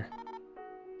in here.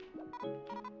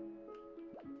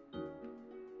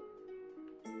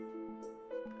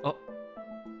 Oh.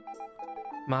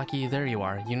 Maki, there you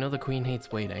are. You know the Queen hates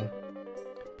waiting.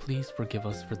 Please forgive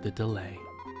us for the delay.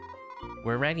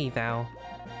 We're ready, though.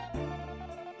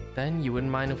 Then you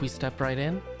wouldn't mind if we stepped right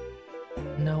in?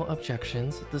 No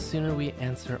objections. The sooner we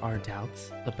answer our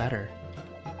doubts, the better.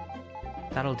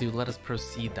 That'll do. Let us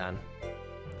proceed then.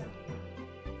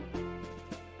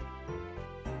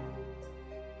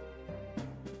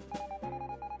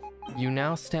 You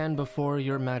now stand before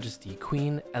your majesty,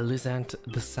 Queen Elizant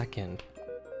II.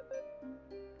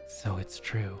 So it's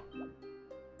true.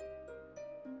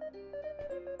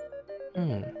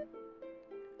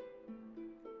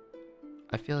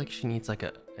 I feel like she needs like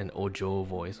an Ojo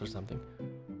voice or something.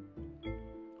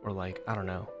 Or like, I don't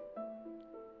know.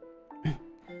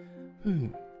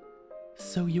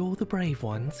 So you're the brave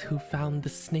ones who found the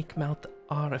snake mouth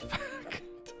artifact.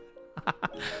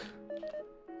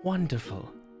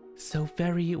 Wonderful. So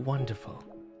very wonderful.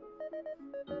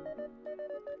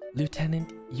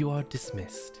 Lieutenant, you are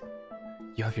dismissed.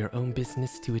 You have your own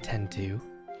business to attend to.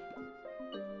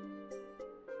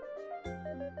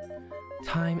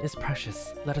 Time is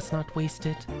precious. Let us not waste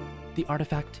it. The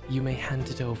artifact, you may hand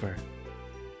it over.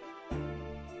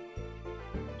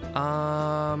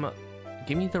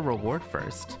 Give me the reward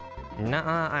first.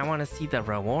 Nuh-uh, I want to see the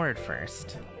reward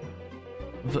first.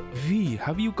 V,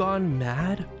 have you gone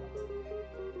mad?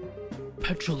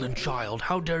 Petulant child,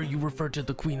 how dare you refer to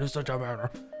the Queen in such a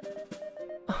manner?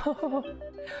 Oh,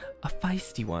 a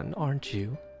feisty one, aren't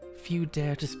you? Few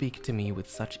dare to speak to me with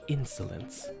such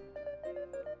insolence.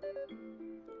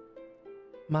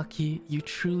 Maki, you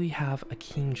truly have a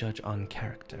keen judge on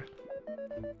character.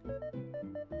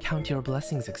 Count your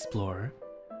blessings, explorer.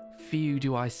 Few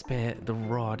do I spare the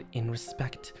rod in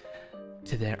respect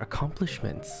to their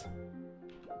accomplishments.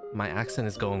 My accent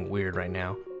is going weird right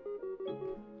now.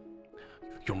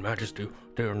 Your Majesty,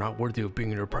 they are not worthy of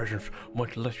being in your presence,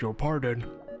 much less your pardon.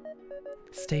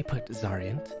 Stay put,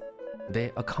 Zariant.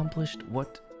 They accomplished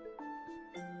what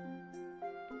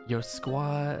your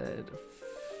squad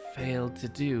failed to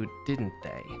do, didn't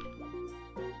they?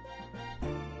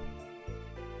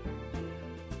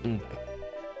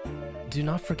 Do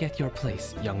not forget your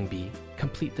place, young bee.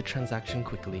 Complete the transaction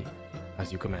quickly,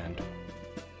 as you command.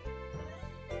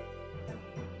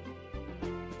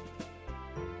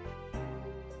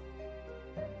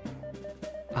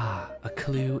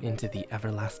 clue into the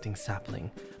everlasting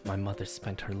sapling my mother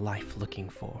spent her life looking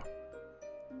for.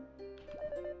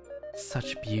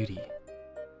 Such beauty.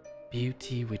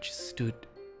 Beauty which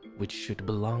should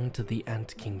belong to the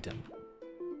ant kingdom.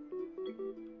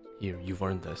 Here, you've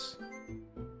earned this.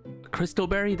 Crystal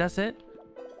berry, that's it?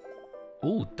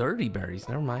 Ooh, 30 berries,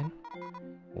 never mind.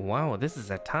 Wow, this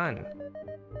is a ton.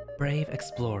 Brave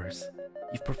explorers,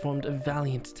 you've performed a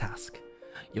valiant task.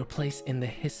 Your place in the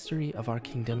history of our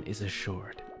kingdom is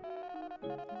assured.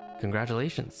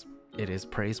 Congratulations, it is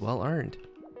praise well earned.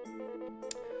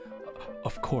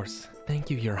 Of course, thank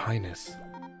you, Your Highness.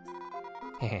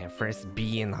 First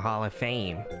bee in the Hall of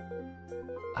Fame.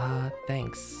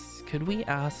 Thanks. Could we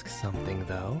ask something,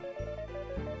 though?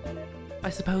 I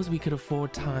suppose we could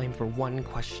afford time for one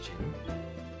question.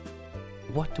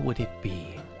 What would it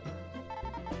be?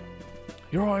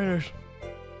 Your Highness!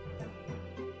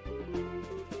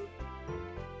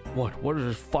 What is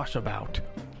this fuss about?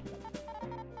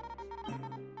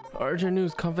 Urgent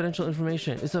news, confidential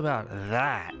information. It's about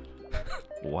that.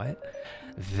 What?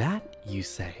 That, you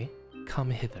say? Come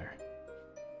hither.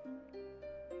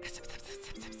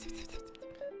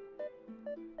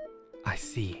 I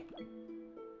see.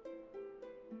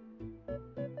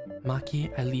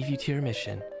 Maki, I leave you to your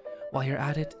mission. While you're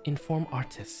at it, inform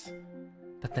artists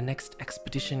that the next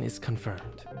expedition is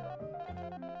confirmed.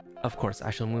 Of course, I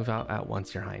shall move out at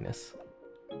once, Your Highness.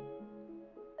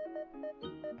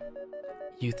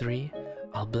 You three,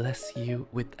 I'll bless you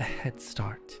with a head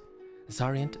start.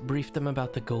 Zariant briefed them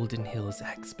about the Golden Hills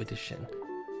expedition.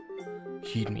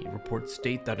 Heed me, reports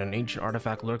state that an ancient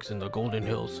artifact lurks in the Golden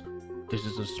Hills. This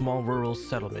is a small rural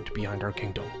settlement behind our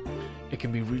kingdom. It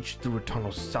can be reached through a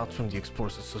tunnel south from the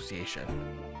Explorers Association.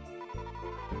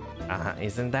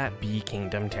 Isn't that Bee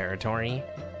Kingdom territory?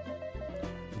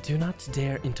 Do not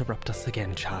dare interrupt us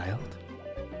again, child.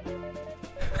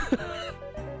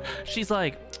 She's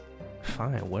like,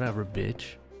 fine, whatever,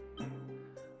 bitch.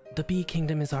 The Bee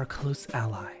Kingdom is our close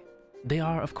ally. They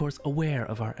are, of course, aware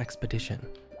of our expedition.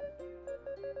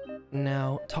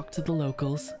 Now, talk to the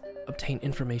locals, obtain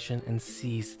information, and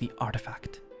seize the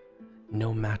artifact,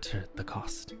 no matter the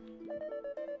cost.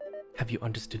 Have you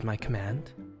understood my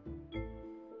command?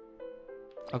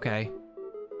 Okay.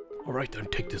 Alright then,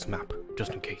 take this map,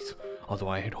 just in case. Although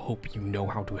I had hoped you know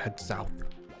how to head south.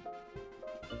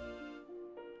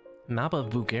 Map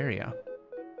of Bulgaria.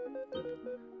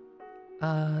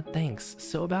 Thanks.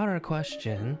 So about our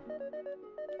question...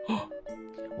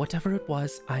 Whatever it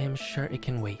was, I am sure it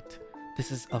can wait.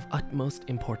 This is of utmost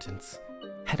importance.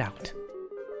 Head out.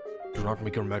 Do not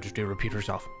make your majesty repeat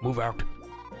herself. Move out.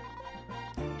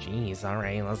 Jeez,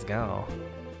 alright, let's go.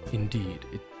 Indeed,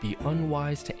 it'd be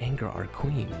unwise to anger our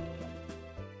queen.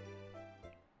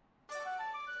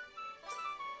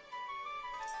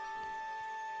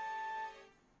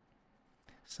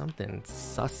 Something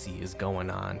sussy is going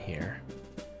on here.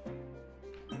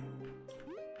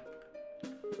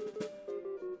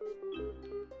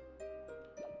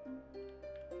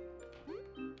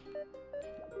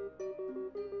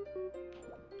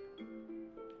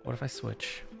 What if I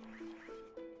switch?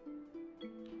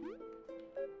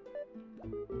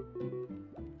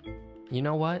 You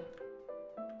know what?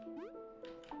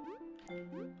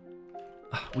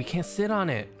 We can't sit on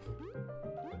it.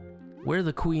 We're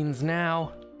the queens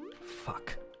now.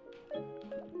 Fuck.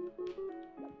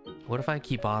 What if I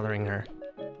keep bothering her?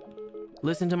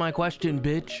 Listen to my question,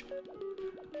 bitch.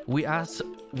 We asked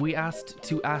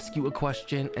to ask you a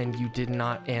question and you did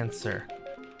not answer.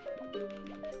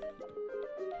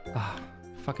 Ah,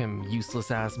 fucking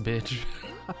useless ass bitch.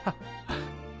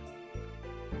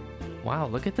 Wow,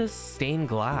 look at this stained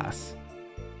glass.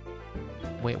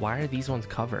 Wait, why are these ones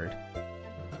covered?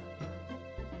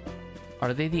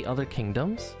 Are they the other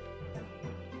kingdoms?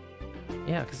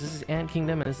 Yeah, because this is Ant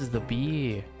Kingdom and this is the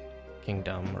Bee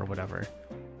Kingdom or whatever.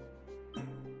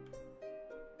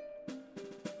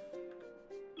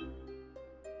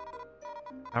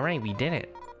 Alright, we did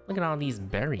it. Look at all these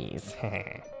berries.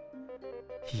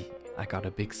 I got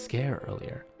a big scare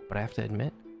earlier, but I have to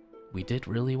admit, we did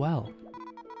really well.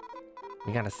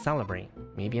 We gotta celebrate,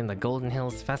 maybe in the Golden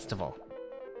Hills Festival.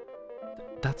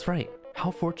 That's right.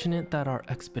 How fortunate that our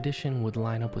expedition would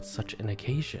line up with such an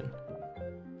occasion.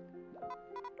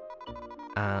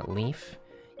 Leaf,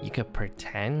 you could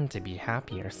pretend to be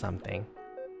happy or something.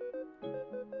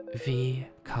 V,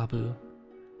 Kabu,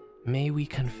 may we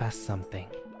confess something?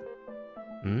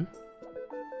 Hmm?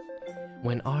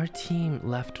 When our team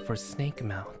left for Snake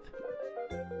Mouth,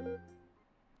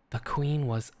 the queen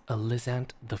was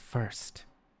Elizant the First.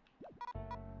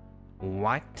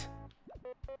 What?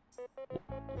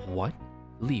 What?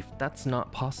 Leaf, that's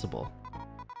not possible.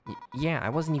 Yeah, I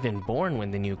wasn't even born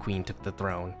when the new queen took the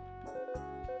throne.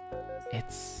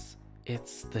 It's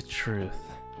the truth.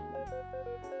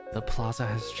 The plaza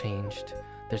has changed.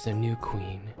 There's a new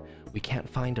queen. We can't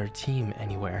find our team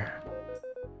anywhere.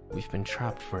 We've been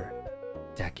trapped for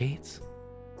decades?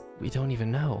 We don't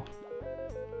even know.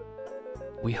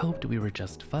 We hoped we were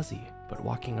just fuzzy, but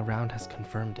walking around has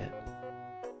confirmed it.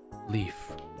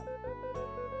 Leaf.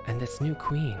 And this new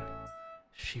queen,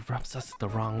 she rubs us the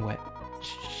wrong way.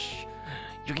 Shh.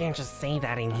 You can't just say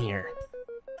that in here.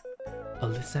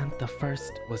 Alicent the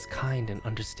First was kind and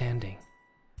understanding.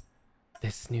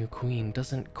 This new queen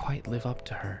doesn't quite live up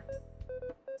to her.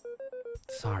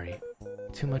 Sorry,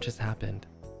 too much has happened.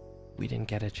 We didn't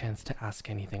get a chance to ask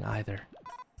anything either.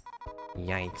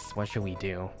 Yikes, what should we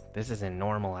do? This isn't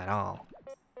normal at all.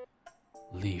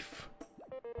 Leaf.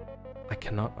 I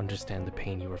cannot understand the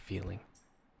pain you are feeling.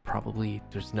 Probably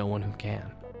there's no one who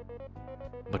can.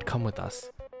 But come with us.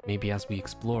 Maybe as we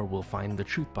explore, we'll find the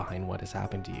truth behind what has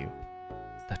happened to you.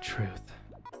 The truth.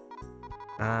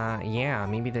 Yeah,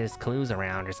 maybe there's clues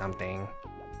around or something.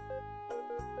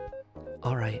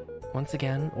 Alright, once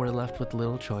again, we're left with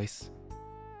little choice.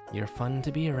 You're fun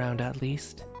to be around at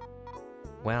least.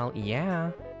 Well,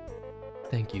 yeah.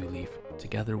 Thank you, Leaf.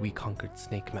 Together we conquered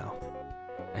Snake Mouth.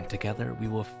 And together we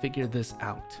will figure this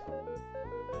out.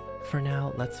 For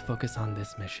now, let's focus on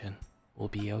this mission. We'll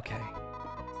be okay.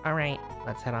 Alright,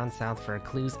 let's head on south for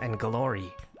clues and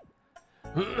glory.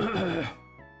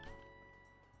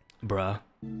 Bruh.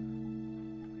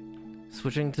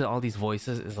 Switching to all these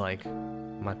voices is like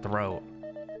my throat.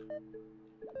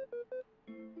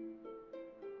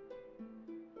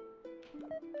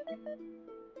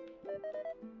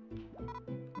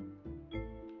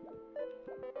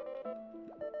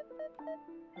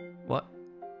 What?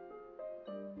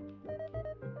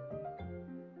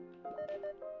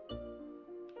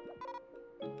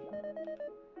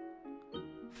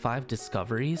 Five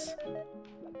discoveries?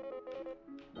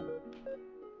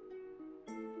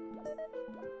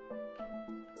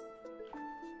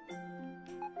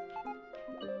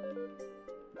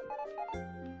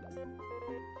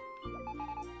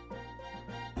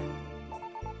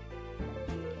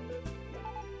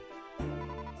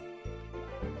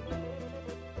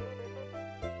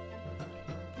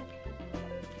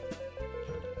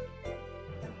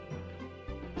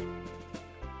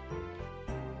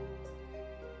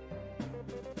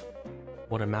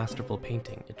 What a masterful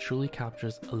painting. It truly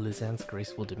captures Alicent's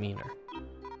graceful demeanor.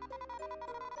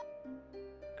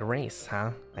 Grace,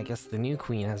 huh? I guess the new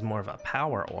queen has more of a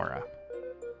power aura.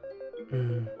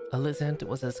 Alicent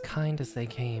was as kind as they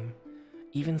came.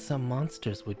 Even some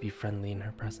monsters would be friendly in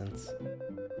her presence.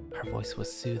 Her voice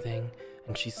was soothing,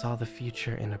 and she saw the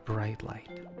future in a bright light.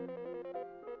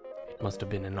 It must have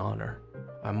been an honor.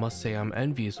 I must say I'm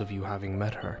envious of you having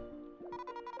met her.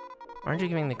 Aren't you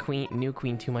giving the new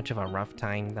queen too much of a rough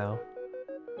time, though?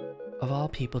 Of all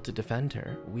people to defend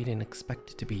her, we didn't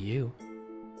expect it to be you.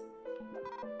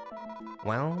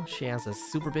 Well, she has a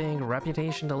super big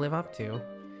reputation to live up to,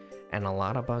 and a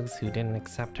lot of bugs who didn't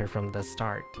accept her from the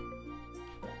start.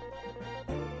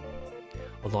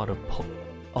 A lot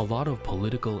of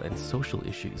political and social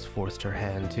issues forced her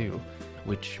hand too,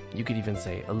 which you could even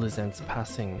say Alicent's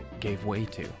passing gave way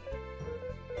to.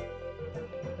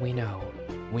 We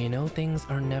know things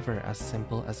are never as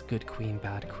simple as good queen,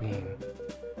 bad queen,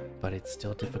 but it's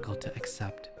still difficult to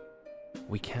accept.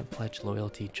 We can't pledge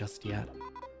loyalty just yet.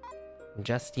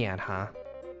 Just yet, huh?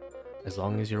 As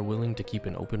long as you're willing to keep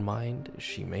an open mind,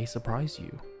 she may surprise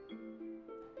you.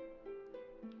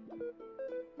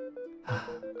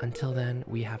 Until then,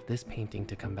 we have this painting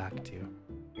to come back to.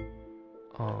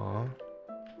 Aww.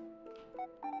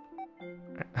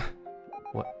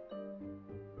 What?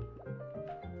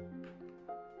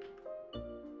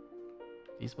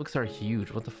 These books are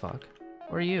huge, what the fuck?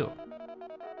 Who are you?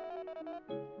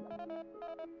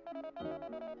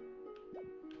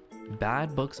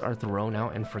 Bad books are thrown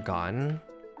out and forgotten?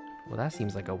 Well, that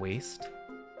seems like a waste.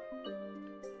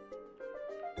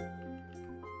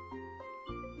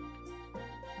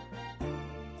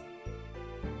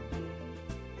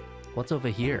 What's over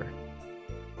here?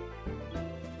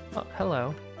 Oh,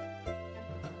 hello.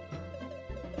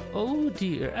 Oh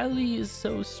dear, Ellie is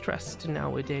so stressed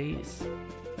nowadays.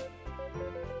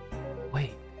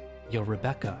 Wait, you're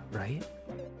Rebecca, right?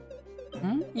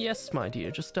 Yes, my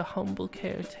dear, just a humble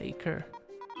caretaker.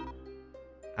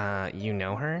 You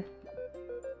know her?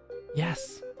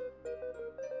 Yes.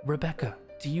 Rebecca,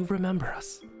 do you remember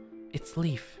us? It's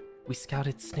Leaf. We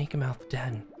scouted Snakemouth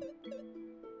Den.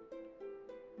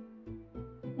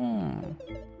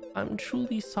 I'm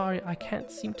truly sorry I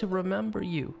can't seem to remember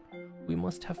you. We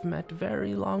must have met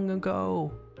very long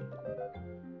ago.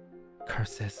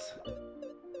 Curses.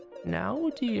 Now,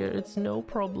 dear, it's no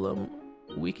problem.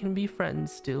 We can be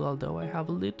friends still, although I have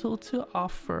little to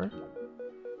offer.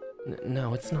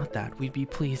 No, it's not that. We'd be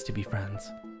pleased to be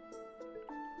friends.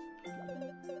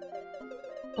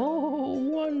 Oh,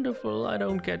 wonderful. I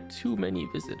don't get too many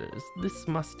visitors. This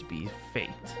must be fate.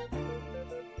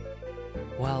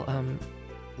 Well,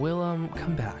 we'll,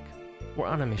 come back. We're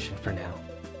on a mission for now.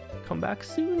 Come back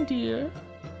soon, dear.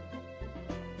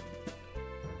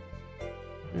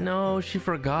 No, she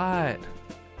forgot.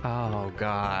 Oh,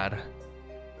 God.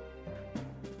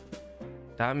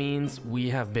 That means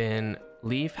Leaf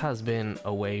has been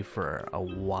away for a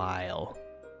while.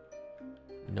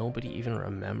 Nobody even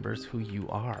remembers who you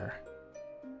are.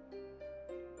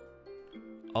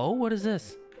 Oh, what is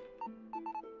this?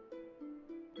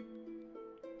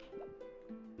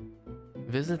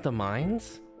 Visit the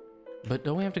mines? But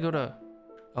don't we have to go to...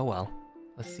 Oh well,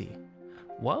 let's see.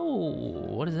 Whoa,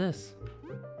 what is this?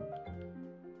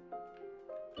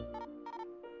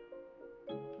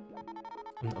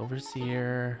 I'm the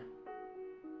overseer.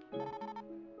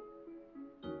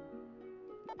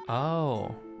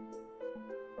 Oh.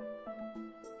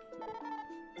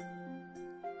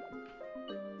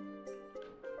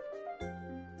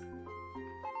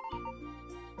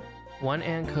 One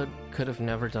ant could have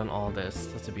never done all this.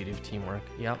 That's the beauty of teamwork.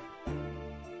 Yep.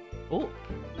 Oh.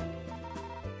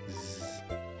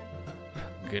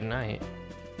 Good night.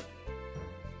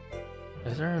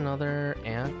 Is there another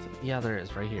ant? Yeah, there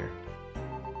is, right here.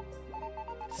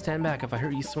 Stand back. If I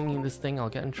hear you swinging this thing, I'll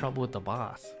get in trouble with the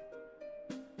boss.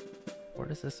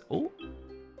 What is this? Oh.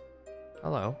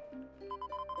 Hello.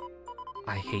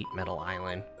 I hate Metal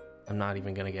Island. I'm not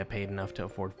even gonna get paid enough to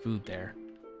afford food there.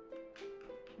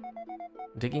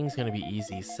 Digging's gonna be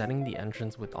easy. Setting the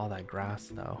entrance with all that grass,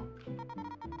 though.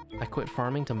 I quit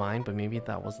farming to mine, but maybe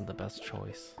that wasn't the best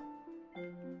choice.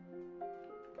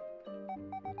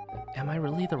 Am I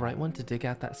really the right one to dig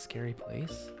at that scary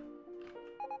place?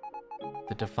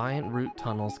 The Defiant Root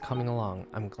Tunnel's coming along.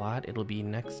 I'm glad it'll be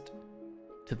next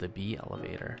to the B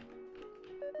elevator.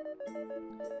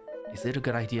 Is it a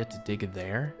good idea to dig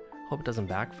there? Hope it doesn't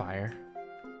backfire.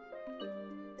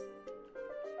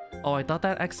 Oh, I thought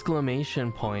that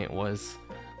exclamation point was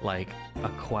like a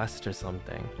quest or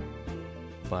something,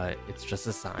 but it's just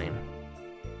a sign.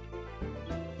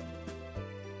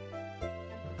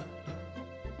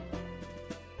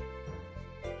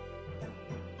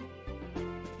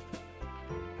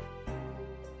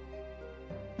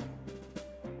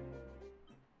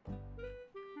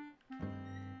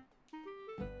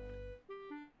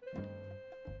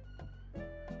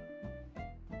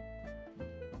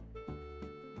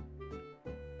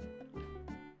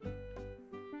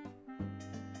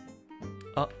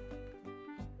 Oh.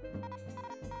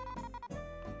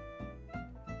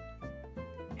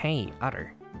 Hey,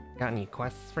 Otter. Got any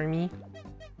quests for me?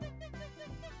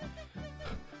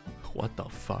 What the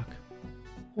fuck?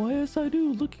 Why, yes I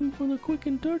do. Looking for the quick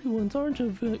and dirty ones, aren't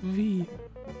you, V?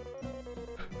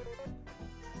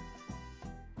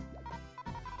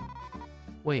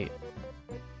 Wait.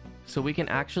 So we can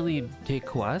actually take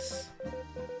quests?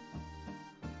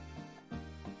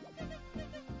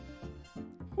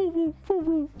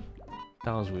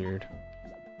 That was weird.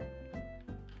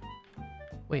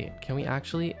 Wait, can we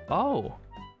actually... Oh!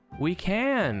 We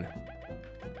can!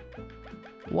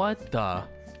 What the...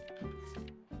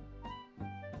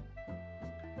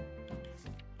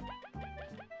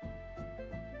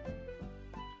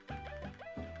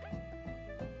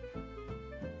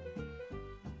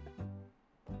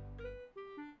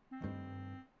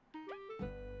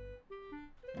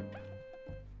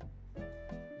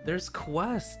 There's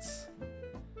quests!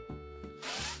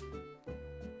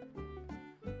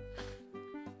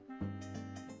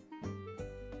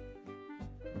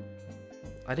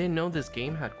 I didn't know this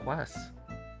game had quests.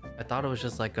 I thought it was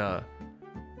just like a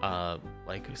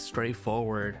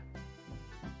straightforward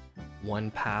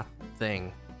one path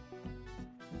thing.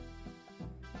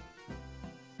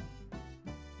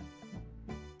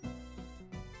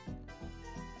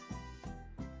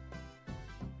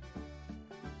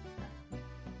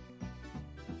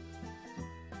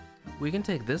 We can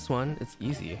take this one, it's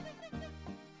easy.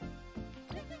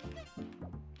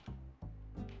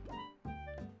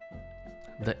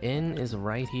 The inn is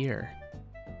right here.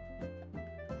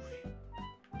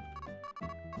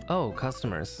 Oh,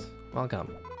 customers.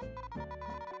 Welcome.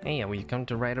 Hey, we've come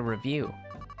to write a review.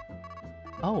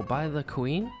 Oh, by the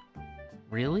Queen?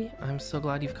 Really? I'm so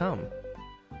glad you've come.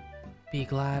 Be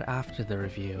glad after the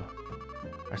review.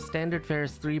 Our standard fare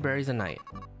is 3 berries a night.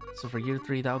 So for year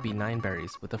 3, that would be 9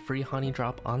 berries with a free honey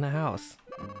drop on the house.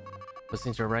 But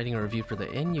since you're writing a review for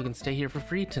the inn, you can stay here for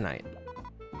free tonight.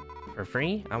 For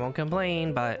free? I won't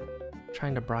complain, but...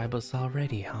 Trying to bribe us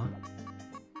already, huh?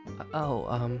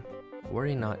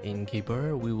 Worry not,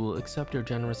 innkeeper. We will accept your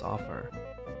generous offer.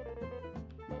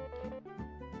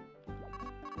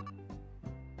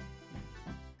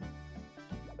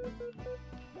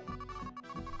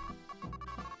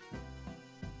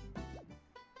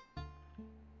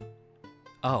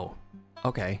 Oh,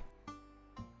 okay.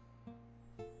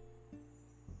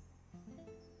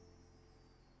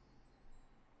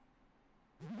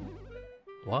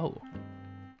 Whoa.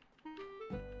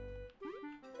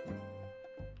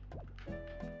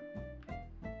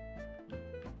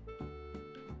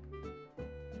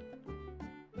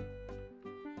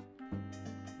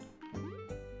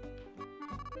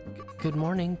 Good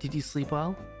morning. Did you sleep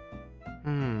well?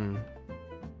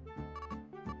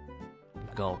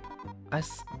 Gulp.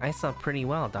 I slept pretty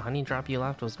well. The honey drop you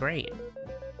left was great.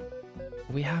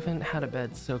 We haven't had a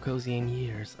bed so cozy in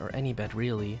years, or any bed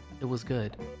really. It was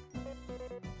good.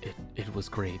 It was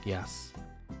great, yes.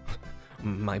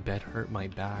 My bed hurt my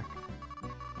back.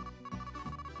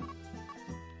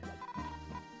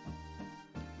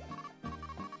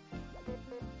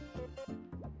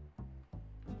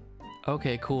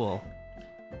 Okay, cool.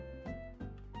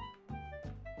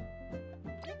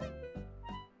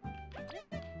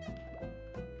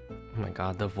 Oh my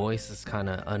god, the voice is kind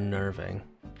of unnerving.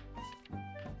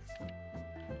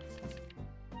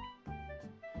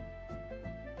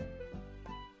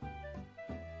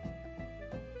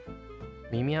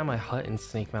 Meet me at my hut in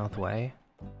Snakemouth Way.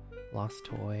 Lost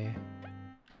toy.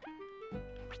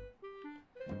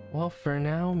 Well, for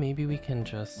now, maybe we can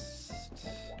just...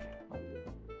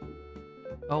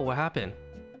 Oh, what happened?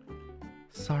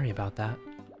 Sorry about that.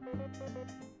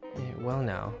 Well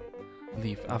now,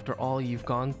 Leaf, after all you've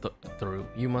gone through,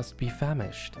 you must be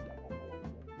famished.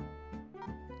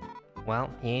 Well,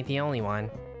 he ain't the only one.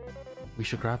 We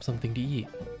should grab something to eat.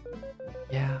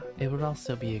 Yeah, it would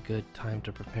also be a good time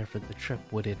to prepare for the trip,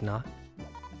 would it not?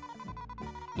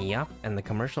 Yup, and the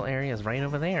commercial area is right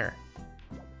over there.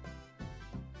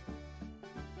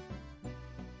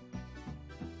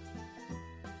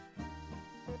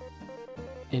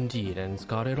 Indeed, and it's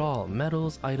got it all.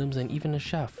 Medals, items, and even a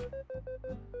chef.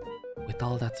 With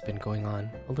all that's been going on,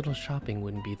 a little shopping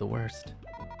wouldn't be the worst.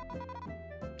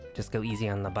 Just go easy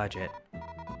on the budget.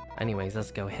 Anyways,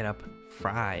 let's go hit up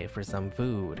Fry for some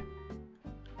food.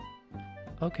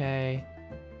 Okay.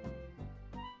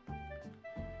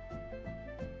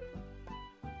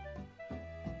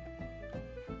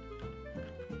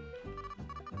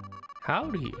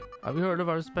 Howdy! Have you heard of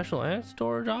our special ant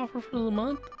storage offer for the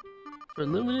month? For a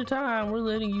limited time, we're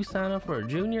letting you sign up for a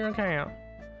junior account.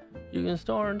 You can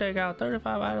store and take out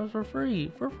 35 items for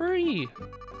free. For free!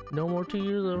 No more 2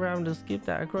 years of having to skip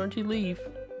that crunchy leaf.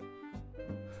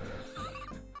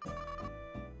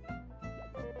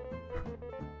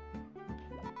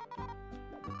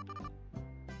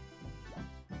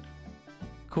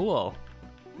 Cool.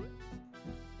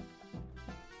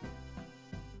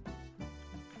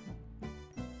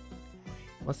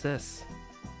 What's this?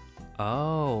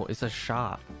 Oh, it's a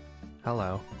shop.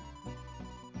 Hello.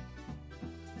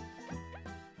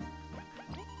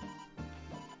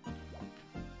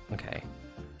 Okay.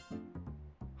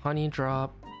 Honey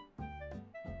drop.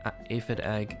 Aphid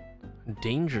egg.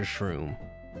 Danger shroom.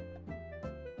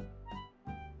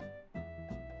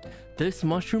 This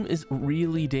mushroom is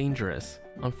really dangerous.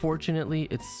 Unfortunately,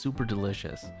 it's super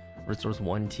delicious. Restores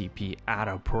 1 TP at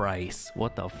a price.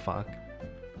 What the fuck?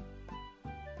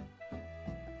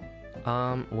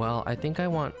 Well, I think I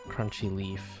want crunchy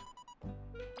leaf.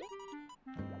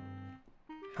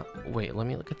 Wait, let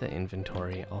me look at the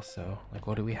inventory also. Like,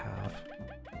 what do we have?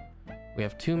 We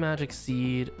have 2 magic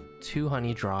seed, 2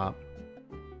 honey drop.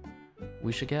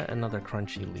 We should get another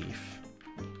crunchy leaf.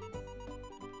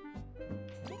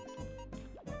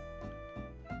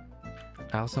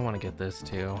 I also want to get this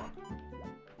too.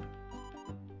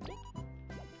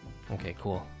 Okay,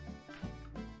 cool.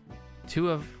 Two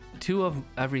of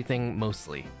everything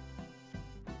mostly.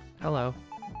 Hello.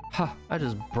 Ha! I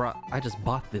just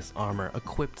bought this armor,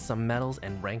 equipped some medals,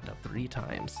 and ranked up 3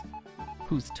 times.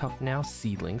 Who's tough now,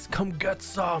 seedlings? Come get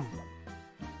some!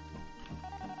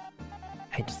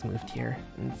 I just moved here,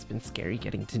 and it's been scary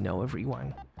getting to know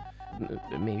everyone.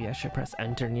 Maybe I should press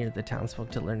enter near the townsfolk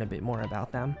to learn a bit more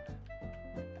about them.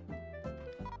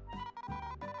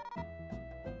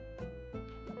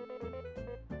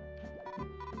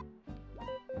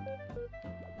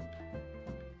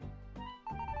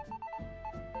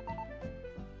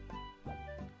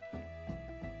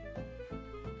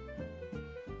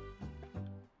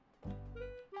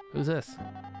 Who's this?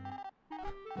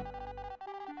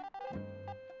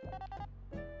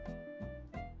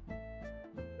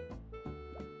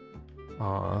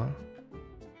 Aw.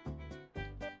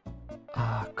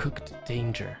 Ah, cooked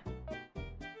danger.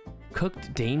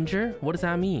 Cooked danger? What does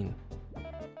that mean?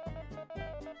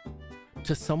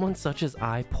 To someone such as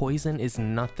I, poison is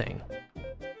nothing.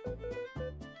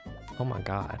 Oh my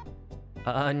god.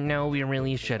 No, we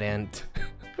really shouldn't.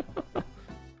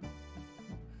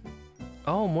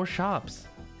 Oh, more shops.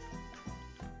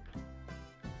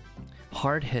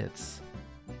 Hard hits.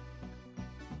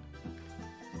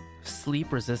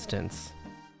 Sleep resistance.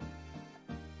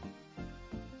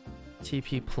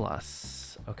 TP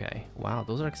plus. Okay. Wow,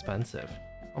 those are expensive.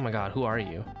 Oh my god, who are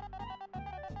you?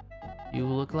 You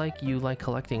look like you like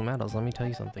collecting medals. Let me tell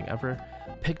you something. Ever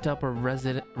picked up a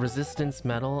resistance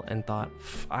medal and thought,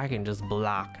 I can just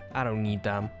block. I don't need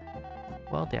them.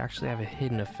 Well, they actually have a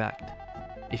hidden effect.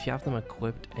 If you have them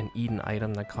equipped and eat an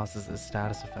item that causes a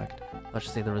status effect, let's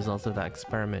just say the results of that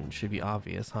experiment should be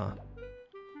obvious, huh?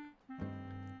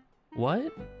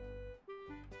 What?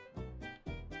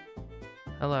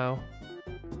 Hello?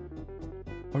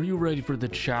 Are you ready for the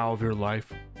chow of your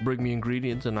life? Bring me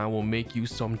ingredients and I will make you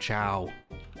some chow.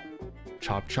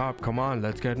 Chop chop, come on,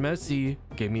 let's get messy.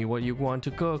 Give me what you want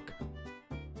to cook.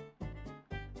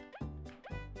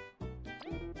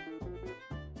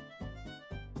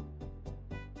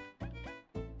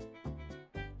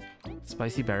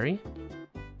 Spicy berry?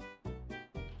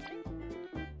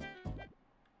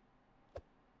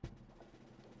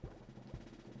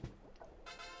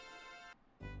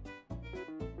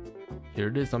 Here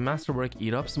it is, a masterwork.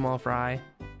 Eat up, small fry.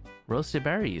 Roasted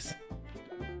berries.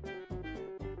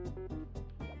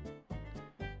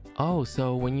 Oh,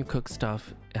 so when you cook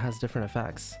stuff, it has different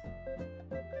effects.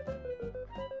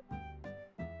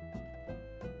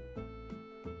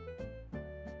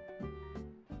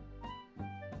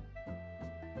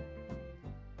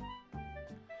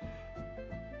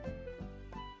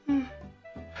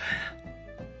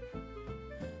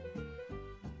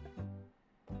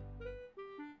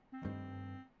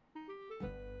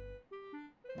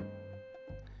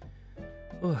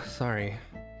 Oh, sorry.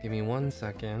 Give me 1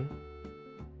 second.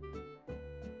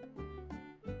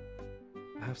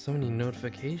 I have so many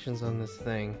notifications on this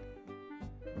thing.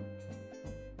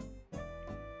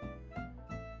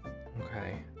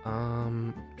 Okay.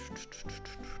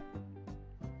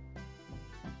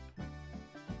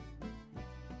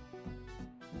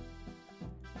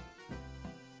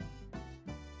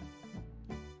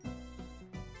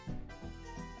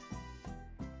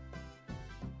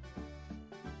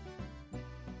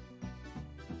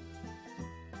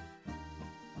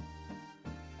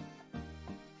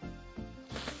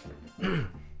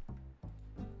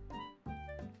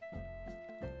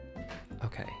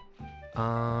 Okay.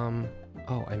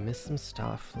 Oh, I missed some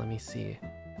stuff. Let me see.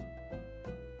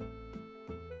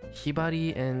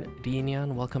 Hibari and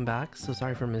Rinyan, welcome back. So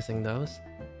sorry for missing those.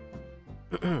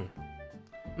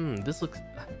 This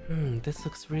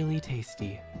looks really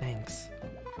tasty. Thanks.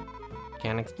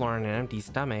 Can't explore on an empty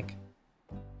stomach.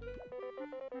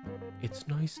 It's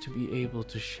nice to be able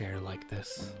to share like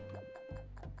this.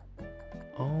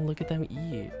 Oh, look at them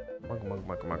eat. Mug, mug,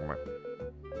 mug, mug, mug.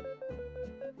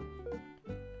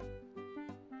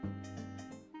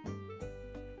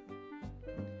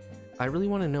 I really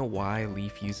want to know why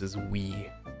Leaf uses we.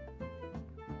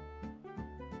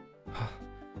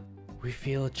 We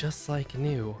feel just like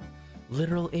new.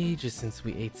 Literal ages since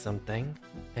we ate something,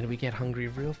 and we get hungry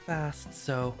real fast,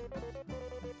 so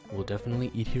we'll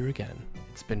definitely eat here again.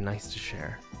 It's been nice to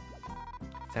share.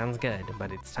 Sounds good,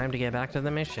 but it's time to get back to the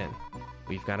mission.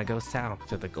 We've got to go south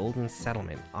to the Golden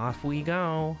Settlement. Off we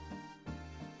go!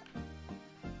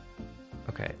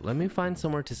 Okay, let me find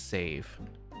somewhere to save.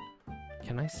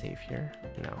 Can I save here?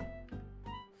 No.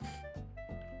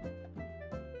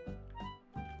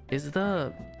 Is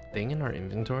the thing in our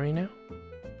inventory now?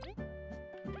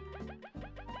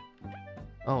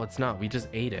 Oh, it's not. We just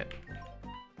ate it.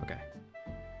 Okay.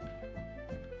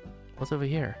 What's over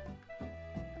here?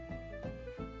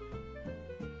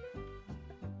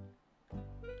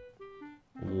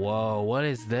 Whoa, what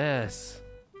is this?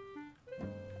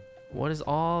 What is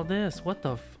all this? What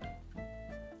the f...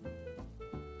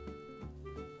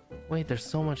 Wait, there's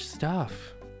so much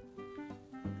stuff.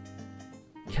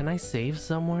 Can I save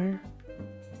somewhere?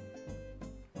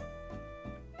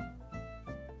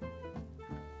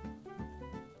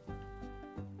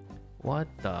 What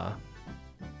the?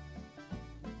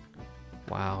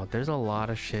 Wow, there's a lot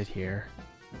of shit here.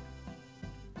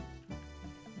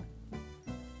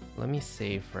 Let me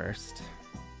save first,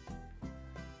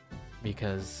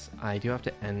 because I do have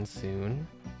to end soon.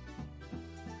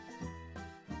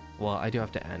 Well, I do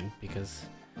have to end because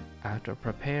I have to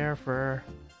prepare for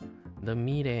the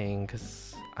meeting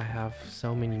because I have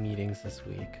so many meetings this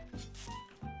week.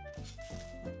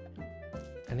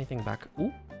 Anything back?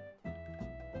 Ooh.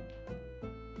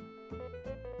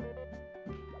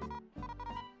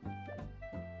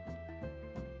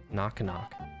 Knock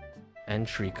knock.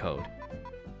 Entry code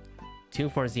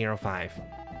 2405.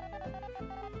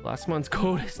 Last month's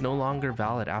code is no longer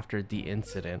valid after the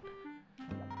incident.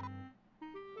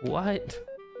 What?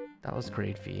 That was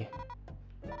grade fee.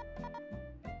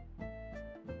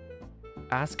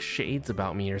 Ask Shades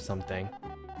about me or something.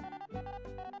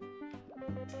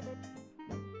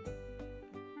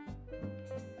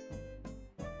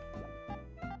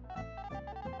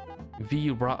 V,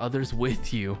 you brought others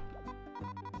with you.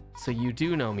 So you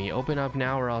do know me. Open up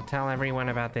now or I'll tell everyone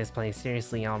about this place.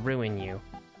 Seriously, I'll ruin you.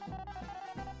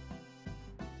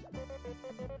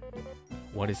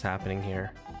 What is happening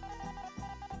here?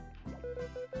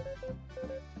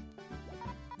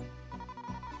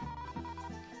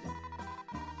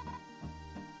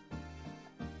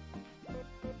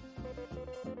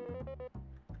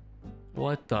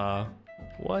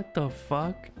 What the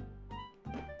fuck?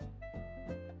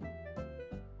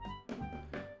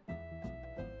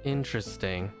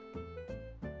 Interesting.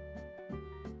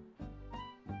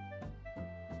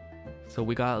 So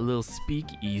we got a little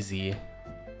speakeasy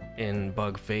in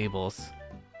Bug Fables.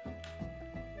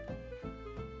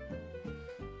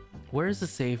 Where's the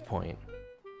save point?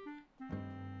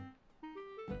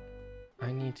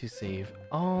 I need to save.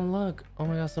 Oh, look. Oh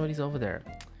my god, somebody's over there.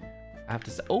 I have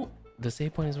to say, oh, the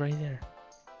save point is right there.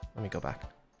 Let me go back.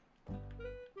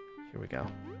 Here we go.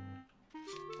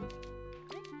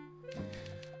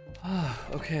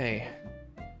 Okay.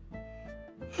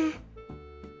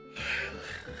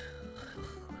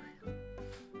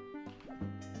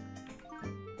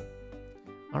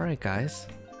 All right, guys.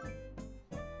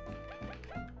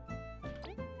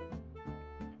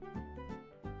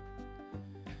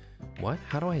 What?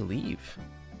 How do I leave?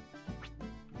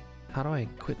 How do I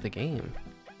quit the game?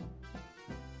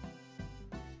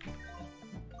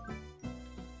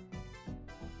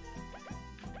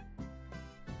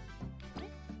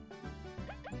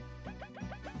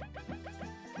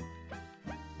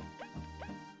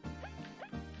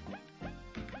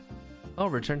 Oh,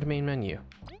 return to main menu.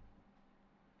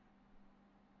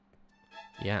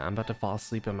 Yeah, I'm about to fall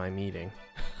asleep in my meeting.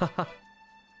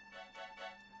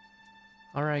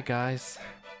 Alright, guys.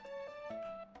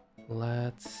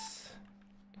 Let's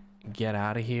get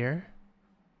out of here.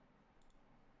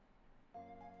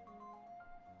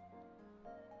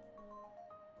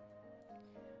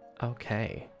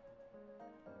 Okay.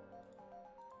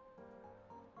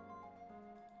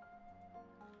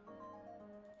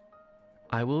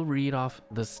 I will read off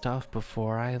the stuff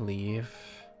before I leave.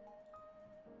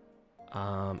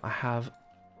 I have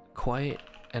quite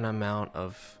an amount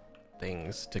of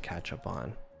things to catch up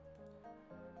on.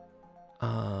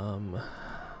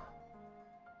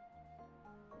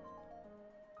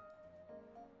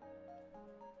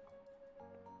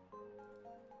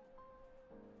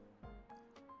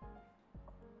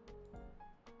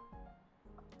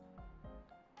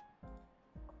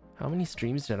 How many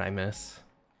streams did I miss?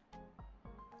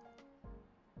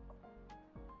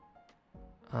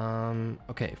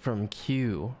 Okay, from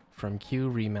Q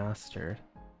Remastered.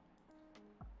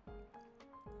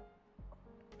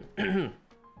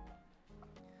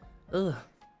 Ugh.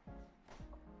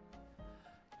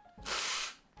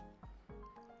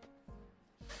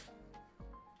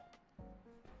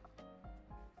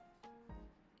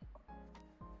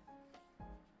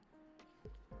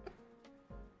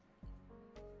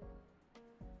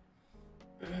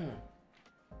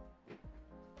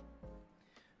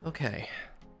 Okay.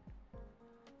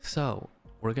 So,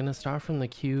 we're gonna start from the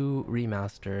Q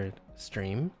Remastered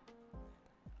stream.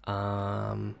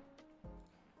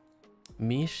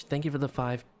 Mish, thank you for the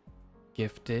 5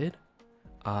 gifted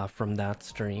from that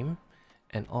stream.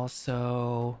 And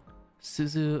also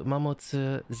Suzu,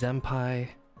 Mamotsu, Zenpai,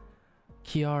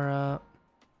 Kiara,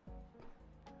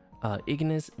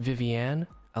 Ignis, Vivienne,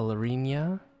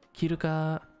 Alarinia,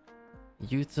 Kiruka,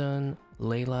 Yutun,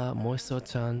 Layla,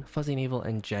 Moiso-chan, Fuzzy Navel,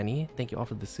 and Jenny. Thank you all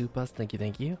for the supas. Thank you,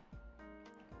 thank you.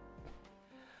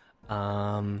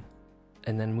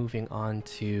 And then moving on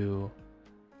to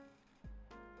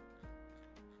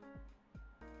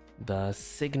the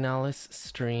Signalis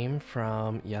stream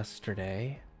from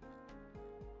yesterday.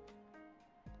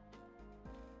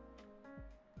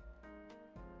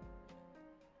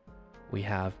 We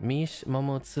have Mish,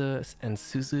 Momotsu, and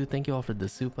Suzu. Thank you all for the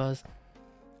supas.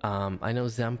 I know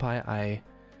Zenpai, I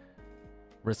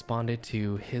responded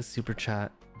to his super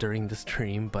chat during the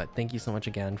stream, but thank you so much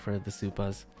again for the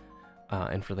supas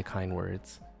and for the kind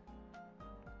words.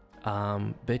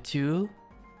 Betul,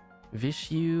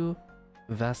 Vishu,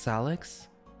 Vasalix,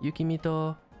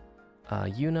 Yukimito,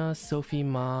 Yuna, Sophie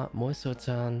Ma,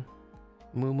 Moiso-chan,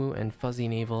 Mumu, and Fuzzy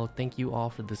Navel. Thank you all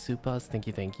for the supas. Thank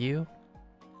you, thank you.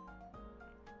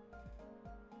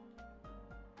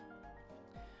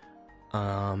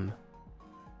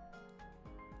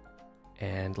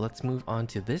 And let's move on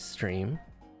to this stream.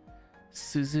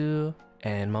 Suzu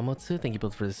and Mamotsu, thank you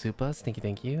both for the supas. Thank you,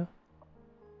 thank you.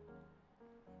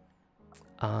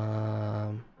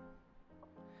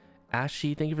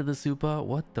 Ashy, thank you for the supa.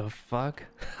 What the fuck?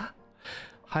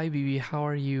 Hi BB, how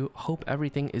are you? Hope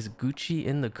everything is Gucci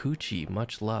in the coochie.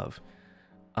 Much love.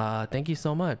 Thank you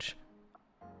so much.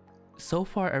 So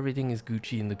far everything is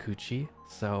Gucci in the coochie,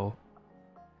 so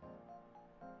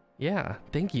yeah,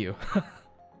 thank you.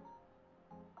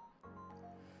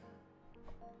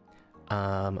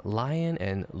 Lion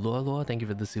and Lolo, thank you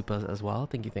for the supas as well.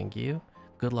 Thank you, thank you.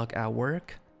 Good luck at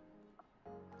work.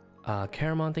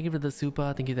 Caramon, thank you for the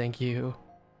supa. Thank you, thank you.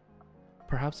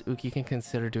 Perhaps Uki can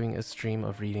consider doing a stream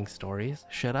of reading stories.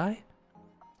 Should I?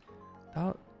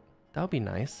 That would be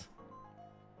nice.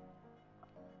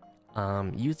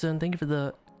 Yuzun, thank you for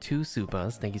the 2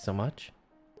 supas. Thank you so much.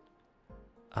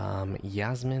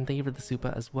 Yasmin, thank you for the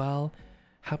supa as well.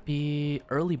 Happy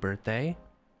early birthday.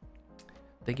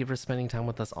 Thank you for spending time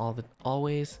with us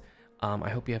always. I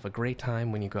hope you have a great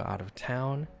time when you go out of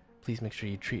town. Please make sure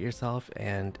you treat yourself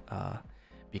and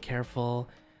be careful.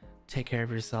 Take care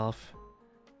of yourself.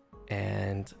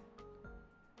 And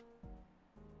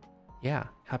yeah,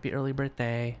 happy early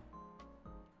birthday.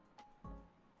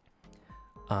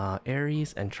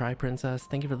 Aries and Tri Princess,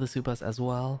 thank you for the supas as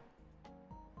well.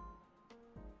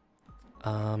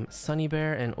 Sunny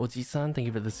Bear and Oji-san, thank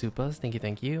you for the supas. Thank you,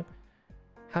 thank you.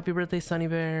 Happy birthday, Sunny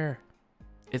Bear.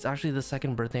 It's actually the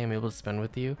second birthday I'm able to spend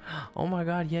with you. Oh my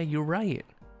god, yeah, you're right.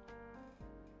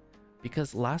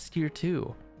 Because last year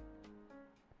too.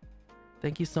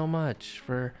 Thank you so much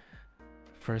for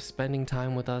spending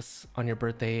time with us on your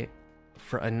birthday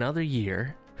for another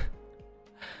year.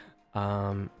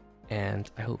 And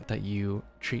I hope that you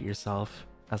treat yourself,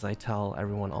 as I tell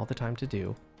everyone all the time to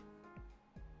do.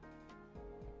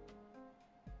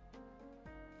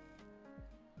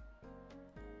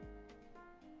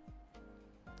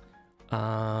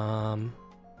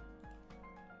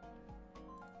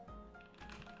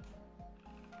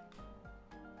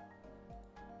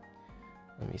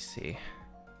 Let me see.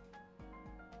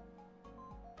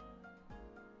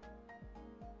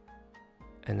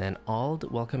 And then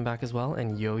Ald, welcome back as well,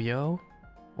 and Yo-Yo,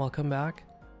 welcome back.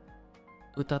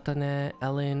 Utatane,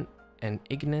 Ellen, and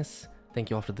Ignis, thank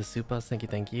you all for the supas. Thank you,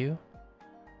 thank you.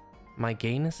 My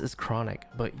gayness is chronic,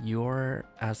 but your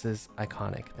ass is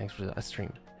iconic. Thanks for the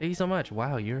stream. Thank you so much.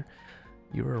 Wow, you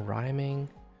were rhyming,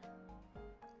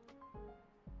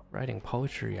 writing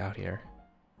poetry out here.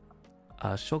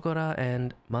 Shogora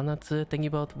and Manatsu, thank you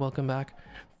both. Welcome back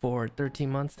for 13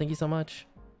 months. Thank you so much.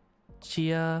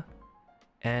 Chia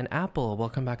and Apple,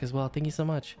 welcome back as well. Thank you so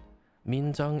much.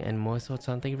 Minjung and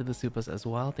Moiso-chan, thank you for the supas as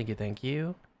well. Thank you, thank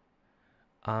you.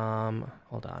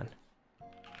 Hold on.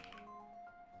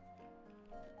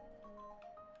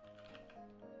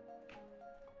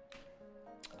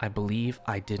 I believe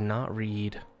I did not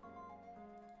read.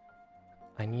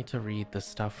 I need to read the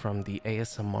stuff from the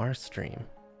ASMR stream.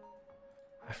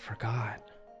 I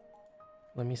forgot.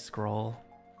 Let me scroll.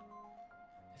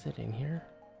 Is it in here?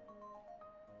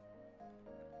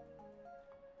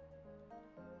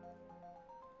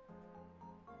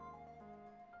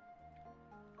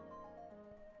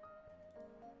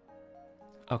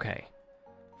 Okay.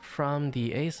 From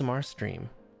the ASMR stream.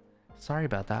 Sorry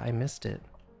about that, I missed it.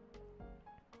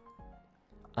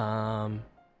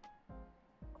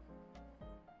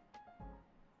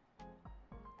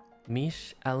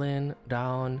 Mish, Ellen,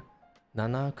 Down,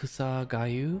 Nana, Kusa,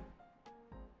 Gayu,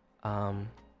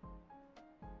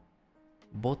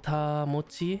 Bota,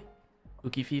 Mochi,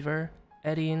 Uki Fever,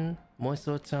 Erin,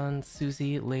 Moiso-chan,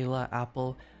 Susie, Layla,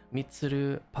 Apple,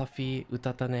 Mitsuru, Puffy,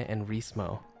 Utatane, and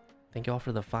Rismo. Thank you all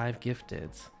for the 5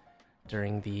 gifteds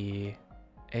during the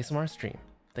ASMR stream.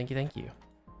 Thank you, thank you.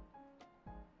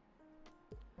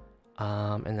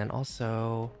 And then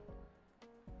also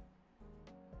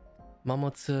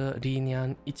Mamotsu,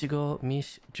 Rinyan, Ichigo,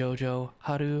 Mish, Jojo,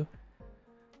 Haru,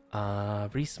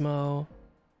 Rismo,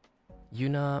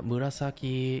 Yuna,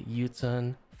 Murasaki,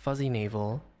 Yutsun, Fuzzy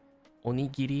Navel,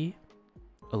 Onigiri,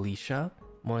 Alicia,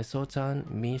 Moiso-chan,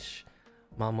 Mish,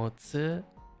 Mamotsu.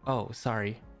 Oh,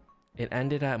 sorry. It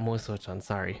ended at Moiso-chan,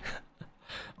 sorry.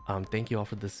 Thank you all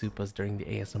for the supas during the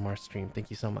ASMR stream. Thank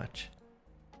you so much.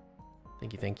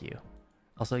 Thank you, thank you.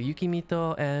 Also,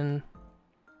 Yukimito and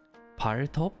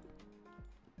Partop.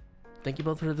 Thank you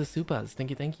both for the supas. Thank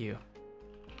you, thank you.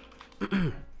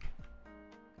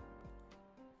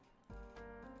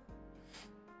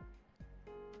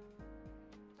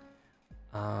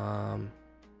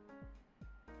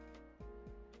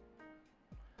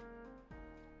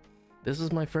 This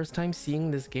was my first time seeing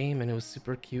this game and it was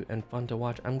super cute and fun to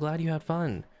watch. I'm glad you had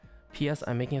fun. P.S.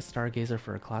 I'm making a Stargazer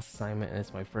for a class assignment and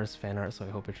it's my first fan art, so I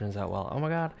hope it turns out well. Oh my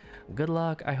god, good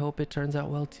luck. I hope it turns out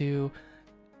well too.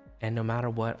 And no matter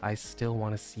what, I still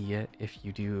want to see it if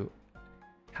you do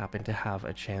happen to have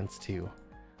a chance to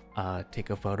take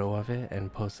a photo of it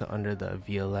and post it under the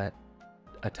Violeta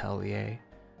Atelier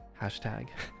hashtag.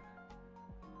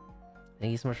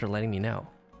 Thank you so much for letting me know.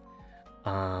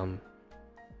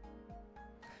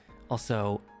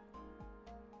 Also,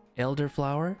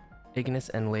 Elderflower, Ignis,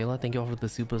 and Layla, thank you all for the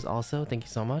supas also. Thank you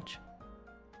so much.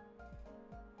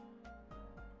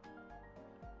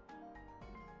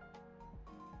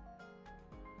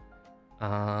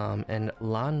 And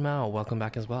Lan Mao, welcome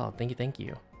back as well. Thank you, thank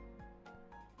you.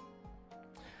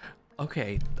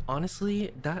 Okay,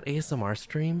 honestly, that ASMR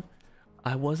stream,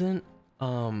 I wasn't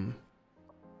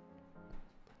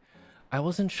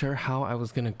sure how I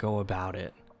was gonna go about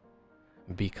it.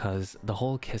 Because the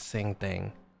whole kissing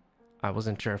thing, I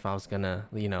wasn't sure if I was gonna,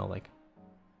 you know, like,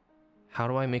 how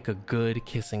do I make a good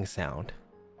kissing sound?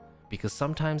 Because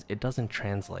sometimes it doesn't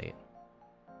translate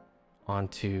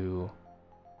into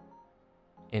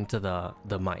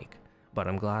the mic, but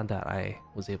I'm glad that I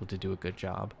was able to do a good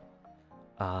job.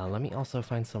 Let me also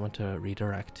find someone to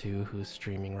redirect to who's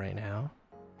streaming right now.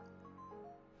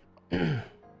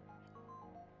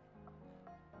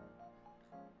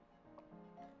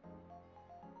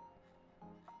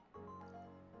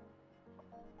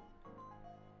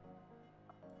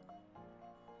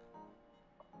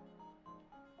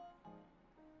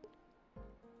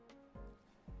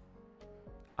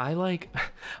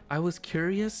 I was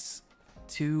curious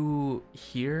to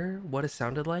hear what it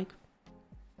sounded like.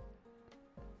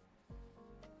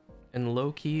 And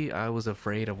low-key, I was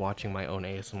afraid of watching my own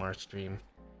ASMR stream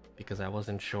because I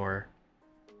wasn't sure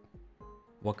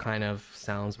what kind of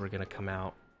sounds were gonna come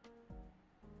out.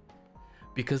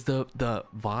 Because the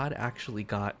VOD actually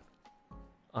got,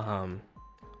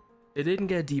 it didn't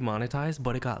get demonetized,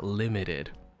 but it got limited.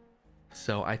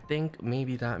 So I think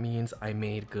maybe that means I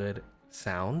made good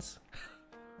sounds.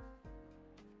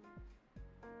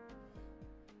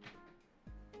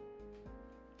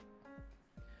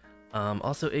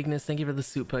 Also, Ignis, thank you for the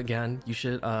supa again. You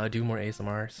should do more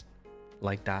ASMRs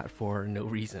like that for no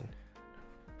reason.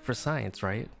 For science,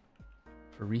 right?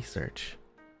 For research.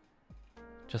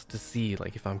 Just to see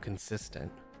like if I'm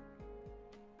consistent.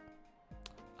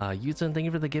 Yuzun, thank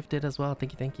you for the gifted as well.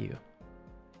 Thank you, thank you.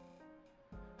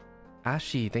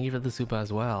 Ashi, thank you for the supa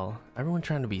as well. Everyone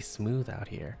trying to be smooth out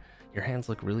here. Your hands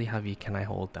look really heavy. Can I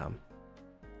hold them?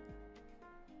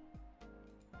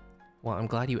 Well, I'm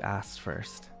glad you asked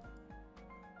first.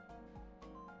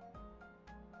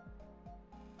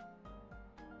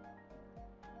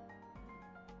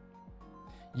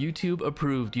 YouTube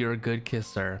approved. You're a good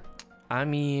kisser. I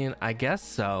mean, I guess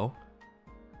so.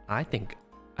 I think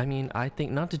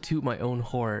not to toot my own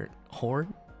horn.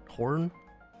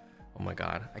 Oh my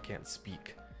god, I can't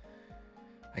speak.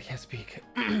 I can't speak.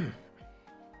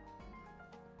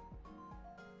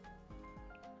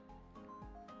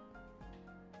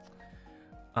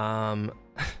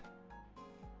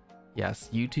 Yes,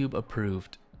 YouTube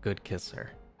approved good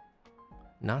kisser.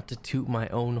 Not to toot my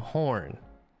own horn,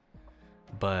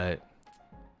 but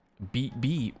beep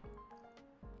beep.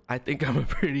 I think I'm a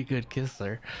pretty good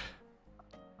kisser.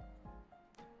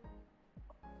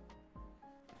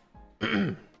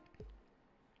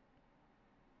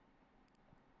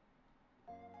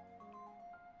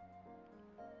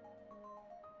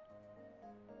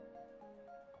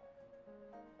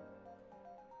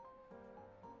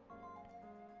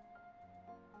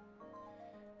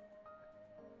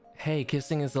 Hey,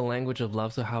 kissing is the language of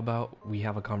love, so how about we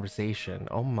have a conversation?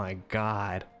 Oh my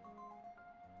god.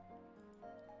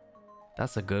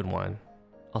 That's a good one.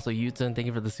 Also, Yutsun, thank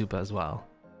you for the supa as well.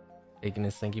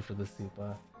 Ignis, thank you for the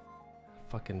supa.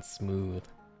 Fucking smooth.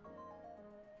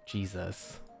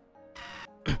 Jesus.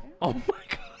 Oh my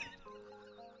god.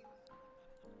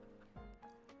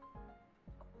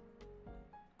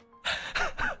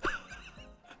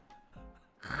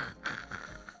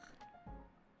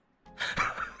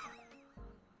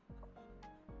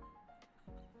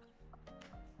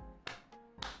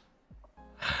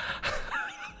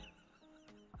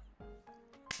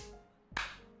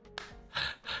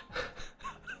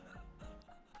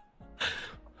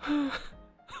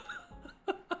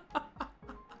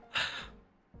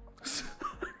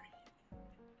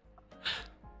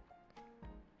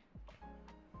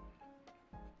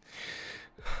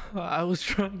 I was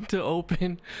trying to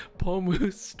open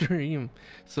Pomu's stream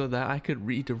so that I could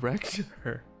redirect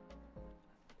her.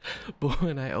 But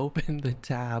when I opened the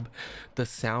tab, the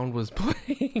sound was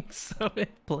playing, so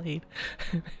it played.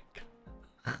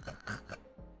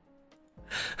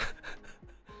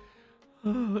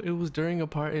 Oh, it was during a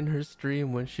part in her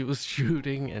stream when she was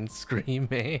shooting and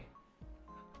screaming.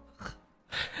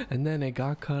 And then it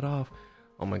got cut off.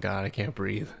 Oh my god, I can't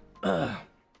breathe. Ugh.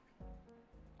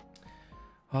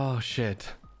 Oh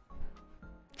shit.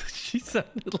 She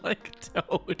sounded like a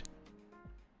toad.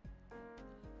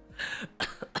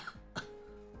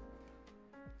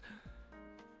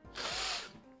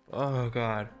 Oh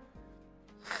god.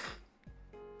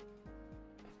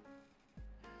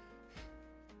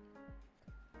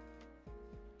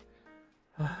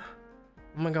 Oh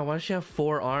my god, why does she have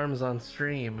 4 arms on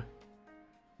stream?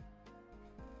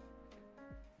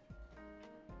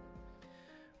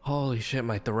 Holy shit,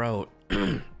 my throat.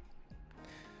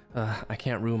 I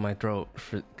can't ruin my throat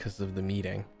because of the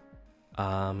meeting.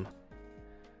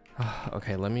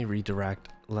 Okay, let me redirect.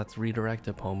 Let's redirect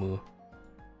to Pomu.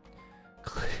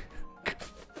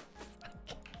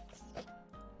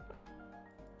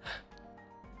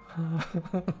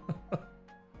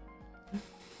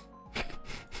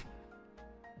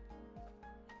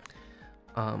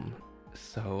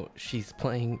 So she's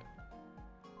playing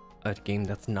a game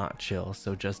that's not chill,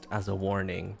 so just as a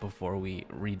warning before we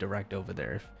redirect over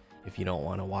there if you don't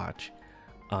want to watch.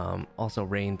 Also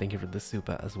Rain, thank you for the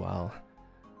super as well.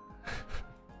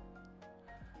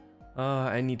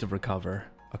 I need to recover.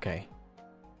 Okay.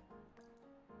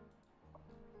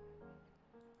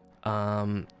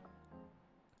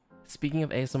 Speaking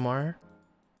of ASMR,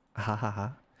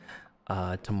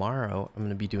 tomorrow I'm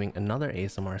gonna be doing another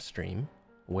ASMR stream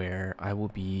where I will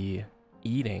be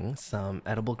eating some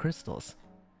edible crystals.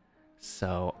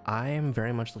 So I am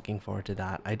very much looking forward to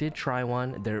that. I did try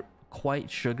one. They're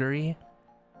quite sugary.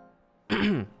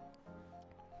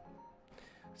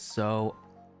 So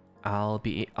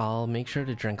I'll make sure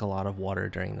to drink a lot of water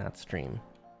during that stream.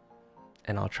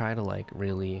 And I'll try to like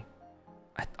really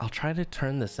I'll try to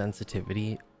turn the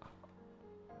sensitivity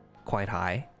quite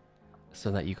high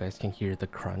so that you guys can hear the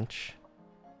crunch.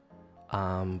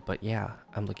 But yeah,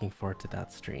 I'm looking forward to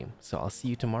that stream. So I'll see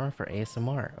you tomorrow for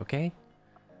ASMR, okay?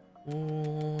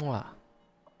 Mwah.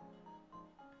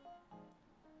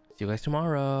 See you guys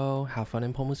tomorrow. Have fun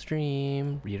in Pomu's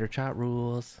stream. Read her chat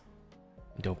rules.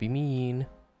 Don't be mean.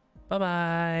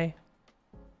 Bye-bye.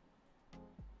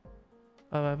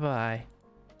 Bye-bye-bye.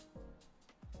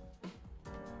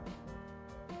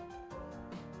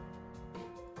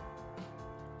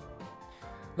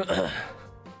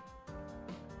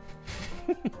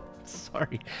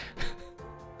 Sorry.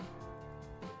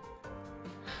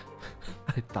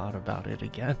 I thought about it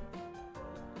again.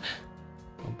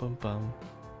 Bum bum bum.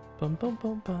 Bum bum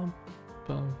bum bum.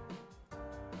 Bum.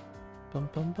 Bum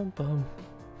bum bum bum.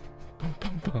 Bum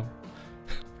bum bum.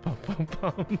 Bum bum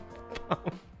bum.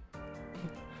 Bum.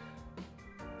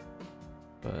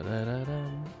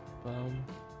 Ba-da-da-dum. Bum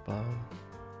bum.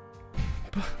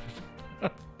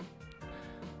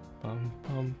 Bum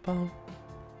bum bum.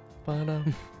 Ba-dum.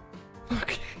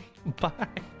 Okay, bye.